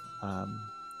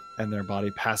 And their body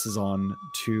passes on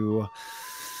to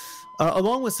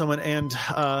along with someone, and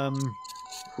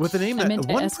with a name that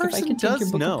one person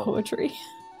does know. Poetry.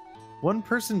 One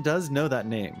person does know that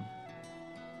name.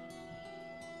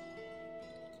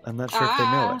 I'm not sure if they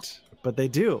know it, but they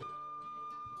do.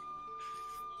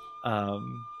 If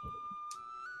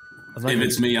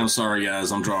it's me, I'm sorry,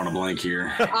 guys. I'm drawing a blank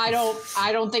here. I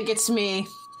don't think it's me.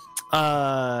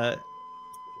 Yeah,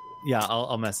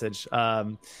 I'll message.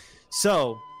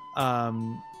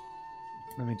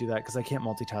 Let me do that because I can't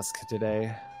multitask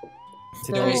today.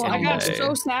 I got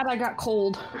so sad I got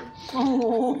cold.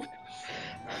 Oh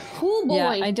boy. Yeah,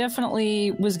 I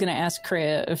definitely was going to ask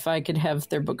Kreia if I could have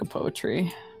their book of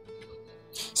poetry.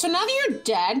 So now that you're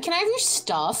dead, can I have your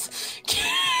stuff?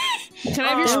 Can I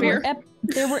have your spear?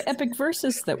 There were epic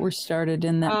verses that were started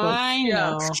in that book. I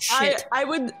know. Shit.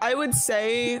 I would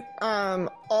say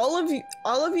all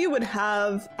of you would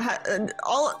have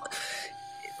all,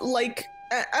 like,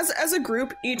 as a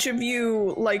group, each of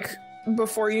you, like,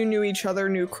 before you knew each other,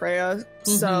 knew Kreia.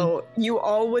 Mm-hmm. So you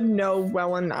all would know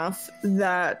well enough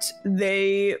that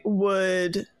they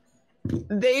would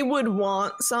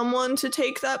want someone to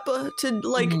take that book, to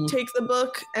like take the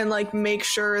book and like make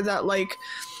sure that like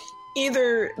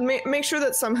either make sure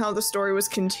that somehow the story was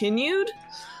continued.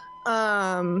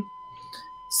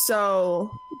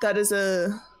 So that is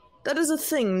a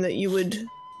thing that you would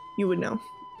know.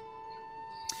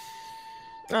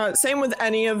 Same with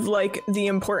any of like the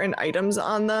important items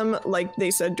on them. Like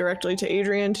they said directly to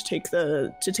Adrian to take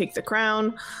the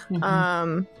crown.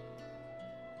 Mm-hmm.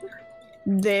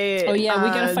 We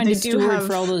gotta find a steward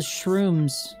for all those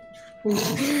shrooms.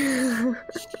 Yeah,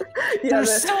 they're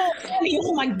so funny.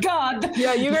 Oh my god.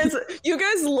 Yeah, you guys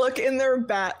look in their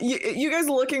bag. You guys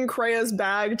look in Kreia's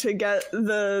bag to get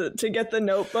the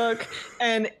notebook,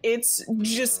 and it's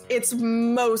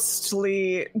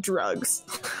mostly drugs.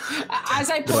 As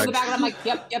I pull the bag, I'm like,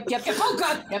 yep. Oh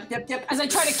god, yep. As I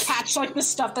try to catch like the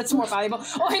stuff that's more valuable.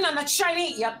 Oh, hang on, that's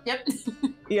shiny. Yep.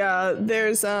 Yeah,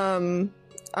 there's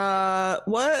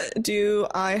what do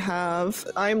I have?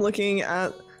 I'm looking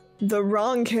at the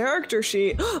wrong character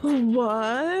sheet.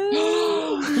 What?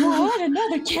 What?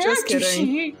 Another character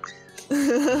sheet?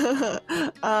 The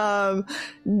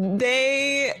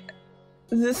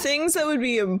things that would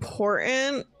be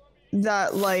important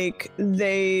that like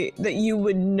that you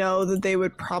would know that they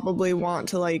would probably want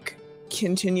to like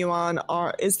continue on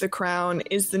is the crown,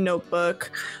 is the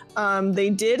notebook. They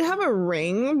did have a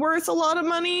ring worth a lot of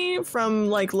money from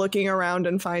like looking around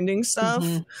and finding stuff.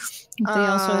 Mm-hmm. They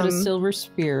also had a silver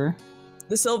spear.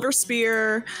 The silver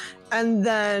spear, and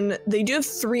then they do have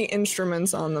 3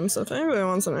 instruments on them. So if anybody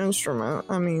wants an instrument,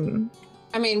 I mean,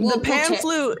 the pan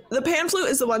flute. The pan flute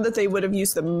is the one that they would have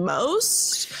used the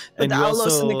most. But the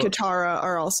aulos and the kitara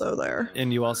are also there.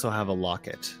 And you also have a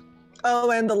locket.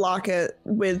 Oh, and the locket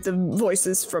with the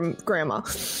voices from Grandma.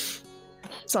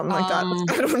 Something like that. I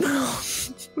don't know.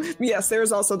 Yes,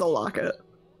 there's also the locket.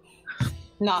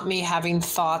 Not me having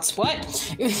thoughts.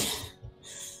 What?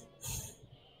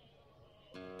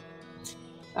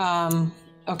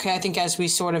 Okay, I think as we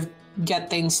sort of get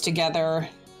things together...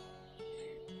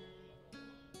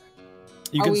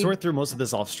 You can sort through most of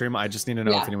this off stream. I just need to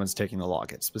know if anyone's taking the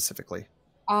locket specifically.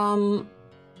 I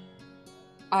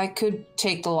could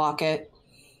take the locket.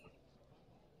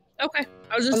 Okay.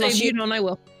 I was just saying, if you don't, I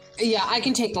will. Yeah, I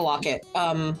can take the locket.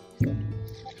 I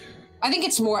think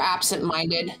it's more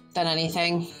absent-minded than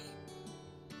anything.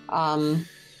 And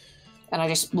I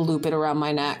just loop it around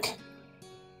my neck.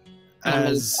 I'm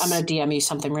gonna DM you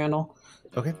something, Randall.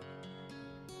 Okay.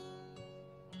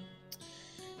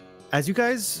 As you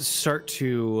guys start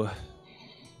to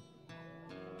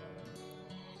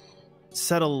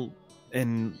settle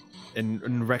in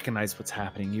and recognize what's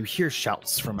happening, you hear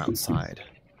shouts from outside.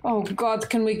 Oh God,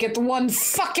 can we get one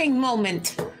fucking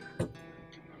moment?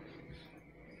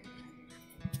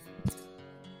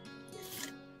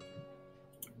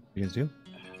 You guys do?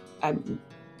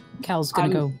 Cal's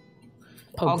gonna go.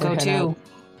 I'll go too. Out.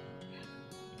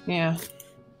 Yeah.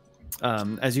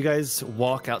 As you guys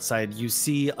walk outside, you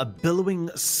see a billowing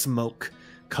smoke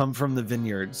come from the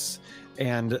vineyards.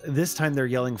 And this time they're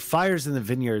yelling, "Fires in the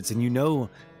vineyards," and you know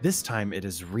this time it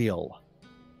is real.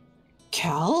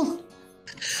 Cal?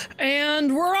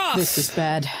 And we're off! This is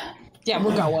bad. Yeah,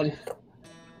 we're going.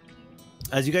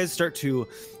 As you guys start to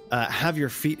have your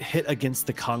feet hit against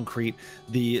the concrete,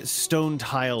 the stone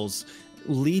tiles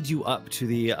lead you up to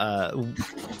the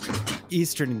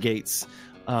eastern gates.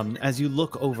 As you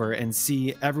look over and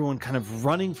see everyone kind of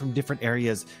running from different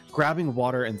areas, grabbing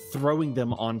water and throwing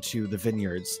them onto the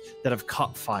vineyards that have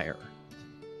caught fire.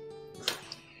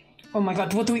 Oh my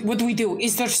God, what do we do?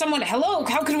 Is there someone? Hello,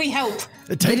 how can we help?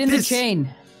 Get in the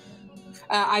chain.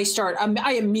 I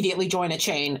immediately join a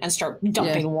chain and start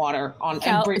dumping water on.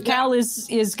 Cal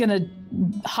is gonna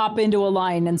hop into a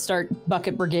line and start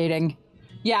bucket brigading.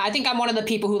 Yeah, I think I'm one of the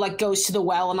people who goes to the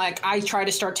well and I try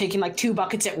to start taking 2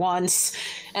 buckets at once.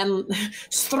 And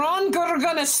stronger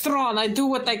gonna strong. I do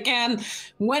what I can.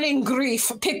 When in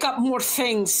grief, pick up more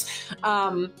things.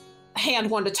 Hand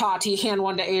one to Tati, hand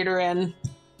one to Adrian.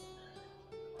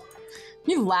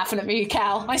 You laughing at me,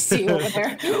 Cal. I see you over there.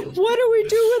 What do we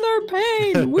do with our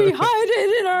pain? We hide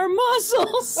it in our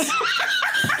muscles.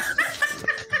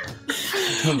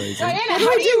 Amazing. Diana, What do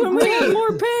we do when we have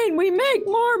more pain? We make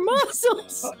more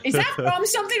muscles. Is that from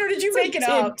something or did you make it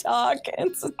up? TikTok.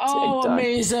 It's a TikTok. Oh,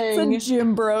 amazing. It's a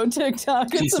Jim Bro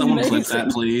TikTok. Can It's someone amazing. clip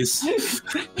that, please?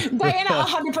 Diana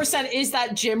 100% is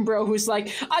that Jim Bro who's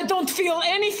like, I don't feel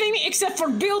anything except for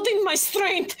building my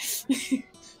strength.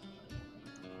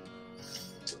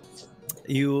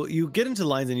 You get into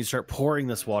lines and you start pouring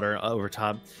this water over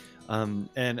top,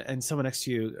 and someone next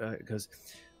to you goes,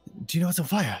 "Do you know what's on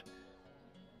fire?"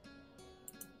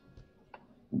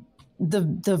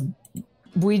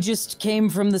 We just came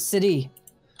from the city.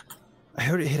 I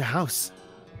heard it hit a house.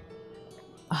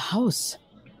 A house?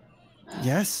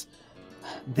 Yes.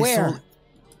 Where?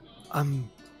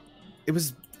 It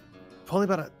was probably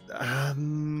about a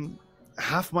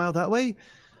half mile that way.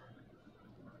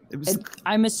 It was.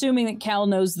 I'm assuming that Cal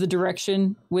knows the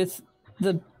direction with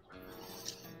the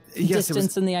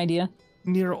distance and the idea.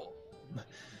 Near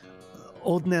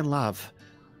Old Nan Lav.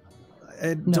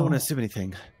 I don't want to assume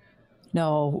anything.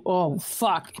 No. Oh,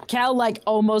 fuck. Cal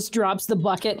almost drops the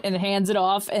bucket and hands it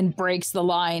off and breaks the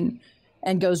line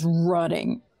and goes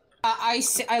running. I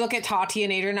look at Tati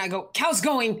and Adrian and I go, Cal's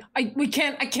going. I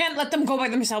can't let them go by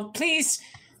themselves, please.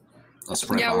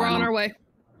 Yeah, we're on our way.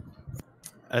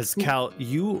 As Cal,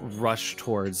 you rush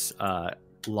towards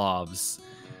Lav's.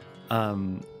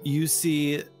 You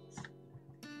see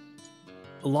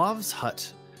Lav's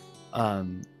hut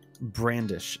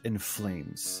brandish in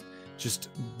flames, just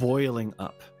boiling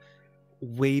up,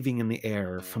 waving in the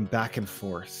air from back and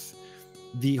forth.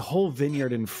 The whole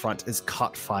vineyard in front is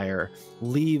caught fire.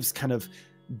 Leaves kind of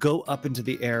go up into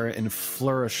the air and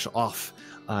flourish off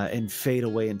and fade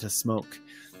away into smoke.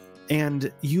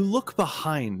 And you look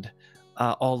behind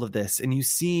all of this and you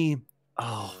see,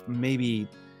 maybe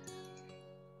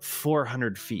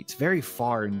 400 feet, very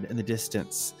far in the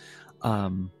distance,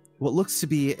 what looks to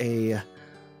be a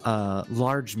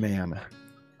large man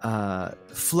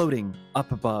floating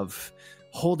up above,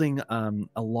 holding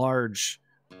a large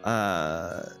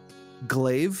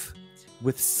glaive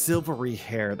with silvery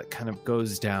hair that kind of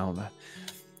goes down.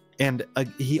 And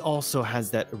he also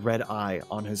has that red eye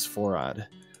on his forehead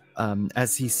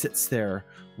as he sits there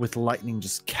with lightning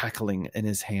just cackling in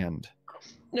his hand.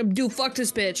 Dude, fuck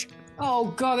this bitch.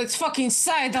 Oh God, it's fucking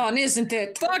Sidon, isn't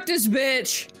it? Fuck this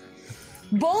bitch.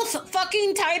 Both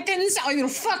fucking Titans? Are you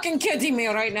fucking kidding me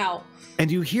right now?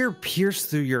 And you hear pierce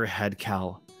through your head,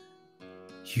 Cal.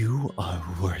 You are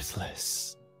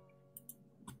worthless.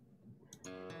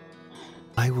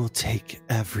 I will take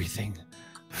everything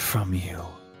from you.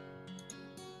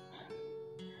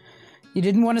 You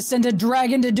didn't want to send a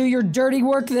dragon to do your dirty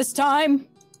work this time?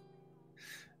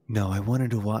 No, I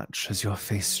wanted to watch as your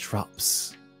face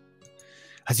drops.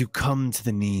 As you come to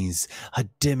the knees, a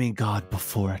demigod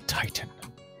before a titan.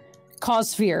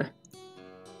 Cause fear.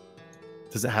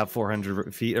 Does it have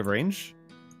 400 feet of range?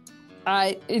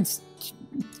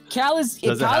 Cal is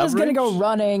gonna go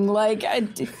running. Like,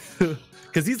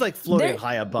 because he's like floating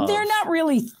high above. They're not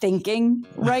really thinking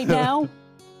right now.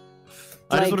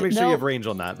 I just want to make sure you have range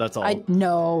on that. That's all.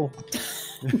 No,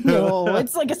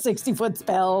 it's like a 60-foot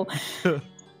spell.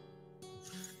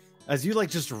 As you like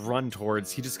just run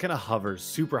towards, he just kind of hovers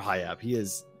super high up.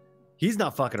 He's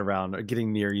not fucking around or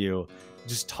getting near you,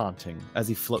 just taunting as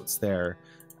he floats there.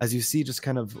 As you see, just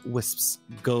kind of wisps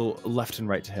go left and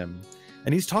right to him,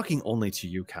 and he's talking only to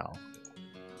you, Cal.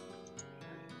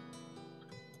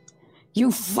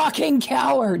 You fucking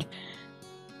coward!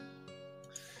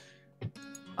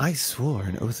 I swore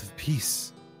an oath of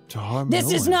peace to harm no one.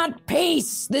 This is not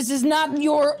peace! This is not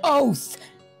your oath!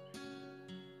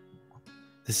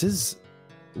 This is...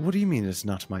 What do you mean it's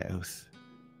not my oath?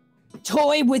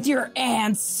 Toy with your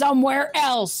ants somewhere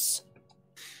else!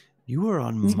 You are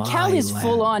on my Cal is land.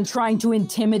 full on trying to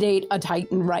intimidate a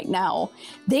Titan right now.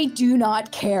 They do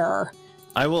not care.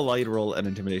 I will light roll an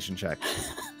intimidation check.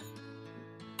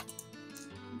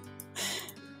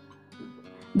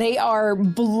 They are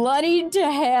bloodied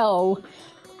to hell,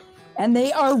 and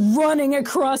they are running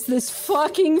across this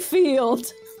fucking field.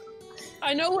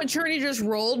 I know what Churney just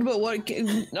rolled, but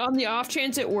on the off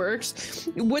chance it works,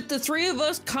 with the three of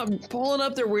us pulling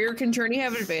up the rear, can Churney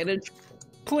have advantage?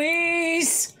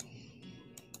 Please!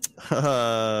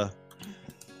 I'll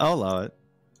allow it.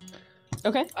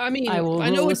 Okay. I mean, I will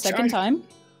know roll a it's second time.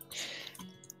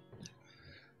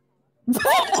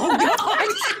 Oh god!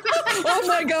 Oh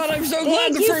my god! I'm so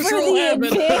glad the first roll happened.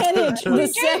 Advantage. The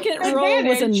second roll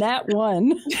was a nat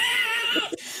 1.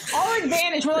 Our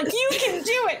advantage. We're like, you can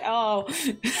do it. Oh, I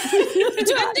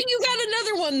think you got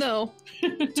another one though.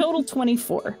 Total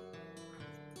 24.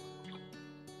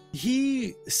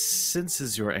 He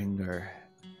senses your anger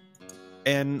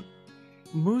and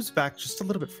moves back just a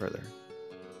little bit further.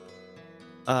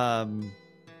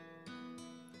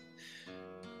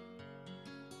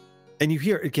 And you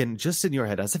hear, again, just in your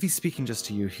head, as if he's speaking just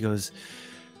to you, he goes,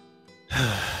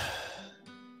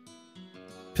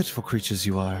 pitiful creatures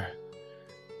you are.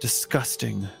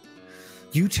 Disgusting.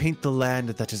 You taint the land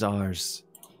that is ours,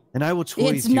 and I will toy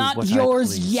It's you not what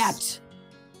yours I please. yet.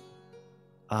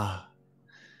 Ah,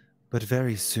 but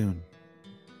very soon.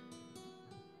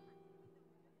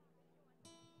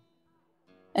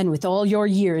 And with all your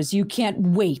years, you can't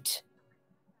wait.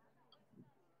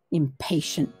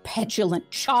 Impatient,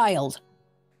 petulant child.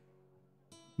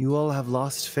 You all have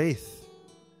lost faith.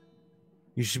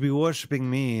 You should be worshipping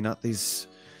me, not these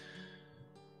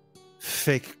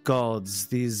fake gods,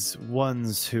 these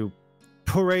ones who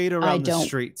parade around the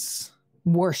streets.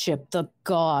 Worship the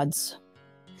gods.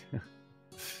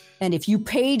 And if you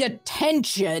paid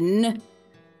attention,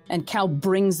 and Cal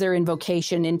brings their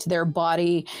invocation into their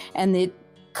body, and it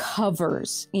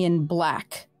covers in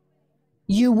black,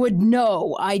 you would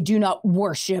know I do not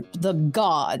worship the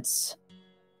gods.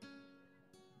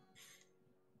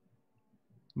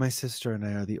 My sister and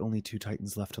I are the only two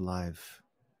Titans left alive.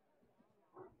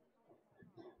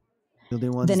 The only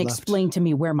ones Then left. explain to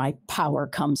me where my power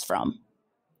comes from.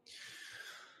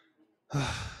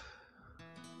 Probably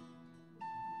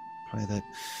that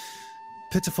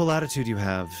pitiful attitude you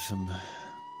have, some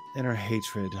inner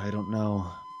hatred, I don't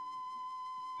know.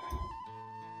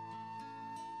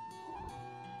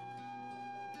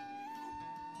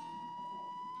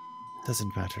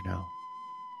 Doesn't matter now.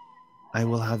 I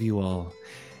will have you all.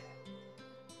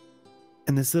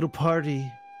 And this little party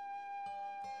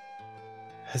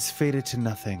has faded to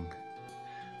nothing.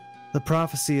 The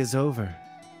prophecy is over.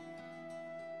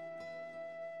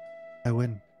 I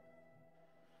win.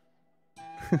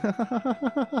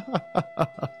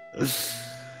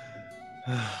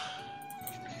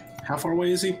 How far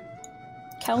away is he?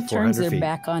 Cal turns their 400 feet.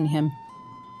 back on him.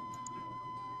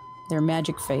 Their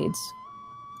magic fades.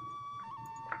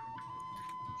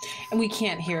 and we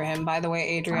can't hear him. By the way,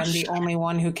 Adrian, the only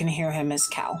one who can hear him is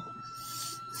Cal.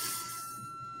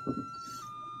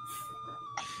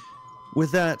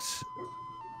 With that,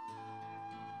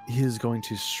 he is going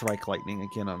to strike lightning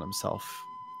again on himself,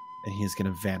 and he is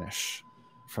going to vanish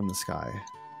from the sky.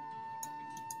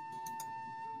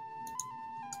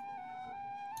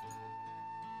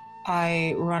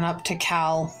 I run up to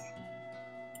Cal.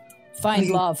 Find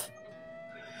love.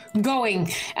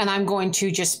 Going, and I'm going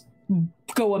to just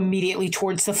go immediately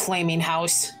towards the flaming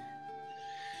house.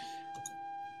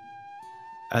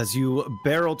 As you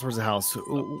barrel towards the house,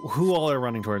 who all are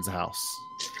running towards the house?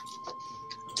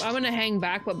 I'm gonna hang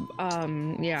back, but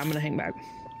yeah, I'm gonna hang back.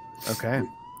 Okay.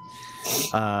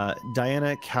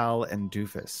 Diana, Cal, and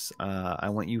Doofus. I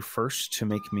want you first to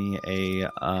make me a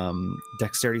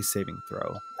dexterity saving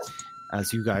throw.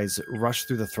 As you guys rush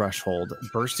through the threshold,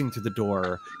 bursting through the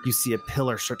door, you see a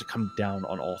pillar start to come down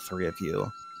on all three of you.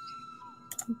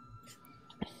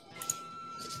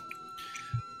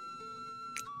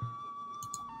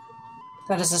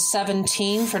 That is a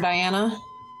 17 for Diana.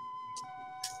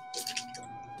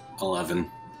 11.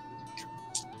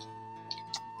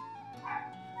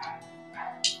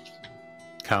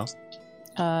 Cal?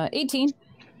 18.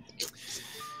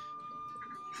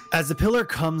 As the pillar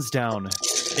comes down,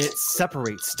 it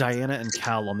separates Diana and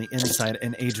Cal on the inside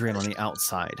and Adrian on the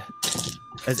outside.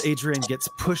 As Adrian gets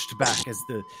pushed back, as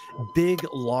the big,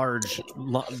 large,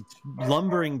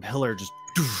 lumbering pillar just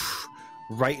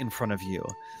right in front of you.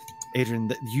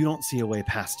 Adrian, you don't see a way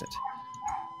past it.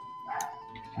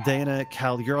 Diana,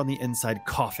 Cal, you're on the inside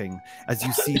coughing as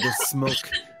you see the smoke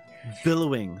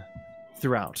billowing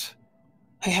throughout.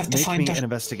 I have to find an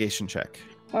investigation check.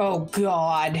 Oh,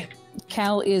 God.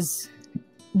 Cal is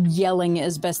yelling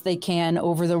as best they can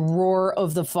over the roar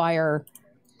of the fire.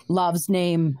 Lav's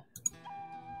name.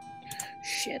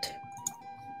 Shit.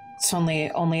 It's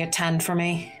only a 10 for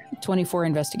me. 24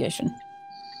 investigation.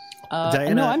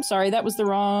 Diana, no, I'm sorry. That was the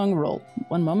wrong roll.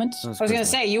 One moment. I was going to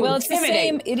say, you it's the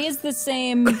same. It is the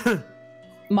same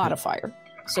modifier.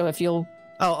 So if you'll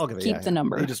I'll give it, keep the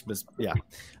number. You just missed, yeah.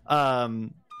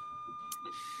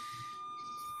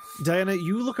 Diana,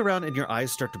 you look around and your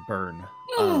eyes start to burn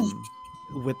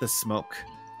with the smoke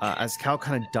as Cal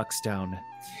kind of ducks down,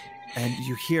 and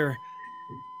you hear,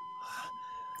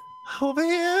 "Over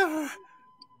here,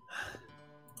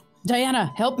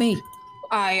 Diana, help me!"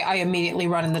 I immediately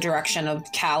run in the direction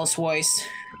of Cal's voice,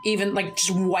 even like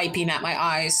just wiping at my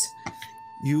eyes.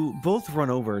 You both run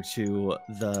over to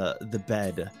the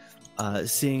bed,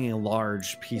 seeing a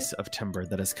large piece of timber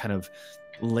that is kind of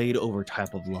laid over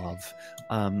top of love.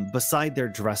 Beside their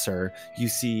dresser, you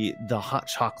see the hot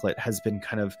chocolate has been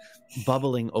kind of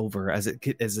bubbling over as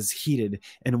it's heated,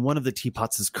 and one of the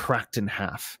teapots is cracked in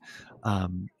half.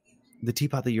 The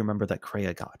teapot that you remember that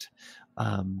Kreia got.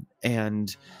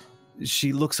 And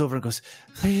she looks over and goes,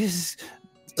 "Please,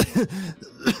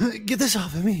 get this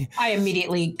off of me." I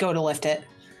immediately go to lift it.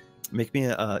 Make me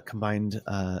a combined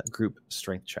group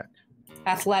strength check.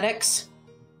 Athletics?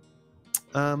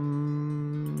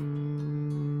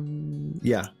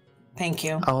 Yeah. Thank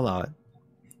you. I'll allow it.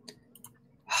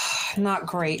 Not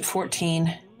great.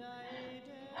 14.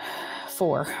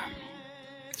 4.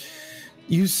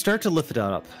 You start to lift it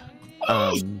up,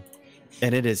 and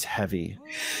it is heavy.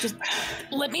 Just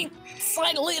let me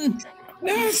sidle in.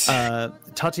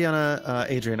 Tatiana,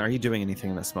 Adrian, are you doing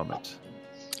anything in this moment?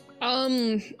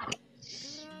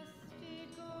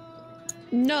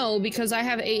 No, because I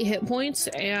have 8 hit points,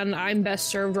 and I'm best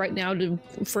served right now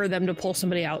for them to pull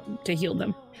somebody out to heal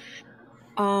them.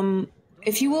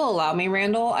 If you will allow me,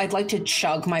 Randall, I'd like to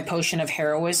chug my potion of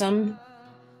heroism.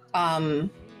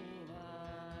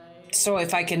 So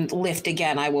if I can lift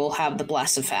again, I will have the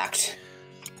bless effect.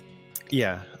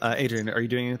 Yeah. Adrian, are you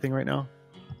doing anything right now?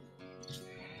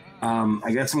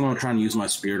 I guess I'm going to try and use my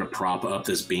spear to prop up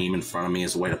this beam in front of me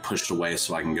as a way to push it away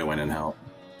so I can go in and help.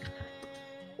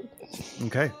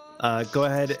 Okay. Go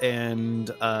ahead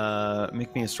and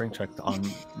make me a strength check on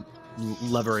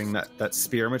levering that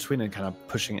spear in between and kind of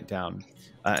pushing it down.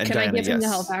 And can Diana, I give him the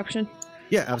yes. health action?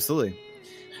 Yeah, absolutely.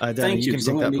 Diana, Thank you you, can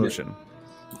take that potion.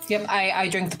 Yep, I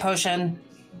drink the potion.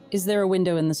 Is there a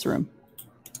window in this room?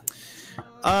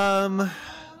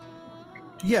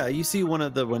 Yeah, you see one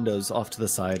of the windows off to the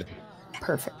side.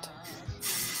 Perfect.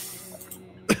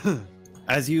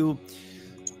 As you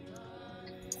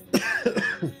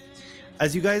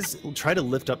guys try to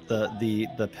lift up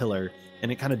the pillar,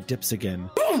 and it kind of dips again.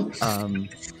 Ours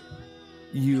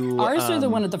or the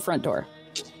one at the front door?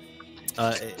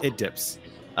 It dips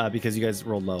because you guys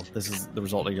rolled low. This is the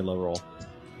result of your low roll.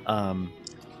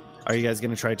 Are you guys going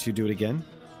to try to do it again?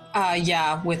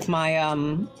 Yeah, with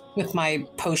my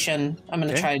potion, I'm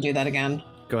going to try to do that again.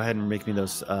 Go ahead and make me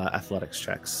those athletics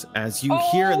checks. As you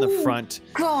hear in the front,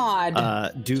 God,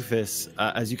 Doofus,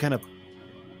 as you kind of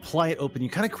ply it open, you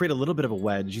kind of create a little bit of a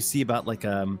wedge. You see about like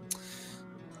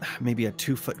maybe a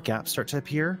 2-foot gap start to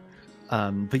appear,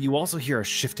 but you also hear a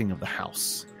shifting of the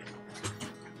house.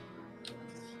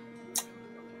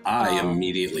 I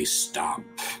immediately stop.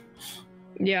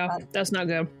 Yeah, that's not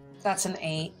good. That's an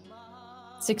 8.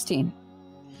 16.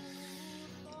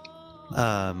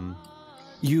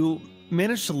 You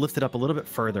manage to lift it up a little bit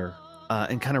further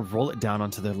and kind of roll it down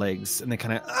onto their legs, and they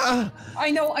kind of.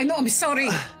 I know. I'm sorry.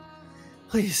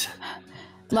 Please,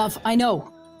 Love, I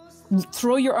know.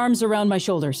 Throw your arms around my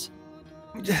shoulders.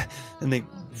 and they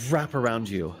wrap around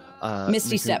you.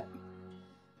 Misty step.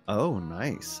 Oh,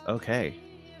 nice. Okay.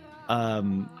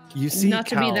 You see, not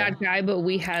to be that guy, but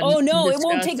we had. Oh no, it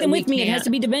won't take them with me. It has to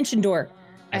be dimension door.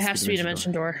 It has to be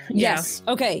dimension door. Yes.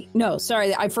 Yeah. Okay. No,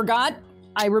 sorry, I forgot.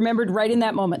 I remembered right in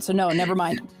that moment. So no, never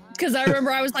mind. Because I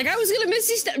remember I was like, I was gonna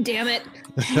Misty step. Damn it.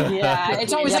 Yeah,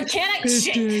 it's always mechanic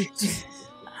shit.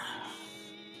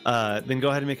 Then go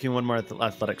ahead and make me one more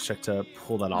athletics check to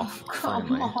pull that off.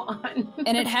 Come on.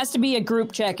 And it has to be a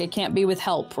group check. It can't be with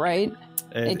help, right?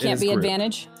 It can't be group.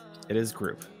 Advantage. It is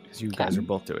group because you guys are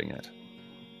both doing it.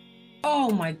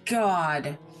 Oh my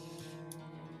god.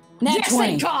 Nat yes, 20.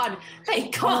 thank God.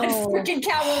 Thank God. Freaking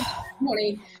cow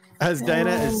 20. As Diana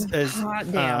is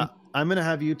damn. I'm gonna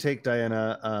have you take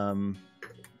Diana.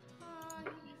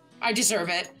 I deserve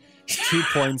it. 2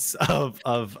 points of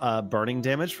burning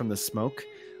damage from the smoke.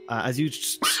 As you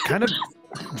just kind of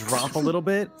drop a little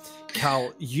bit,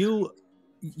 Cal, you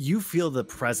feel the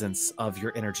presence of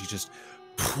your energy just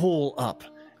pull up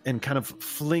and kind of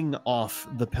fling off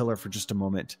the pillar for just a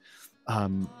moment.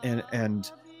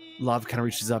 And Love kind of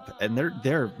reaches up, and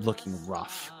they're looking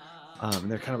rough.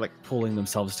 They're kind of like pulling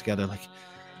themselves together, like,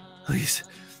 please,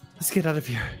 let's get out of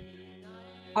here.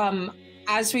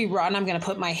 As we run, I'm going to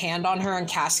put my hand on her and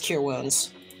cast Cure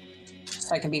Wounds.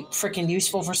 So I can be freaking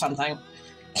useful for something.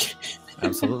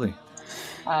 Absolutely.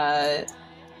 So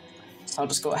I'll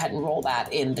just go ahead and roll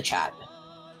that in the chat.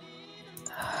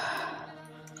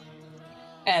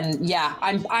 And yeah,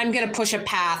 I'm going to push a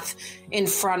path in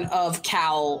front of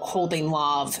Cal holding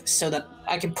Lav so that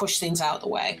I can push things out of the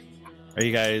way. Are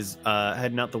you guys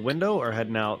heading out the window or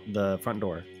heading out the front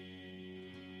door?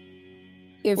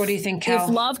 What do you think, Cal?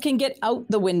 If Love can get out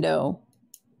the window.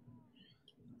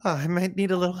 I might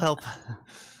need a little help.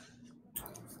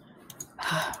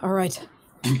 All right.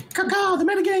 Caca, the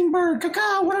metagang bird.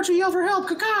 Caca, why don't you yell for help?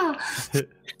 Caca.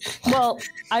 Well,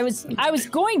 I was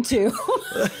going to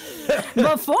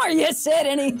before you said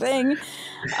anything.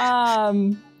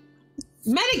 Metagame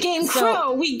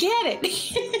Crow, we get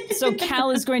it. So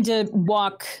Cal is going to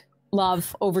walk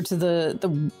Love over to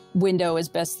the window as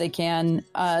best they can,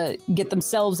 get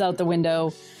themselves out the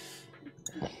window.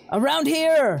 Around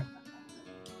here!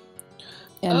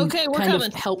 And okay, we're kind coming.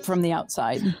 of help from the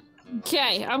outside.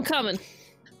 Okay, I'm coming.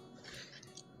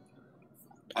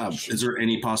 Is there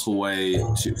any possible way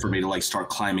for me to like start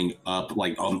climbing up,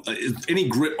 like any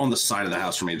grip on the side of the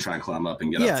house for me to try and climb up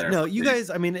and get up there? Yeah, no, you guys.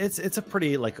 I mean, it's a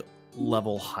pretty like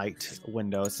level height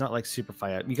window. It's not like super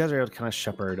far out. You guys are able to kind of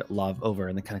shepherd Love over,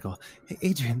 and then kind of go, "Hey,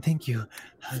 Adrian, thank you.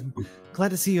 I'm glad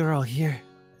to see you're all here.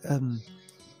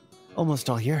 Almost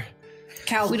all here."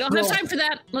 Cal, we don't have time for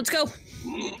that. Let's go.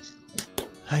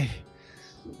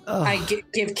 I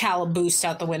give Cal a boost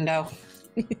out the window.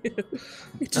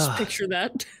 Just picture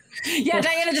that. Yeah,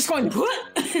 Diana just going,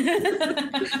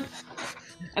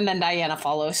 and then Diana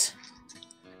follows.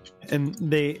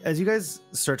 And as you guys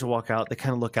start to walk out, they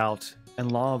kind of look out,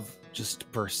 and Love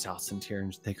just bursts out in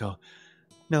tears. They go,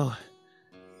 "No,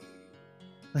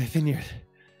 my vineyard."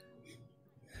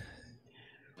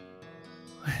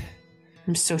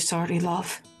 I'm so sorry,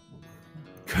 Love.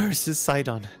 Curse is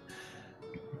Sidon.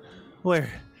 Where?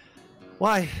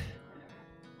 Why?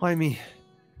 Why me?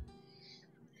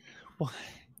 Why?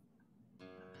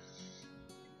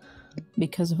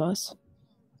 Because of us.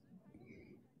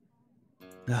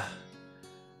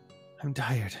 I'm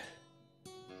tired.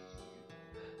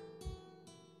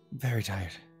 Very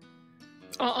tired.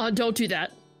 Don't do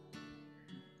that.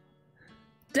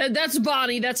 That's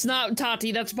Bonnie. That's not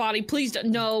Tati. That's Bonnie. Please don't.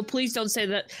 No, please don't say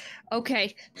that.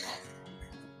 Okay.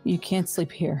 You can't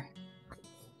sleep here.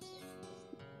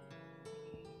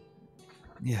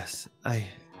 Yes,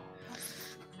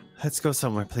 let's go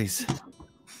somewhere, please.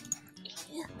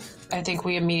 I think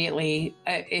we immediately,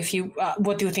 if you,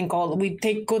 what do you think? We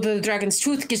go to the Dragon's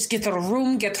Tooth, just get her a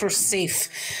room, get her safe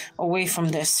away from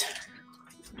this.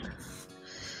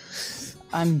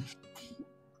 I'm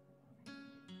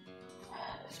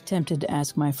tempted to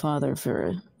ask my father for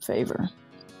a favor.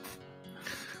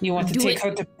 You want to take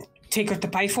her to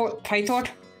Pythor?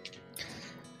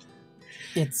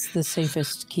 It's the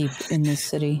safest keep in this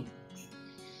city.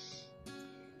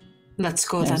 Let's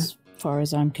go then. As far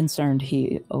as I'm concerned,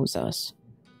 he owes us.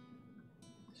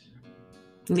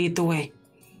 Lead the way.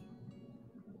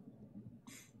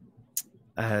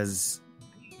 as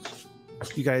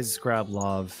you guys grab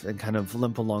Love and kind of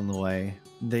limp along the way,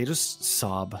 they just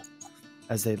sob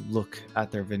as they look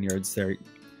at their vineyards. Their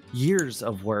years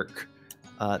of work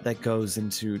that goes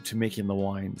into making the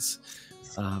wines,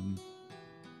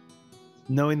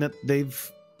 knowing that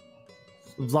they've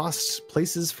lost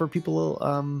places for people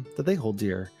that they hold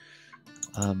dear.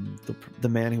 The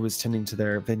man who was tending to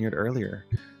their vineyard earlier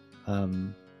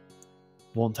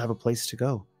won't have a place to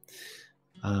go.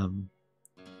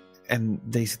 And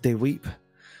they weep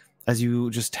as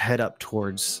you just head up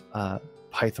towards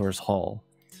Pythor's hall.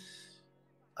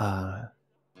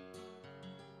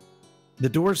 The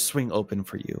doors swing open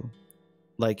for you,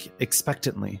 like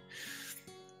expectantly,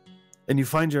 and you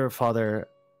find your father,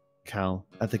 Cal,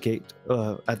 at the gate,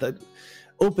 at the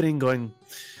opening, going,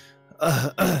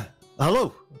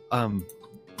 "Hello,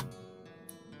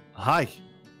 hi."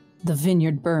 The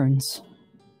vineyard burns.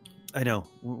 I know.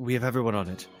 We have everyone on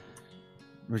it.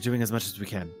 We're doing as much as we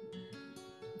can.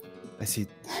 I see.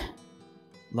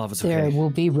 Lava's okay. There will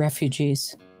be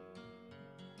refugees.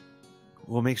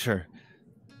 We'll make sure.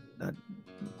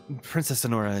 Princess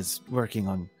Honora is working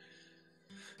on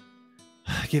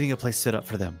getting a place set up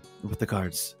for them with the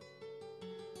guards.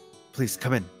 Please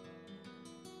come in.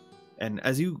 And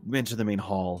as you enter the main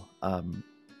hall,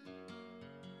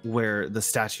 where the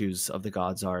statues of the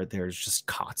gods are, there's just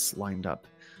cots lined up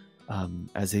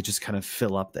as they just kind of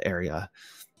fill up the area.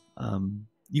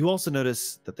 You also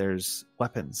notice that there's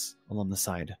weapons along the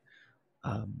side.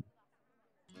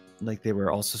 Like they were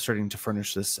also starting to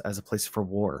furnish this as a place for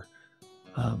war.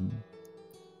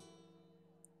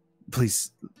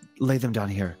 Please lay them down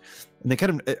here. And they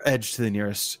kind of edge to the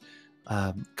nearest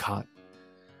cot.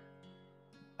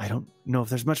 I don't know if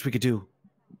there's much we could do,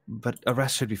 but a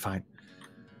rest should be fine.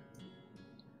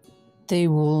 They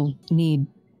will need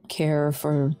care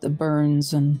for the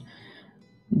burns and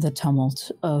the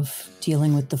tumult of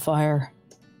dealing with the fire.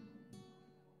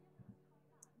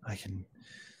 I can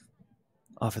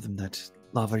offer them that.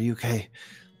 Love, are you okay?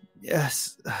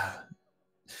 Yes.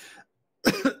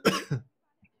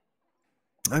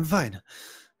 I'm fine.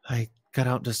 I got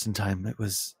out just in time. It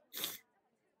was...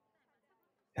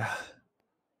 It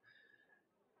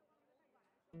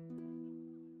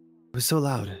was so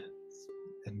loud.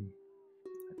 And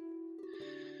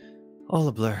all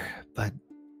a blur, but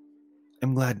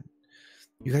I'm glad.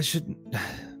 You guys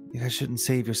shouldn't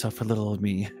save yourself for little old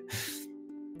me.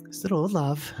 It's little old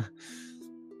Love.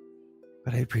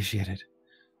 But I appreciate it.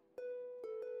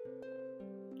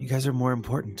 You guys are more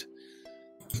important.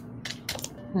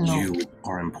 No. You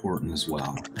are important as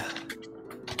well.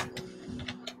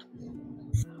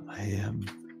 I am...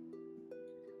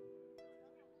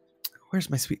 Where's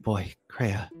my sweet boy,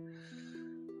 Kreia?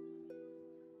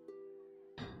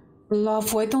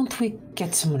 Love, why don't we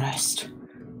get some rest?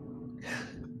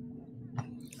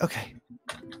 Okay.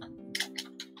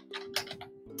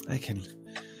 I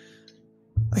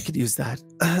could use that.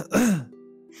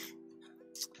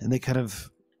 And they kind of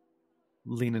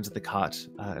lean into the cot,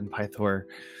 and Pythor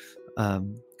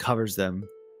covers them.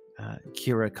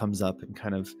 Kira comes up and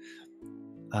kind of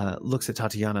looks at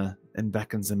Tatiana and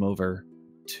beckons them over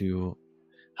to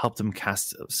help them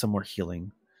cast some more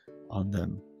healing on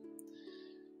them.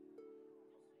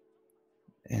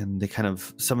 And they kind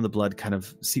of, some of the blood kind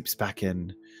of seeps back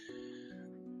in.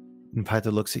 And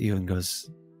Pythor looks at you and goes,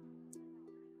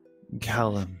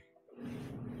 Cal,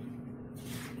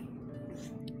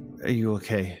 are you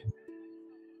okay?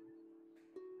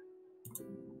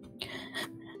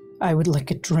 I would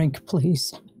like a drink,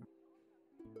 please.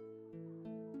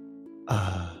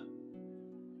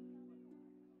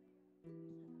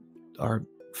 Our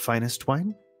finest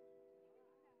wine?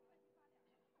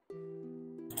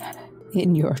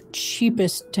 In your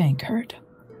cheapest tankard.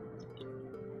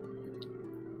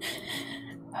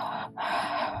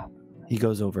 He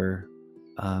goes over,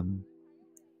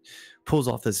 pulls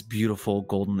off this beautiful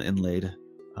golden inlaid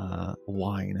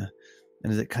wine,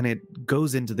 and as it kind of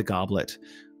goes into the goblet,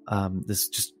 this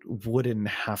just wooden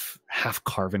half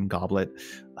carven goblet,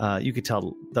 you could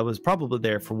tell that was probably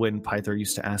there for when Pythor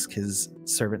used to ask his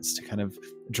servants to kind of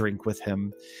drink with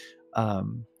him.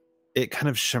 It kind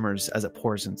of shimmers as it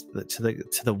pours into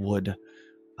the wood,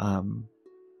 and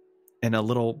a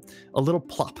little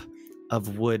plop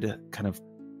of wood kind of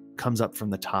comes up from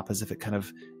the top as if it kind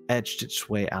of edged its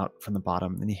way out from the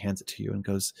bottom, and he hands it to you and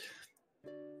goes,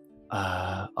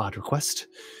 odd request.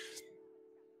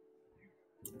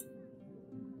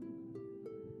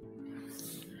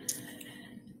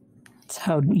 That's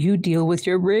how you deal with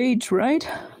your rage, right?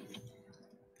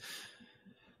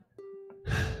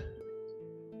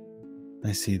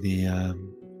 I see the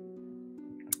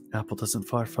Apple doesn't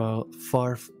fall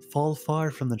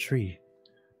far from the tree.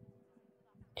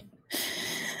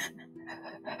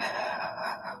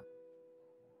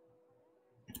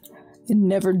 It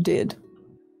never did.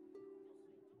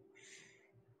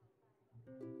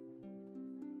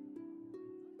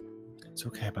 It's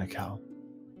okay, my cow.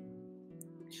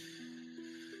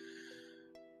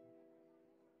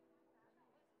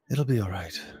 It'll be all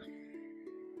right.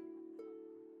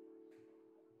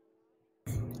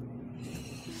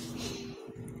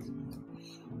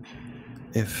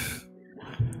 If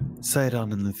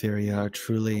Sidon and Lutheria are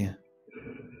truly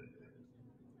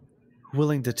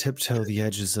willing to tiptoe the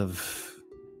edges of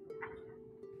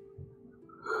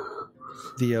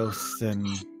the oath, then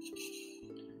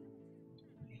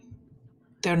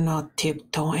they're not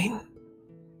tiptoeing.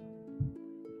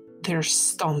 They're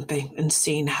stomping and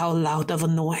seeing how loud of a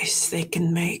noise they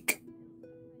can make.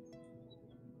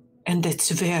 And it's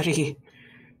very,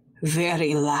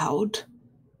 very loud.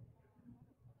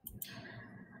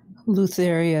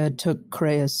 Lutheria took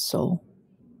Krea's soul.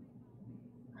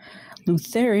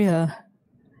 Lutheria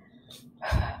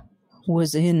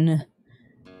was in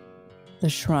the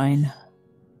shrine.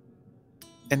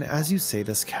 And as you say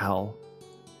this, Cal,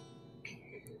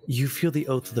 you feel the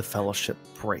oath of the fellowship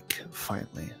break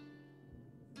finally.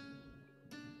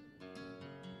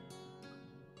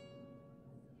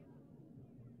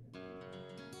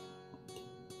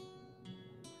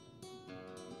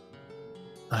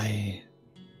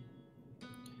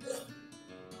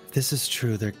 If this is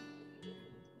true, they're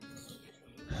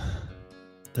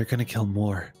gonna kill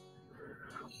more.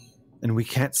 And we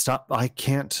can't stop. I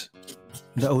can't.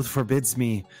 The oath forbids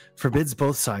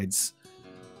both sides.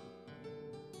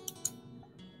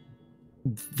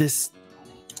 This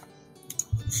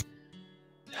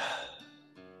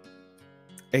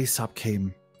Aesop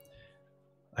came.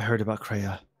 I heard about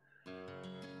Crea.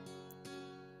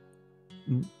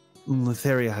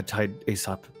 Lutheria had tied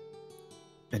Aesop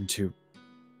into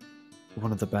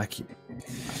one of the back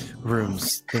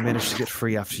rooms. They managed to get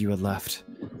free after you had left.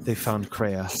 They found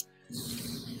Crea.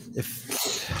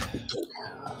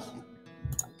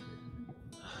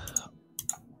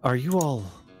 Are you all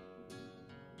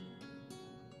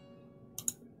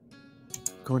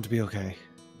going to be okay?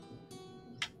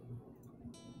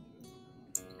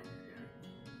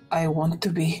 I want to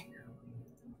be.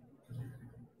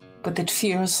 But it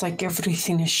feels like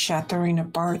everything is shattering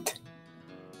apart.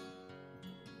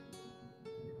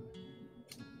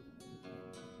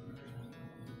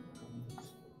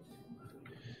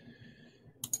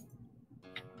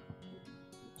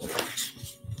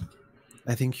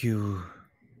 I think you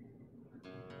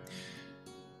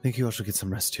all should get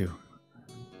some rest too.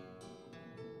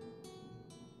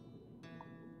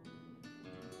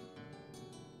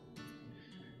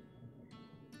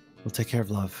 We'll take care of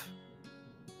love.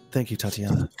 Thank you,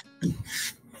 Tatiana.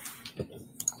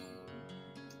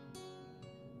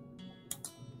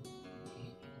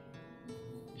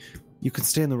 You can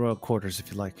stay in the royal quarters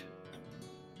if you like.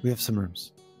 We have some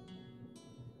rooms.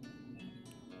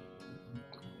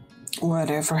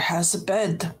 Whatever has a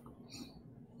bed.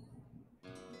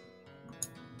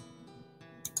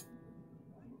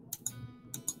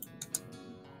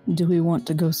 Do we want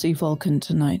to go see Vulcan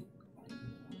tonight?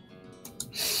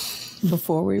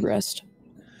 Before we rest?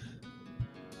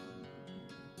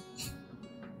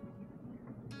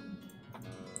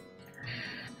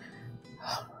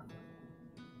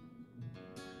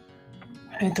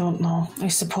 I don't know. I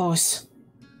suppose.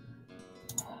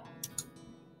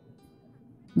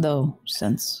 Though,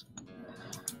 since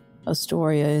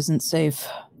Astoria isn't safe,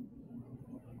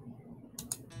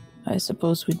 I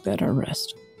suppose we'd better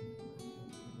rest.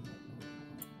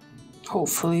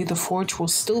 Hopefully the forge will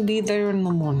still be there in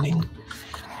the morning.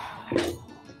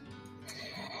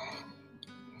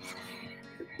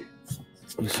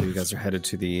 So you guys are headed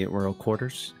to the royal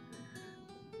quarters?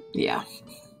 Yeah.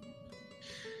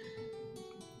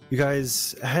 You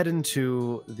guys head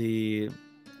into the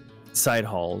side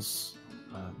halls,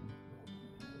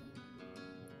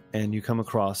 and you come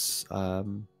across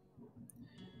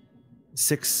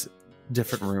 6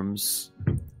 different rooms.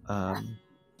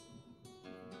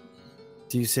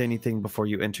 Do you say anything before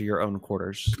you enter your own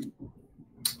quarters?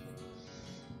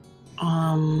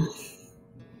 I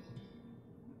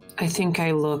think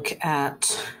I look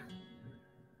at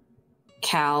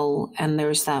Cal, and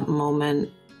there's that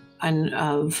moment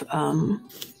of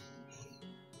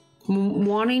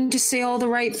wanting to say all the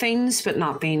right things, but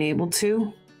not being able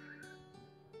to.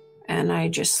 And I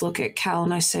just look at Cal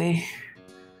and I say,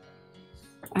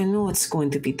 I know it's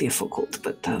going to be difficult,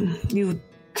 but you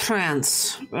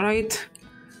trans, right?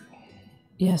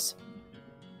 Yes.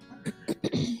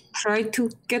 try to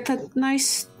get a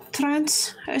nice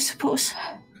trance, I suppose.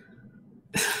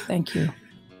 Thank you.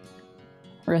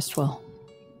 Rest well.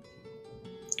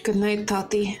 Good night,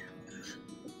 Tati.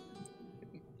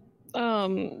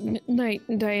 Night,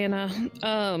 Diana.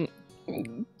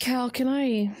 Cal, can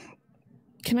I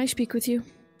speak with you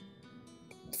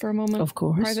for a moment? Of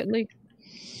course. Privately.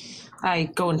 I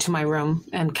go into my room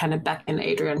and kind of beckon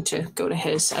Adrian to go to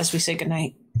his as we say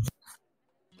goodnight.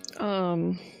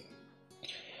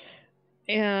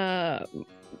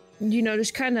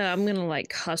 Just kind of, I'm gonna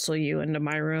like hustle you into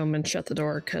my room and shut the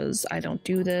door because I don't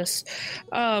do this.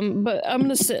 But I'm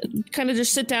gonna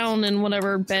just sit down and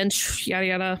whatever bench, yada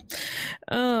yada,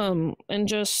 and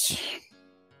just,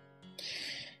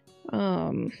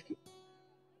 I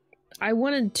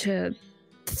wanted to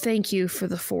thank you for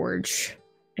the forge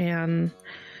and,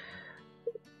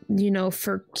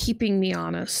 for keeping me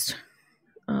honest.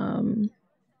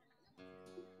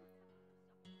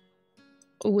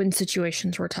 When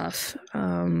situations were tough.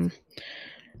 I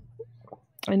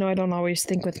know I don't always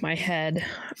think with my head,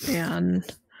 and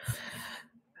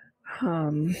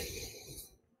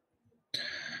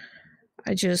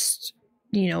I just,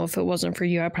 if it wasn't for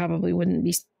you, I probably wouldn't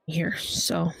be here.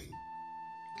 So,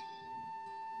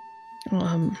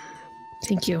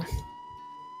 thank you.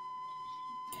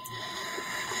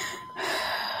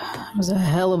 It was a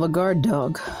hell of a guard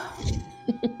dog.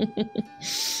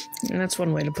 And that's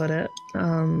one way to put it.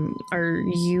 Are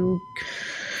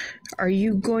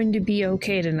you going to be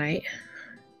okay tonight?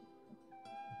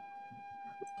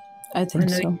 I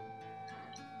think so.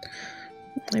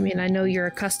 I mean, I know you're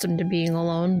accustomed to being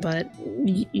alone, but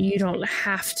you don't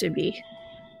have to be.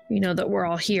 You know that we're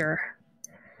all here.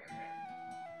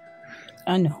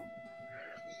 I know.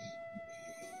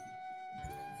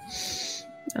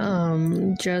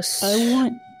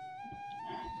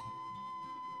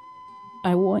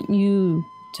 I want you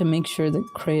to make sure that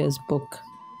Krea's book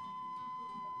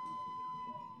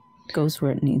goes where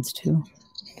it needs to.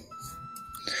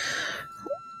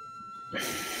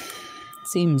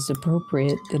 Seems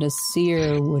appropriate that a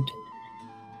seer would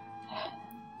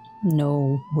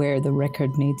know where the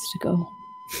record needs to go.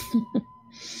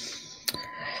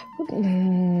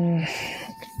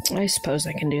 I suppose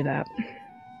I can do that.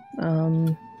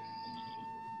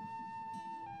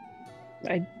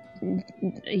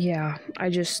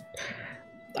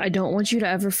 I don't want you to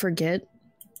ever forget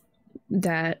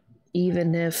that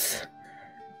even if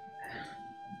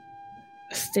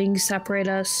things separate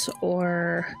us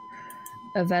or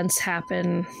events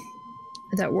happen,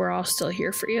 that we're all still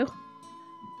here for you.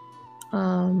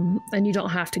 And you don't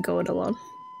have to go it alone.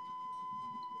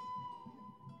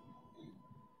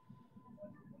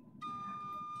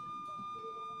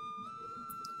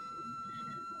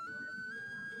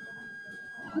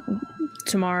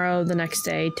 Tomorrow, the next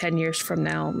day, 10 years from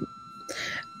now,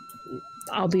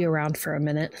 I'll be around for a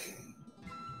minute.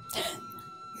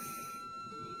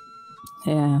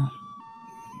 Yeah.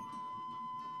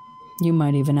 You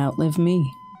might even outlive me.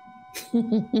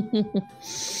 Well,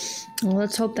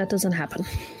 let's hope that doesn't happen.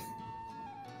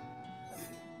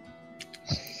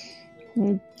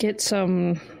 Get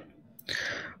some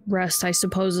rest, I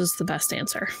suppose, is the best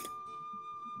answer.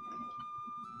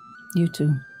 You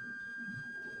too.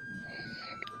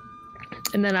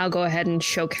 And then I'll go ahead and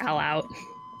show Cal out.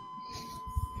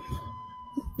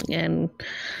 And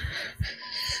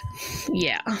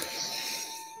yeah.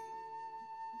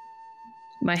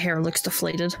 My hair looks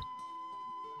deflated.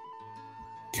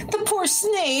 The poor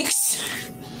snakes.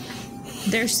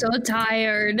 They're so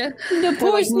tired. The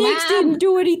poor snakes didn't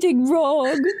do anything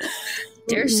wrong.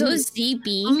 They're so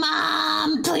sleepy.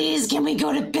 Mom, please, can we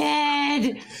go to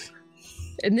bed?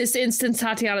 In this instance,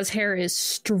 Tatiana's hair is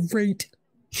straight.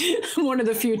 One of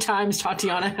the few times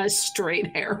Tatiana has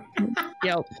straight hair.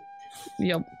 Yep.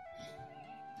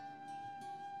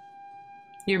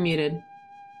 You're muted.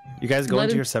 You guys go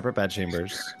into your separate bed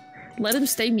chambers. Let him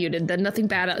stay muted, then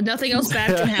nothing else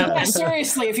bad can happen. Yeah,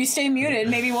 seriously, if you stay muted,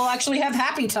 maybe we'll actually have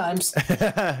happy times.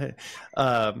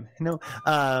 No.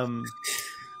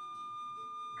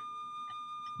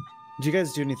 Did you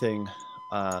guys do anything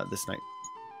this night?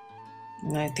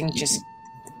 I think just...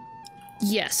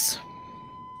 Yes.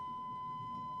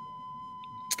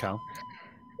 Cal?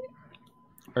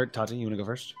 Or Tati, you want to go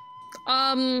first?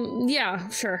 Yeah,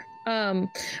 sure. I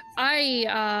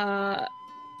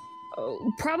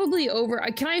probably over.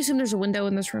 Can I assume there's a window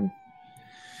in this room?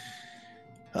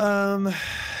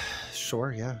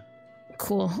 Sure, yeah.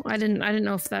 Cool. I didn't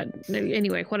know if that.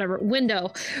 Anyway, whatever.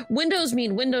 Windows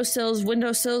mean windowsills.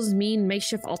 Windowsills mean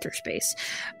makeshift altar space.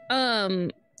 I'm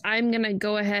gonna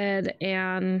go ahead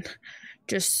and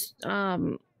just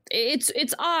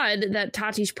it's odd that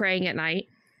Tati's praying at night,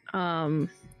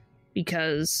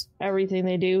 because everything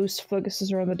they do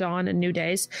focuses around the dawn and new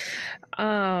days.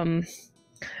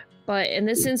 But in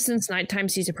this instance, nighttime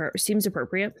seems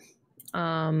appropriate.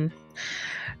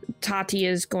 Tati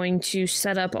is going to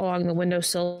set up along the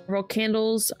windowsill several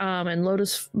candles and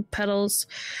lotus petals,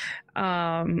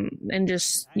 and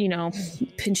just,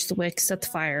 pinch the wick, set the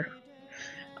fire.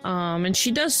 And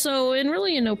she does so in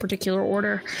no particular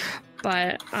order.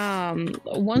 But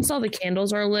once all the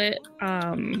candles are lit,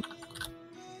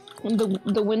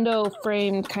 the window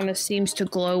frame kind of seems to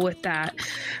glow with that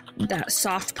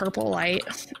soft purple light,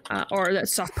 or that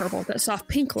soft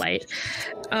pink light.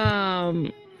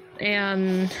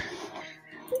 And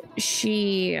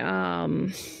she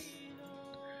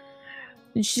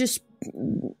just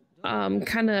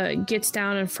kind of gets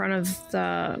down in front of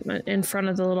the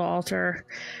little altar,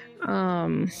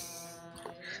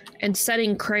 and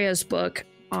setting Krea's book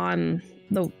on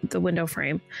the window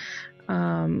frame.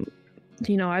 I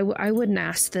wouldn't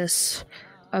ask this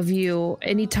of you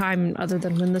any time other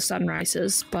than when the sun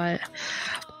rises, but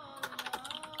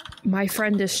my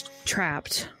friend is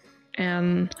trapped,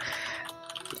 and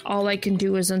all I can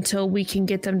do is, until we can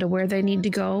get them to where they need to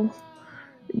go,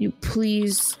 you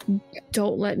please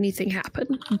don't let anything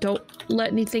happen. Don't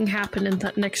let anything happen in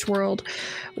that next world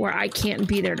where I can't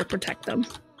be there to protect them.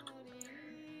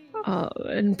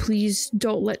 And please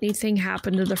don't let anything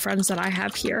happen to the friends that I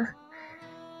have here,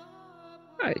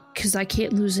 because I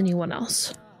can't lose anyone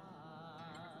else.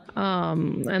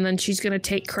 And then she's gonna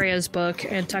take Krea's book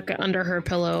and tuck it under her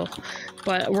pillow,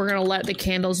 but we're gonna let the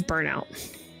candles burn out,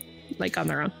 on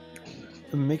their own.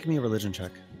 Make me a religion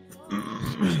check.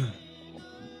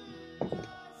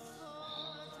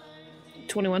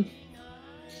 21.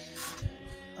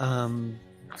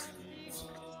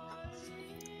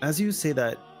 As you say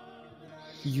that,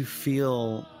 you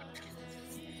feel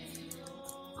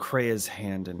Krea's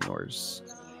hand in yours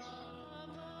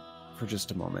for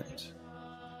just a moment.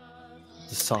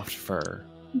 The soft fur.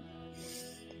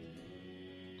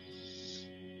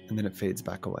 And then it fades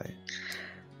back away.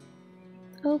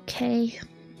 Okay.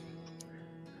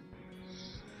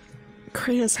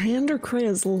 Krea's hand or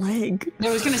Krea's leg?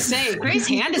 I was going to say, Krea's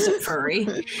hand isn't furry.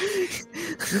 I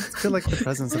feel like the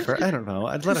presence of fur. I don't know.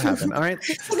 I'd let it happen. All right.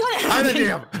 I'm the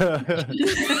DM.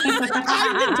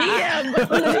 I'm the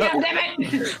DM. Damn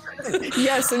it.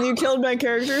 Yes, and you killed my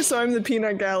character, so I'm the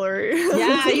peanut gallery.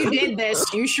 Yeah, you did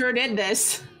this. You sure did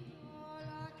this.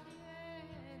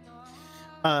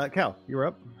 Cal, you're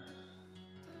up.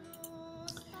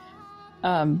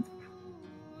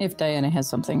 If Diana has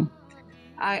something.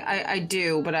 I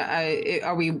do, but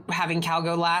are we having Cal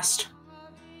go last?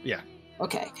 Yeah.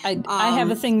 Okay. I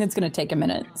have a thing that's going to take a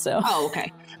minute, so. Oh,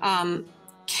 okay.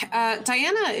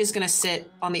 Diana is going to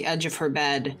sit on the edge of her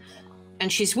bed,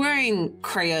 and she's wearing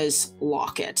Krea's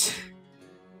locket.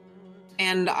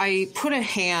 And I put a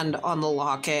hand on the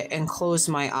locket and close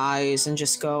my eyes and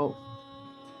just go,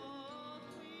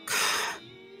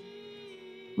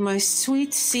 my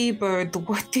sweet seabird,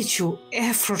 what did you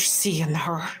ever see in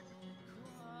her?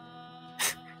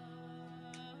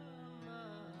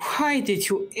 Why did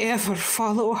you ever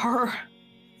follow her?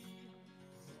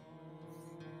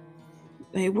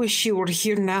 I wish you were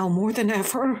here now more than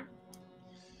ever.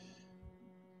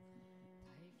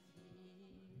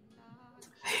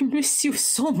 I miss you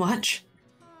so much.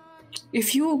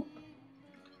 If you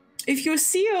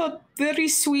see a very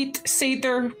sweet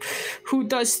satyr who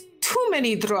does too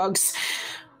many drugs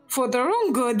for their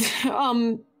own good,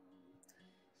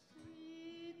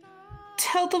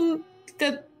 tell them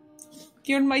that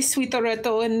you're my sweet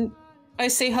Areto and I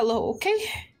say hello, okay?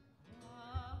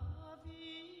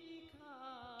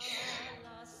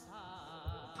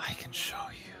 I can show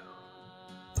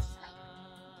you.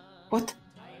 What?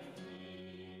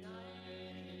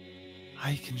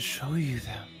 I can show you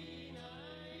them.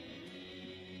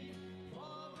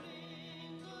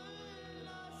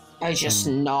 I just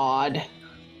nod.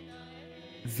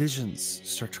 Visions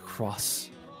start to cross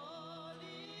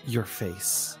your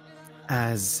face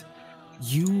as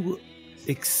you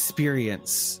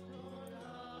experience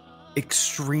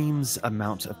extremes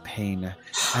amount of pain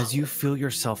as you feel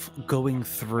yourself going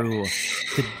through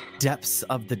the depths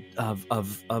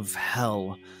of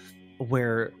hell,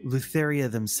 where Lutheria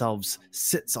themselves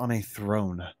sits on a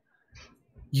throne.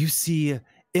 You see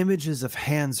images of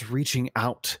hands reaching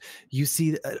out. You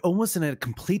see, almost in a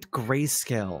complete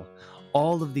grayscale,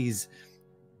 all of these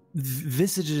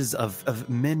visages of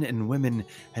men and women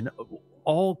and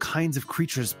all kinds of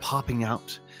creatures popping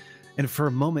out. And for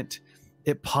a moment,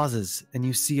 it pauses and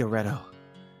you see Areto.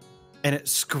 And it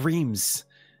screams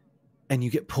and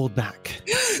you get pulled back.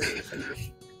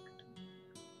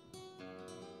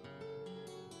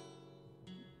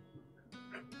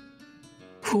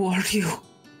 Who are you?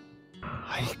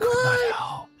 I could not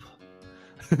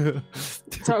help.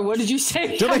 Sorry, what did you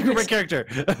say? Don't make me my character.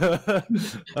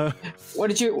 What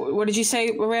did you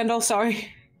say, Randall?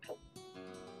 Sorry.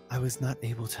 I was not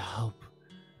able to help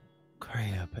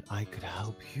Kreia, but I could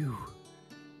help you.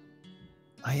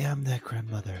 I am their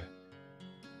grandmother.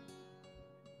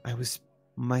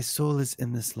 My soul is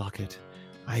in this locket.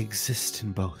 I exist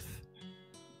in both.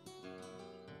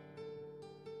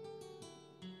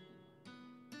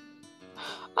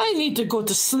 I need to go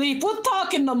to sleep. We'll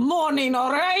talk in the morning,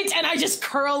 all right? And I just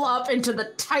curl up into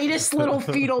the tightest little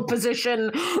fetal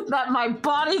position that my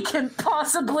body can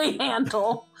possibly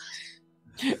handle.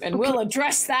 And we'll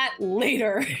address that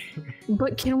later.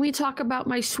 But can we talk about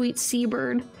my sweet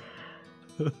seabird?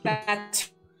 That's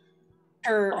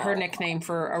her nickname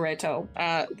for Areto.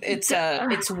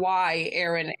 It's why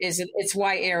Aaron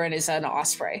is an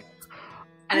osprey.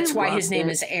 And it's why his name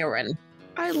is Aaron.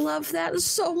 I love that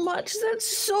so much. That's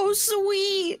so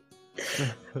sweet.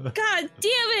 God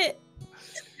damn it.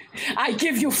 I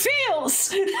give you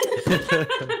feels. No,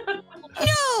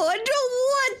 I don't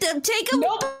want them. Take them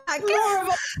back.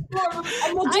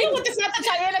 And we'll deal with the fact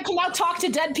that Diana can now talk to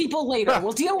dead people later.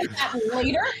 We'll deal with that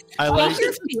later. I like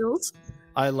your feels.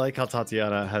 I like how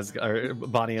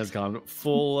Bonnie has gone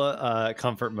full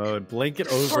comfort mode, blanket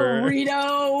over.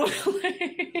 Burrito.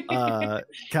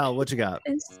 Cal, what you got?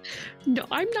 No,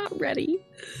 I'm not ready.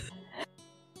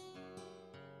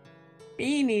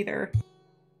 Me neither.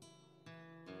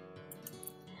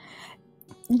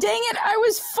 Dang it, I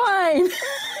was fine.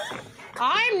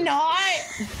 I'm not.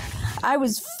 I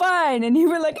was fine, and you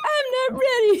were like, I'm not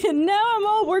ready, and now I'm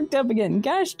all worked up again.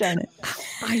 Gosh darn it.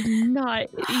 I'm not.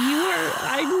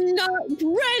 I'm not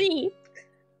ready.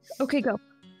 Okay, go.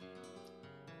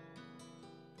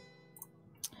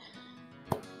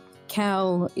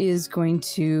 Cal is going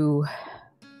to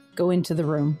go into the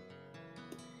room.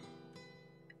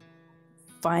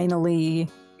 Finally,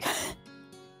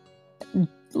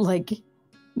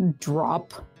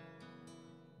 drop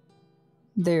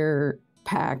their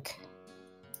pack,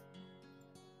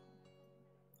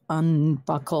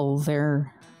 unbuckle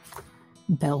their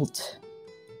belt,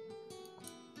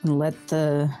 and let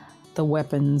the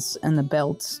weapons and the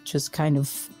belts just kind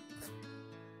of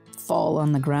fall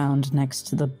on the ground next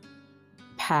to the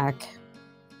pack.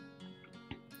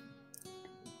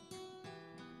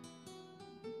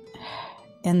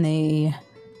 And they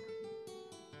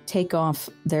take off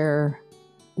their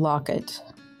locket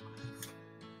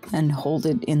and hold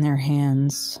it in their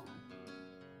hands.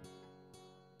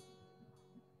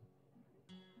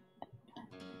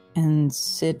 And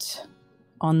sit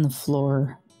on the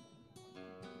floor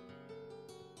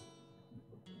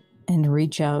and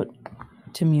reach out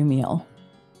to Mumiel.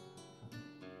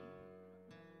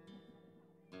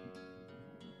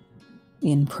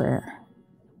 In prayer.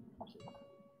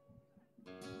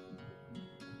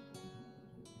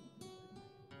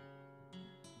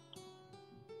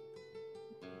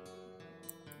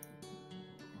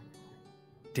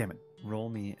 Damn it. Roll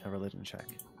me a religion check.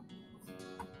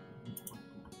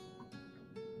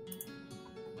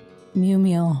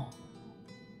 Mumiel,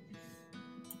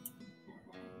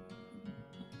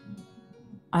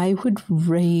 I would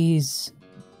raise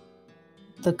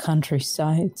the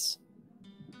countrysides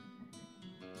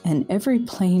and every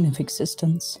plane of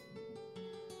existence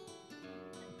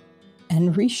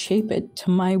and reshape it to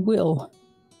my will.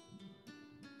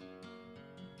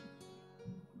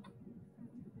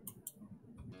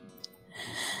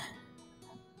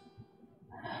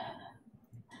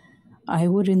 I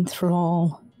would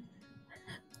enthrall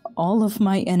all of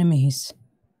my enemies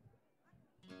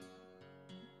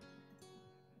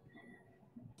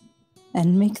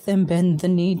and make them bend the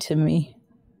knee to me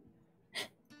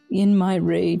in my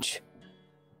rage.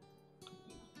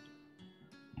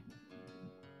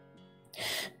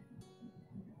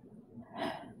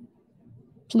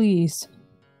 Please.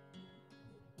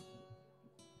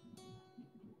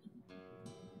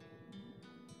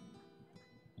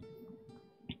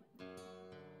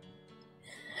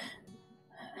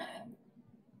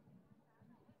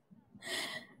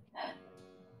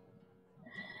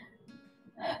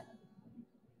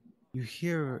 You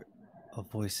hear a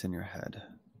voice in your head.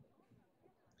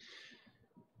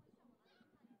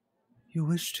 You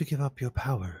wish to give up your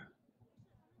power.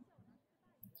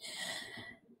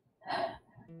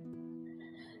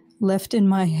 Left in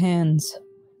my hands,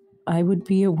 I would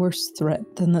be a worse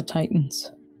threat than the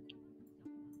Titans.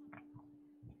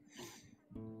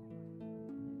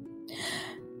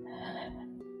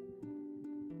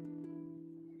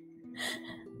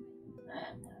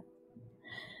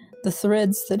 The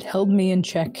threads that held me in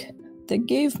check, that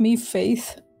gave me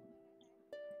faith,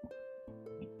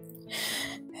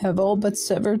 have all but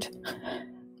severed.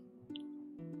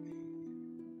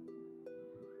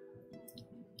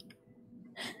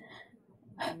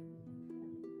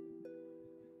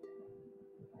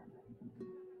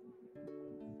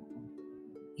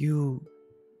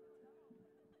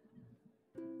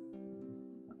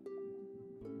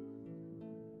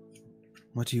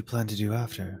 What do you plan to do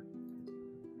after?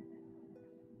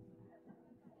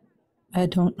 I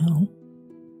don't know.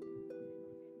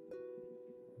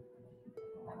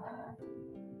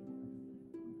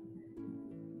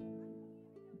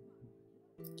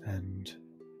 And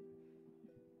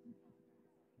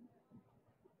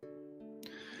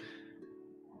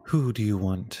who do you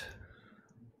want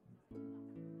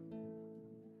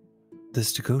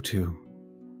this to go to,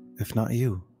 if not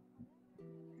you?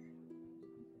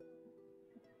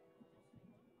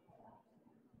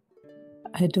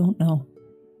 I don't know.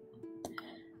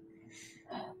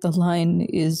 The line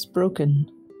is broken.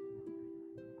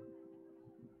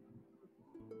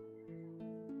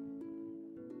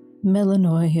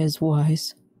 Melanoy is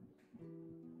wise.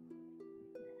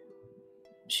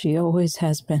 She always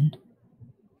has been.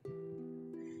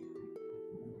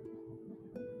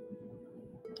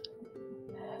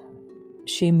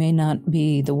 She may not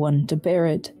be the one to bear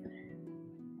it,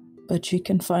 but she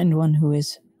can find one who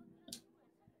is.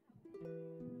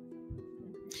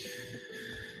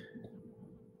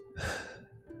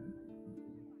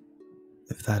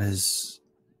 If that is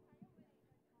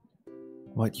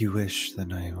what you wish,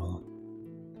 then I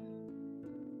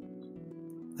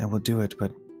will do it,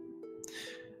 but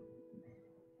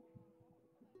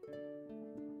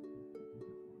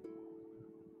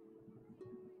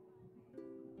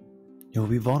you'll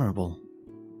be vulnerable.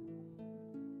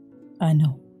 I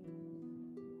know.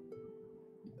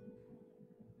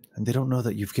 And they don't know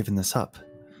that you've given this up.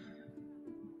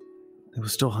 They will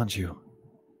still hunt you.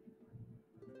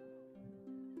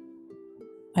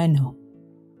 I know.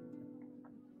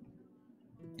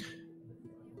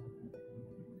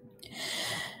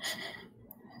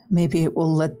 Maybe it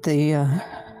will let the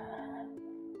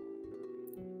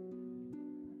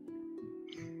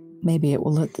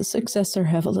successor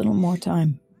have a little more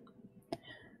time.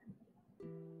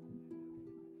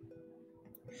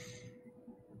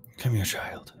 Come here,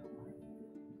 child.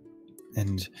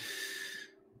 And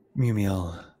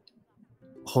Mumiel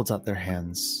holds out their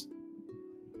hands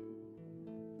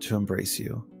to embrace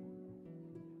you.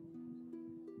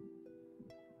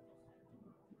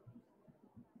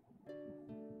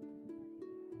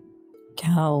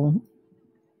 Cal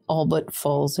all but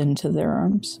falls into their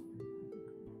arms.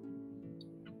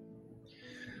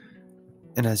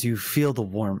 And as you feel the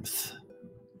warmth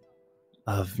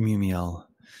of Mumiel,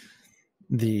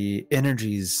 the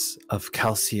energies of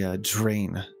Calcia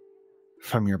drain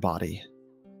from your body.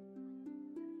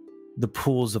 The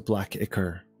pools of black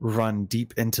ichor run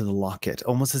deep into the locket,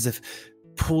 almost as if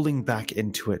pulling back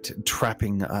into it,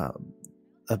 trapping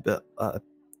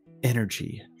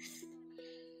energy.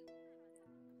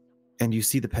 And you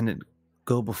see the pendant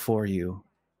go before you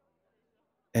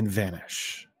and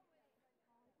vanish.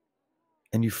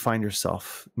 And you find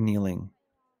yourself kneeling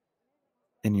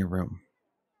in your room.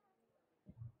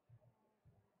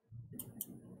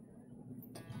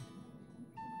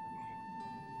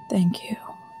 Thank you.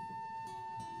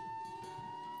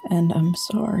 And I'm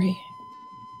sorry.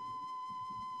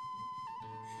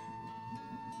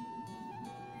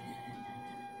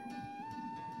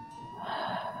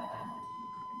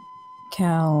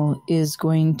 Cal is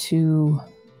going to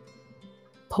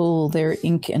pull their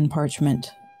ink and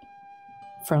parchment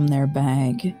from their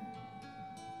bag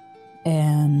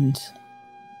and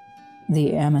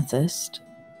the amethyst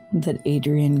that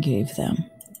Adrian gave them.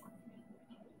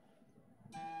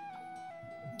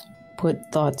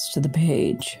 Put thoughts to the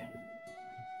page.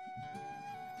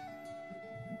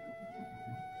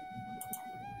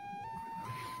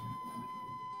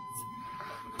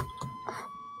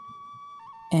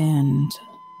 And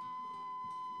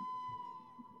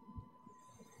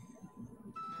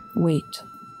wait.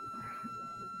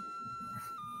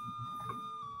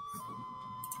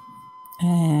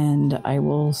 And I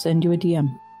will send you a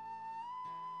DM.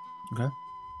 Okay.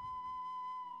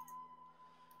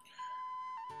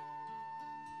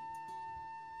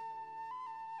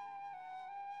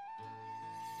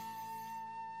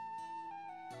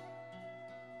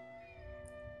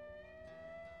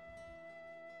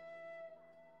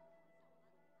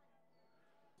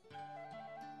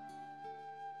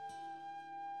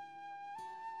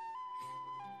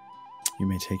 You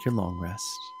may take your long rest.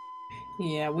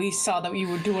 Yeah, we saw that you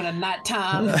were doing a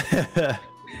nighttime.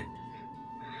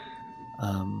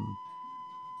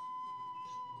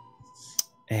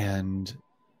 And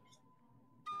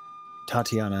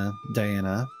Tatiana,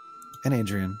 Diana, and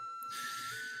Adrian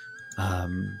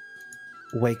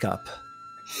wake up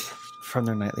from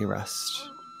their nightly rest.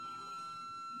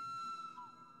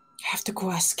 I have to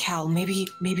go ask Cal. Maybe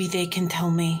they can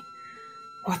tell me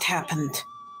what happened.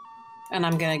 And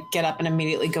I'm going to get up and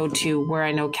immediately go to where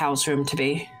I know Cal's room to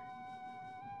be.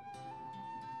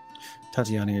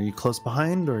 Tatiana, are you close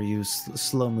behind, or are you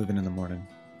slow moving in the morning?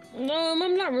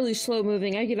 I'm not really slow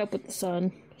moving. I get up with the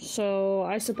sun. So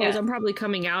I suppose I'm probably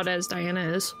coming out as Diana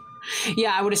is.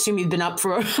 Yeah, I would assume you've been up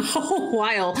for a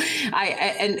while.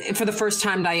 And for the first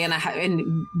time,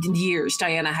 in years,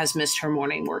 Diana has missed her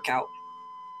morning workout.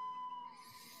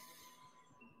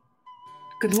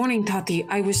 Good morning, Tati.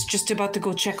 I was just about to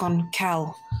go check on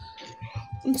Cal.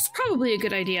 It's probably a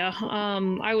good idea.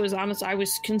 I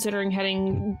was considering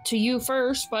heading to you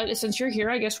first, but since you're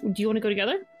here, I guess, do you want to go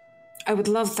together? I would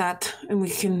love that, and we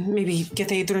can maybe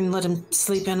get Adrian and let him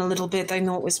sleep in a little bit. I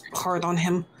know it was hard on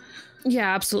him.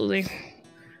 Yeah, absolutely.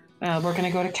 We're going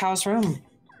to go to Cal's room.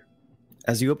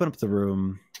 As you open up the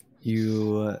room,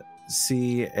 you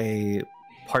see a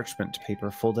parchment paper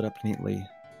folded up neatly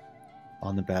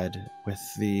on the bed with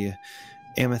the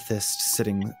amethyst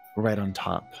sitting right on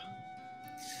top.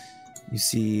 You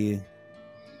see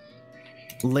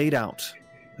laid out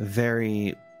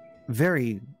very,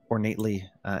 very ornately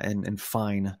and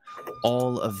fine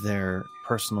all of their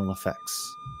personal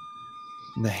effects.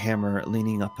 The hammer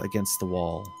leaning up against the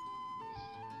wall.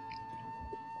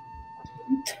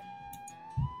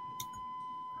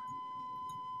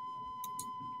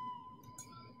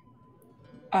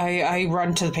 I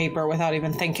run to the paper without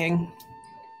even thinking.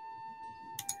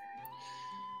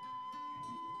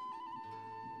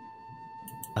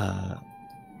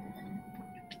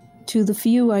 To the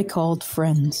few I called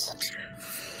friends,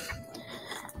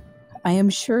 I am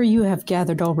sure you have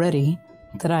gathered already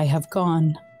that I have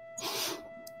gone.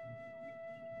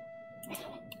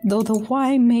 Though the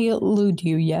why may elude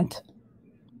you yet.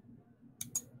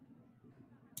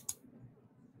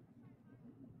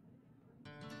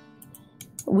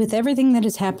 With everything that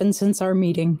has happened since our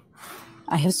meeting,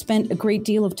 I have spent a great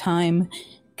deal of time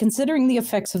considering the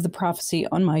effects of the prophecy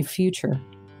on my future,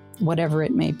 whatever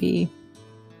it may be.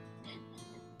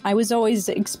 I was always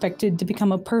expected to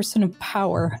become a person of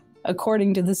power,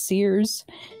 according to the seers,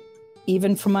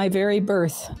 even from my very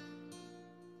birth.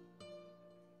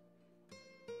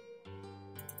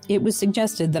 It was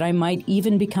suggested that I might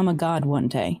even become a god one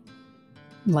day,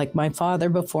 like my father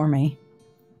before me.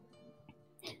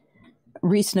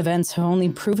 Recent events have only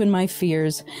proven my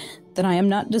fears that I am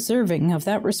not deserving of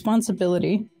that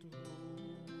responsibility.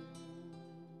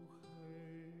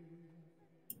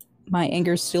 My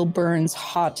anger still burns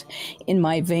hot in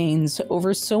my veins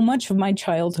over so much of my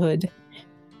childhood,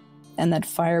 and that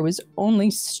fire was only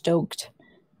stoked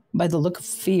by the look of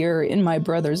fear in my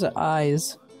brother's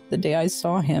eyes the day I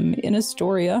saw him in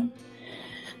Astoria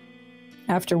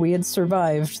after we had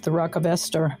survived the Rock of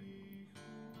Esther.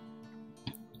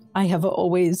 I have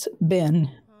always been,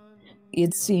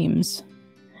 it seems,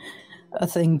 a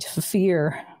thing to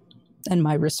fear, and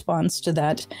my response to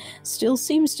that still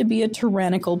seems to be a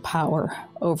tyrannical power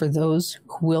over those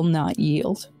who will not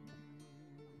yield.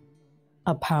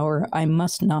 A power I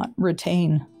must not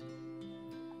retain.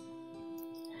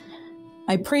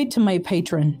 I prayed to my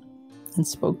patron and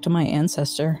spoke to my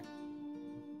ancestor.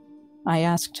 I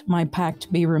asked my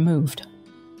pact be removed.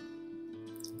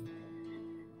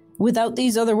 Without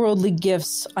these otherworldly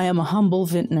gifts, I am a humble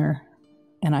vintner,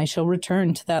 and I shall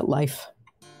return to that life,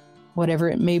 whatever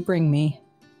it may bring me,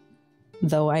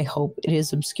 though I hope it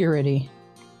is obscurity.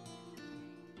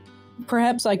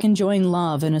 Perhaps I can join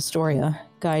Love in Astoria,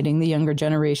 guiding the younger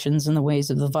generations in the ways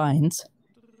of the vines.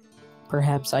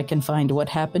 Perhaps I can find what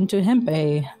happened to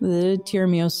Hempe, the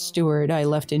Tirmios steward I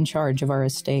left in charge of our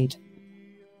estate.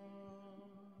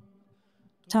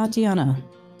 Tatiana,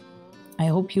 I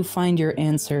hope you find your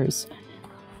answers,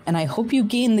 and I hope you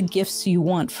gain the gifts you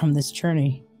want from this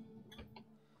journey.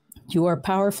 You are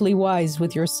powerfully wise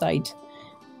with your sight,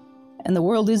 and the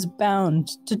world is bound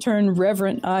to turn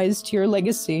reverent eyes to your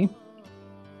legacy.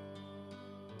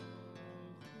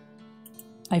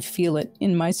 I feel it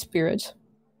in my spirit.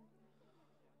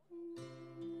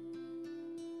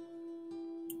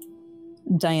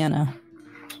 Diana,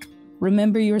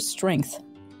 remember your strength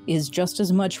is just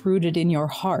as much rooted in your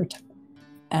heart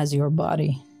as your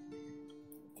body.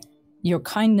 Your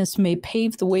kindness may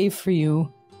pave the way for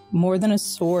you more than a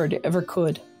sword ever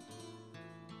could.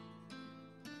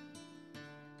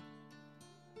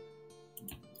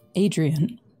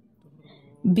 Adrian,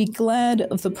 be glad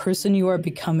of the person you are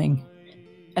becoming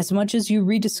as much as you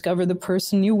rediscover the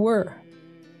person you were.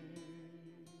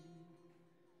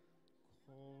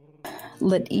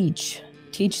 Let each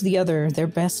teach the other their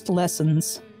best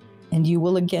lessons, and you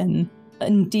will again,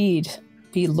 indeed,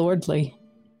 be lordly.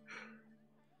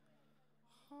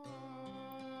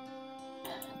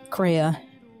 Kreia,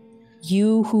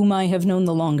 you whom I have known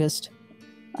the longest,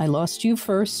 I lost you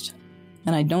first,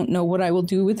 and I don't know what I will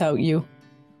do without you.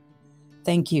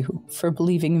 Thank you for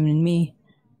believing in me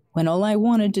when all I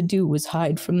wanted to do was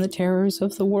hide from the terrors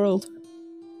of the world.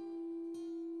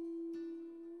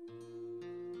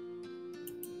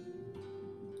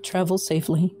 Travel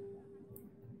safely,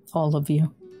 all of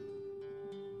you.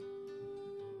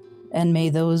 And may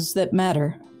those that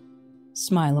matter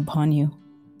smile upon you.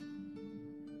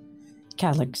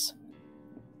 Calyx.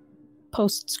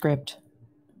 Postscript.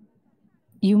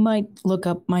 You might look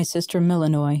up my sister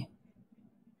Milanoy.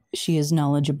 She is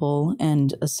knowledgeable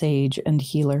and a sage and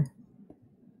healer.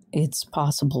 It's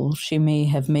possible she may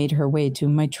have made her way to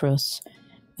Mitros,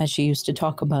 as she used to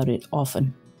talk about it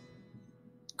often.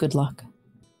 Good luck.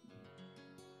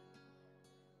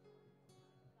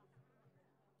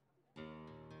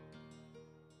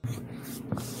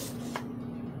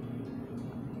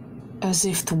 As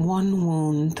if the one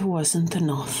wound wasn't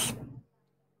enough.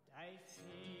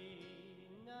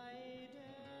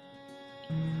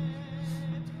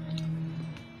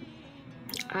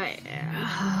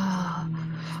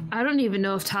 I don't even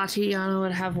know if Tatiana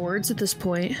would have words at this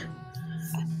point.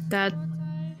 That...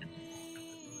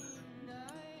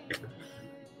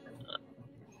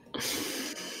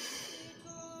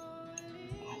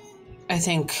 I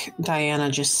think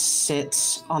Diana just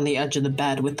sits on the edge of the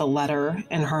bed with the letter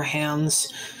in her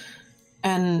hands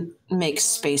and makes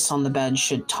space on the bed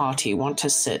should Tati want to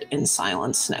sit in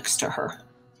silence next to her.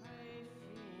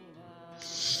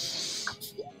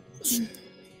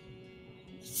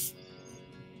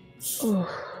 Oh.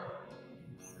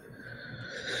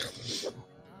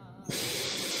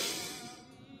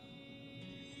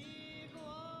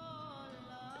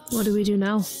 What do we do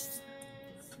now?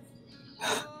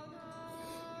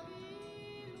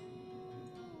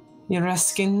 You're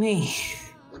asking me.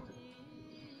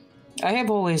 I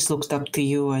have always looked up to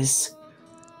you as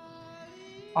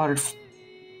our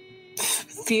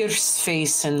fierce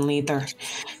face and leader,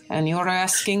 and you're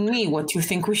asking me what you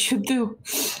think we should do.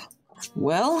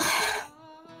 Well,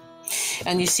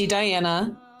 and you see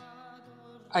Diana,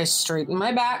 I straighten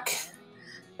my back,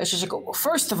 and she's like, well,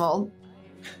 first of all,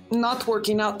 not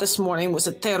working out this morning was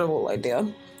a terrible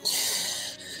idea.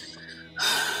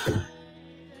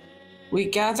 We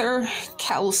gather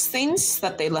Cal's things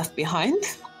that they left behind.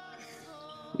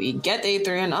 We get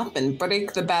Adrian up and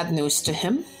break the bad news to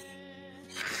him.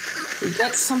 We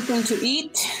get something to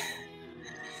eat.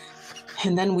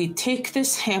 And then we take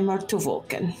this hammer to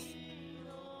Vulcan.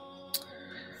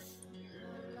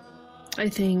 I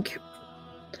think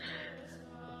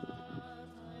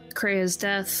Kreia's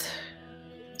death,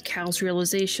 Cal's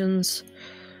realizations.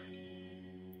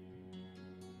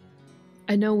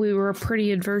 I know we were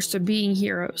pretty adverse to being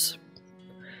heroes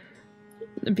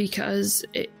because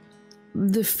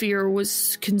the fear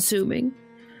was consuming.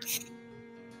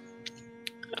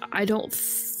 I don't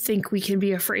think we can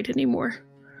be afraid anymore.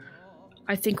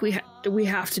 I think we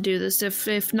have to do this,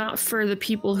 if not for the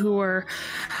people who are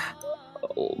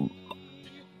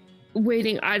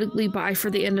waiting idly by for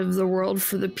the end of the world,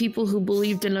 for the people who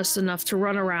believed in us enough to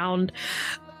run around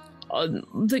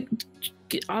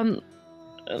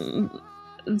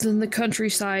in the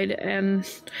countryside, and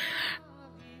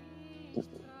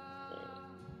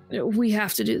we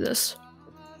have to do this.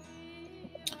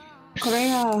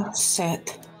 Kreia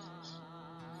said,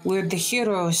 we're the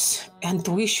heroes and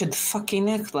we should fucking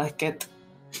act like it.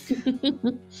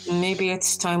 Maybe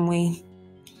it's time we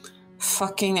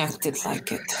fucking acted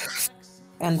like it.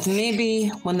 And maybe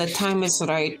when the time is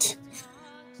right,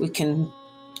 we can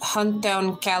hunt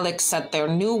down Calyx at their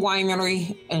new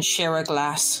winery and share a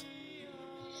glass.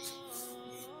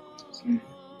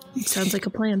 Sounds like a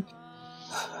plan.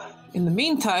 In the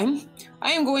meantime,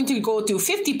 I am going to go do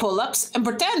 50 pull-ups and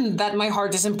pretend that my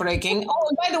heart isn't breaking. Oh,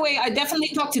 and by the way, I definitely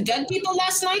talked to dead people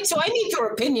last night, so I need your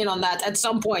opinion on that at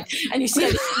some point. And he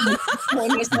said,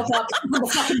 pulling myself up with a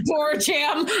fucking door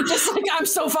jam, just like I'm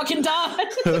so fucking done.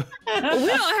 We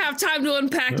don't have time to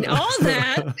unpack all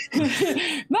that.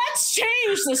 Let's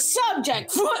change the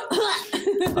subject.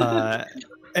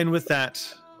 And with that,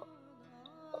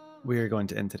 we are going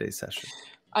to end today's session.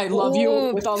 I love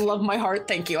you with all of my heart.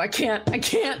 Thank you. I cannot. I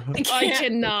can't.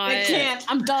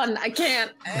 I'm done. I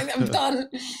can't. I'm done.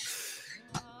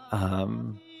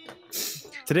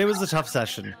 Today was a tough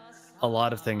session. A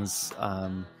lot of things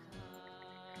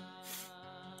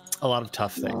a lot of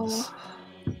tough things.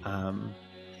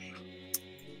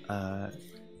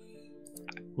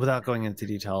 Without going into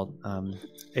detail,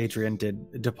 Adrian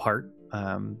did depart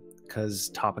because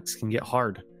topics can get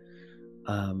hard.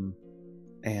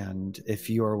 And if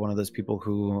you are one of those people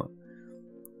who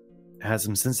has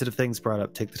some sensitive things brought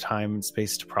up, take the time and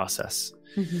space to process,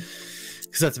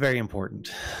 because that's very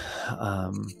important.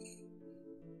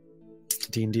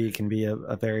 D&D can be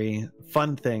a very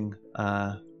fun thing,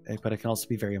 but it can also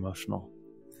be very emotional.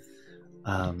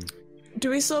 Do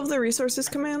we still have the resources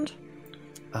command?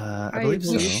 I believe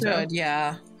so. We should,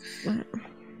 yeah.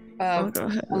 A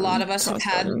lot of us have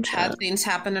had things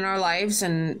happen in our lives,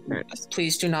 and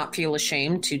please do not feel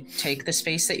ashamed to take the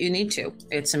space that you need to.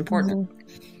 It's important.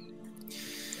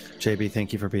 JB,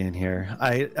 thank you for being here.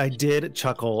 I did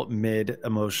chuckle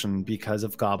mid-emotion because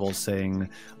of Gobble saying,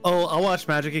 "Oh, I'll watch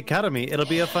Magic Academy. It'll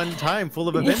be a fun time full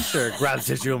of adventure." Grabs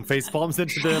tissue and face palms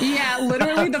into them. Yeah,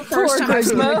 literally the first time I've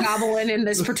seen a Goblin in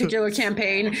this particular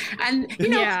campaign. And,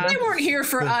 they weren't here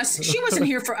for us. She wasn't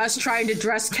here for us trying to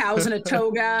dress cows in a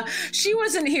toga. She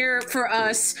wasn't here for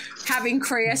us having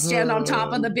Kreia stand on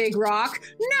top of the big rock.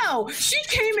 No, she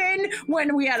came in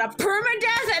when we had a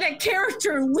permadeath and a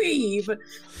character leave.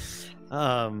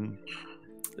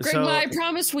 Greg, I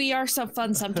promise we are some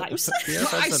fun sometimes.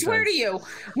 I swear to you,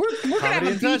 we're gonna have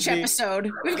a beach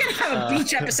episode. We're gonna have a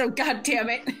beach episode. God damn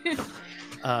it!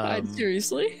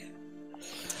 Seriously.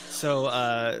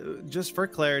 So, just for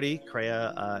clarity,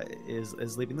 Kreia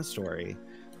is leaving the story.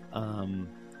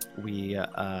 We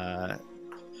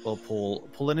will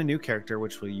pull in a new character,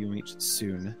 which you meet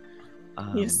soon.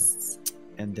 Yes.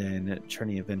 And then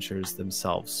Journey Adventures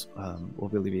themselves will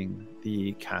be leaving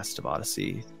the cast of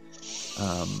Odyssey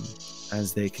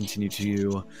as they continue to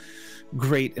do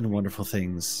great and wonderful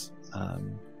things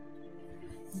on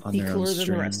their own stream.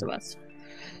 Than the rest of us.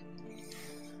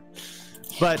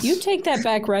 But you take that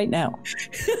back right now.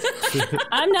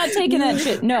 I'm not taking that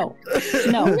shit. No.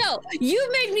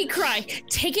 You made me cry.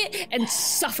 Take it and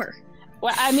suffer.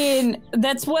 Well, I mean,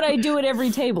 that's what I do at every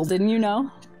table. Didn't you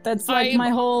know? That's like my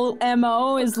whole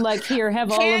MO is like, here,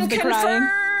 have all of the crying.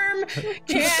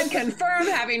 Can confirm,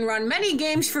 having run many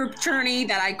games for Journey,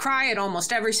 that I cry at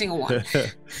almost every single one.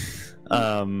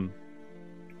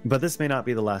 But this may not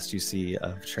be the last you see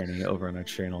of Journey over on our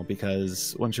channel,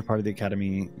 because once you're part of the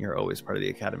Academy, you're always part of the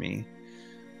Academy.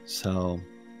 So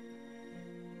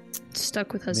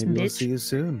stuck with us, maybe we'll see you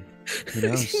soon. Who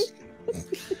knows?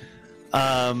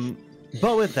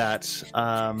 But with that,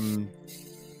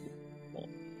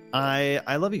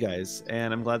 I love you guys,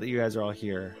 and I'm glad that you guys are all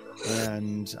here,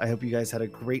 and I hope you guys had a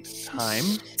great time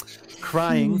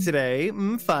crying today.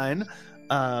 Fun.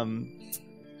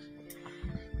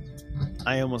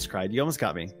 I almost cried. You almost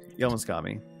got me.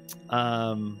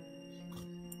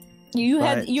 You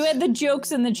had the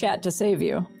jokes in the chat to save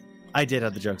you. I did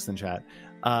have the jokes in chat.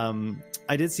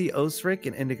 I did see Osric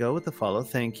and Indigo with the follow.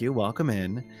 Thank you. Welcome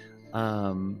in.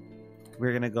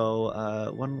 We're gonna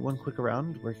go one quick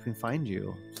round. Where can we find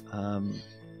you?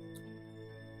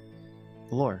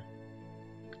 Lore.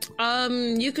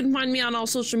 You can find me on all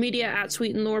social media at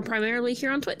Sweet and Lore, primarily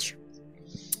here on Twitch.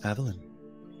 Evelyn.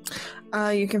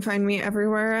 You can find me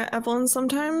everywhere at Evelyn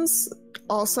sometimes,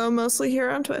 also mostly here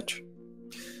on Twitch.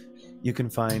 You can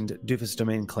find Doofus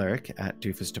Domain Cleric at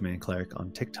Doofus Domain Cleric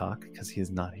on TikTok, because he is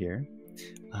not here.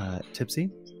 Tipsy.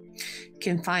 You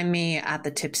can find me at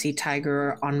the Tipsy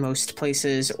Tiger on most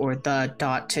places, or the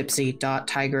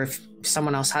 .tipsy.tiger if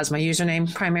someone else has my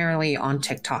username, primarily on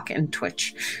TikTok and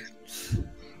Twitch.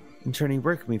 And Journey,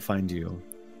 where can we find you?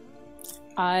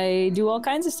 I do all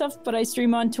kinds of stuff, but I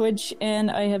stream on Twitch, and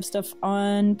I have stuff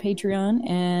on Patreon,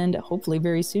 and hopefully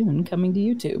very soon coming to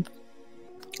YouTube.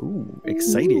 Ooh,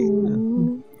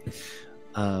 exciting.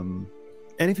 And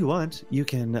if you want, you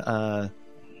can I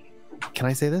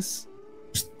say this?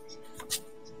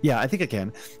 Yeah, I think I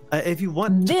can. If you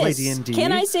want to play D&D...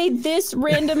 Can I say this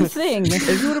random thing?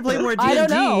 If you want to play more D&D, I don't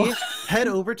know. Head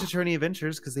over to Journey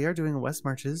Adventures, because they are doing West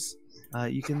Marches.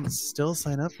 You can still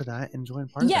sign up for that and join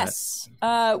part of that. Yes.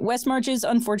 West Marches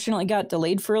unfortunately got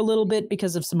delayed for a little bit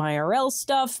because of some IRL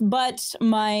stuff, but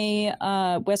my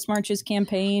West Marches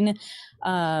campaign,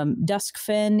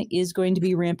 Duskfen, is going to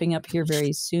be ramping up here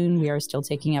very soon. We are still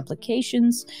taking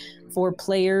applications for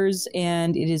players,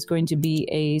 and it is going to be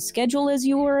a schedule as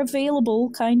you are available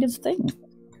kind of thing.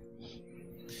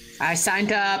 I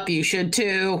signed up. You should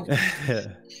too.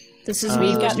 This is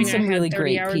we've gotten some really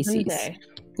great PCs.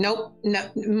 Nope. No,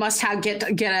 must have get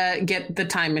the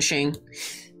time machine.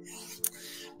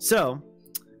 So,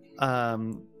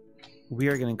 we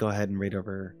are going to go ahead and raid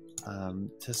over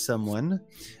to someone.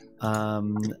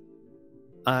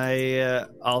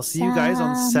 I'll see you guys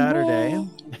on Saturday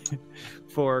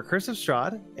for Curse of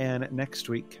Strahd, and next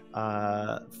week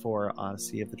for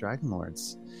Odyssey of the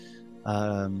Dragonlords.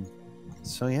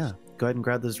 So yeah, go ahead and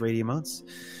grab those raid emotes.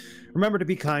 Remember to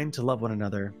be kind, to love one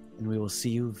another, and we will see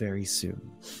you very soon.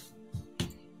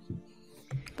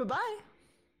 Bye-bye.